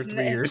for another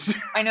 3 years.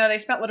 I know they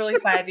spent literally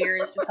 5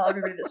 years to tell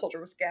everybody that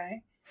Soldier was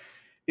gay.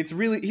 He's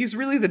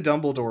really the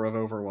Dumbledore of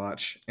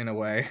Overwatch in a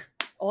way.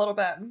 A little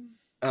bit.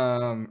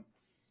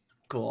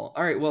 Cool.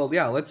 All right. Well,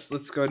 yeah. Let's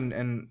go ahead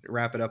and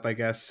wrap it up, I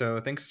guess.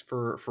 So thanks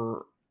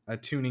for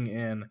tuning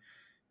in,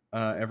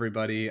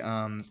 everybody.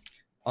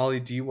 Ollie,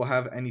 do you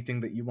have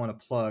anything that you want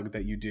to plug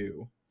that you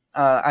do?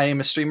 I am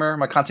a streamer.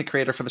 I'm a content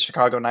creator for the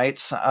Chicago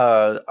Knights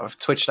of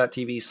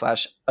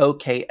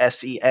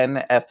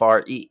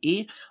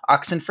twitch.tv/OKSENFREE,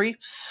 Oxenfree.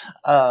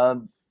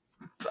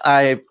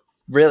 I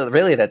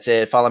really that's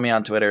it. Follow me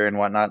on Twitter and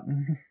whatnot.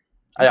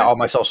 All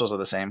my socials are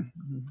the same.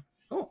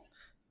 Cool.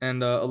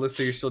 And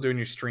Alyssa, you're still doing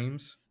your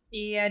streams?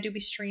 Yeah, I do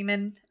be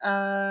streaming.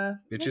 It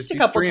Just just a be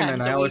couple streaming.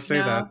 times I a always week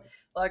say now.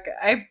 Look,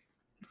 I'm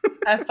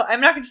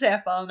not going to say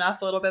I've fallen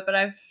off a little bit, but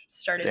I've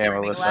started Damn,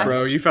 streaming Alyssa. less.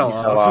 Bro, you fell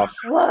off. off.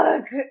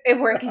 Look,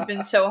 work has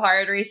been so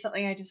hard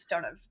recently. I just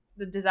don't have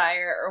the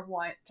desire or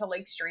want to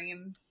like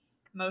stream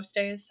most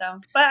days.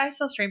 So, but I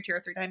still stream 2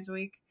 or 3 times a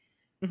week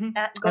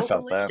at I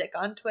felt that. GoBallistic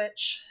on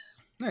Twitch.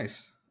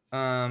 Nice.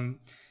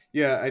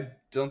 Yeah, I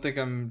don't think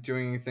I'm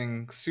doing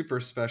anything super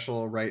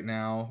special right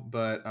now,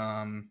 but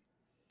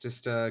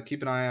just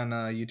keep an eye on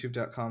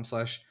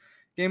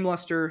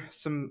youtube.com/GameLuster.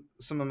 Some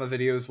of my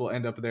videos will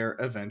end up there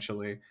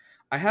eventually.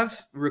 I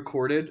have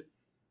recorded,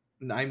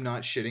 I'm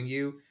not shitting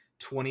you,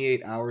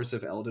 28 hours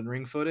of Elden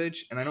Ring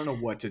footage, and I don't know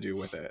what to do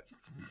with it.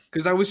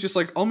 Because I was just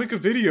like, I'll make a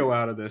video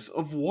out of this.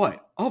 Of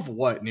what? Of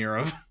what,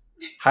 Nirav?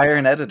 Hire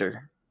an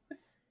editor.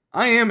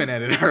 I am an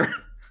editor.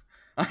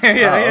 I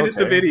edit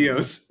the okay.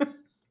 videos.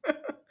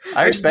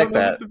 I just don't respect know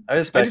that. what I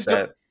respect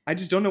that. I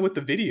just don't know what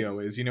the video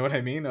is. You know what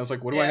I mean? I was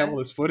like, what do I have all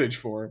this footage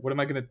for? What am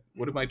I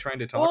trying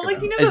to talk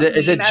about? Is it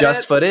those just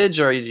edits? footage,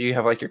 or do you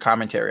have like your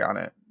commentary on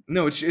it?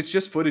 No, it's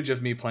just footage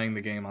of me playing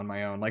the game on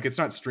my own. Like it's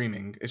not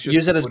streaming. It's just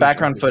Use it as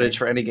background of the footage game.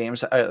 for any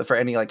games, for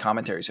any like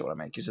commentaries you want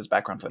to make. Use it as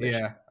background footage.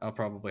 Yeah, I'll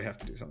probably have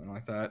to do something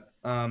like that.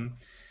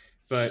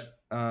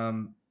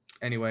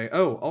 Anyway.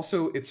 Oh,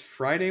 also it's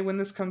Friday when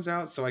this comes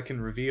out, so I can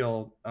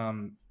reveal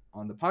on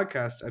the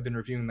podcast. I've been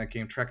reviewing that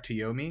game Trek to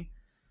Yomi,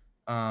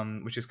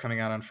 which is coming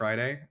out on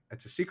Friday.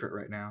 It's a secret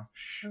right now.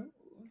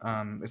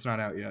 It's not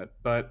out yet,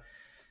 but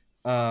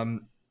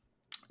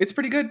it's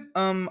pretty good.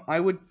 I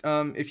would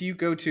if you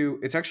go to,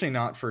 it's actually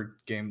not for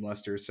Game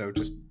Luster, so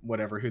just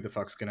whatever, who the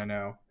fuck's gonna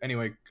know.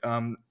 Anyway,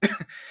 I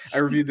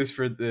reviewed this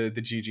for the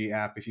GG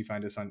app. If you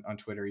find us on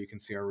Twitter, you can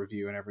see our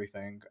review and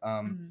everything.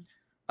 I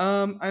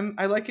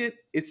like it.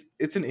 It's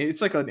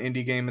like an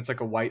indie game. It's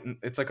like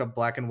a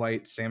black and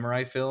white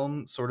samurai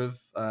film sort of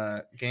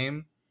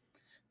game.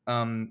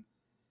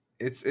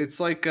 It's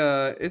like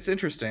it's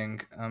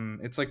interesting.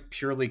 It's like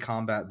purely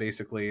combat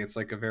basically. It's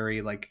like a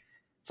very like,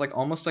 it's like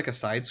almost like a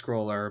side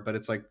scroller, but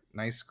it's like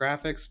nice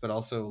graphics, but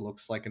also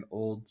looks like an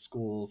old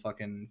school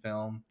fucking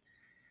film.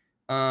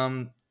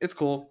 It's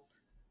cool.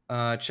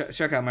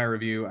 Check out my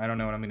review. I don't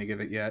know what I'm going to give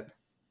it yet.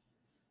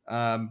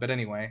 But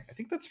anyway, I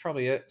think that's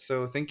probably it.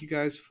 So thank you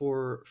guys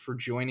for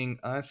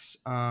joining us.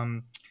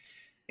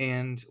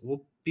 And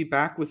we'll be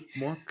back with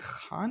more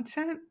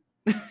content.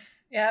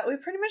 Yeah, we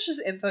pretty much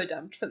just info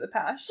dumped for the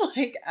past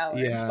like hour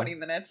and 20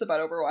 minutes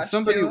about Overwatch.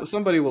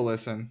 Somebody will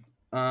listen.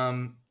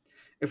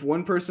 If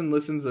one person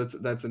listens,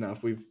 that's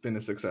enough. We've been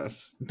a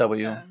success.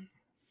 W. Yeah.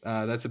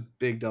 That's a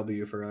big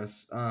W for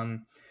us.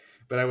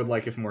 But I would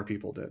like if more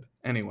people did.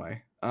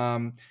 Anyway,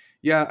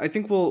 yeah, I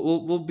think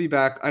we'll be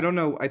back. I don't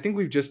know. I think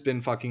we've just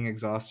been fucking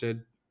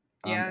exhausted.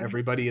 Yeah.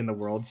 Everybody in the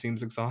world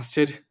seems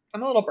exhausted.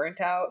 I'm a little burnt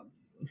out.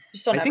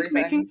 Just on I think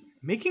everything.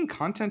 making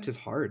content is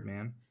hard,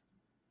 man.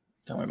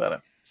 Tell me about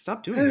it.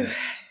 Stop doing it.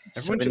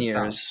 7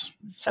 years.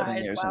 7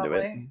 years into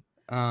it.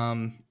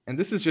 And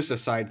this is just a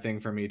side thing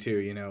for me too,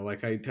 you know,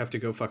 like I have to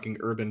go fucking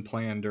urban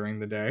plan during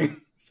the day.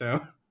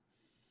 So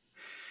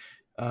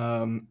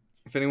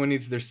if anyone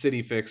needs their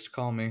city fixed,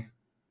 call me.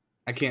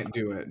 I can't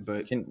do it,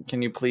 but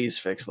Can you please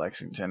fix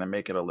Lexington and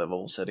make it a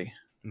livable city?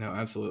 no,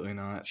 absolutely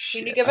not.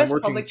 Can you Shit. give I'm us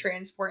working- public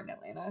transport in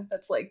Atlanta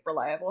that's like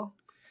reliable?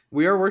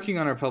 We are working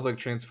on our public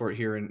transport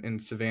here in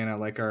Savannah,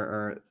 like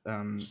our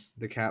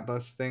the cat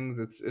bus things.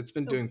 It's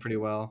been doing pretty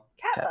well.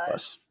 Cat Cat bus.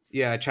 bus.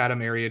 Yeah,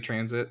 Chatham Area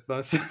Transit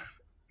bus.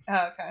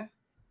 Oh, okay.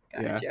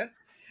 Yeah.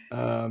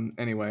 Gotcha.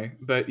 Anyway,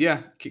 but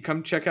yeah,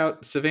 come check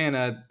out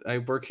Savannah. I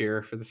work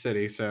here for the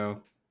city,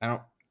 so I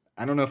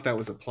don't know if that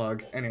was a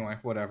plug. Anyway,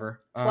 whatever.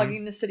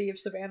 Plugging the city of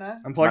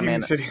Savannah. I'm plugging My man-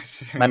 the city of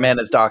Savannah. My man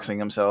is doxing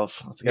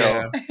himself. Let's go.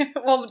 Yeah.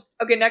 Well,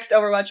 okay, next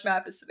Overwatch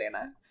map is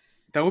Savannah.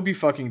 That would be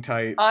fucking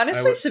tight.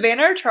 Honestly,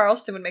 Savannah or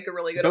Charleston would make a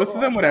really good both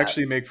of them Overwatch would map.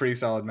 actually make pretty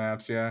solid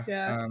maps, yeah.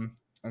 Yeah.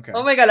 Okay.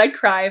 Oh my god, I'd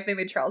cry if they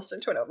made Charleston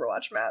to an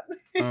Overwatch map.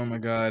 Oh my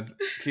god.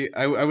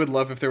 I would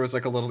love if there was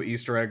like a little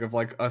Easter egg of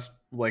like us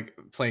like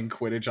playing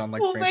Quidditch on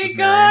like Oh Francis my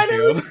god, I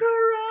Marion would Field. cry.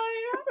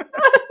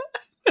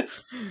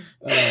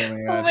 Oh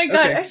my god. Oh my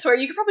god, Okay. I swear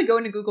you could probably go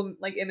into Google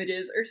like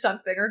Images or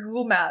something or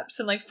Google Maps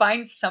and like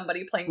find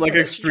somebody playing Like Quidditch a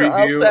in street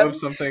view Charleston. of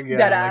something. Yeah.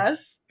 Dead like-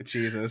 ass.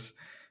 Jesus.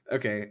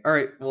 Okay. All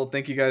right. Well,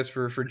 thank you guys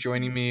for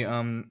joining me.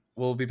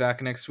 We'll be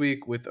back next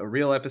week with a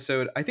real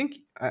episode. I think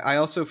I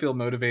also feel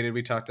motivated.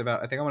 We talked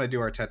about. I think I want to do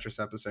our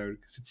Tetris episode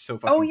because it's so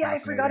fucking. Oh yeah, I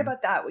fascinating. forgot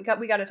about that. We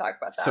got to talk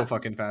about that. So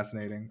fucking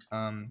fascinating.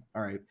 All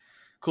right.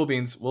 Cool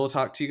beans. We'll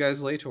talk to you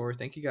guys later.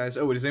 Thank you guys.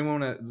 Oh, does anyone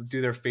want to do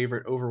their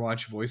favorite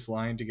Overwatch voice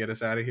line to get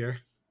us out of here?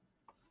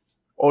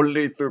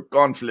 Only through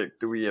conflict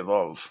do we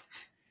evolve.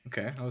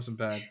 Okay, that wasn't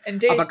bad.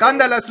 And they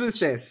Apagando say, las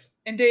luces.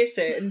 and they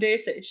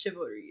say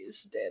chivalry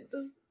is dead.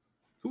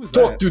 Who was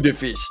Talk that? to the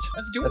fist.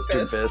 That's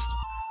That's Doomfist.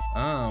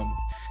 Doomfist.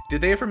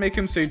 Did they ever make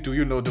him say, "Do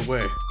you know the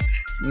way"?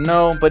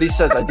 No, but he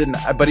says I didn't.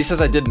 But he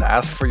says I didn't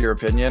ask for your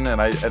opinion, and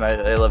I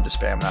love to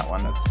spam that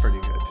one. That's pretty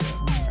good too.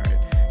 All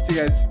right. See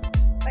you guys.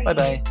 Bye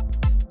bye.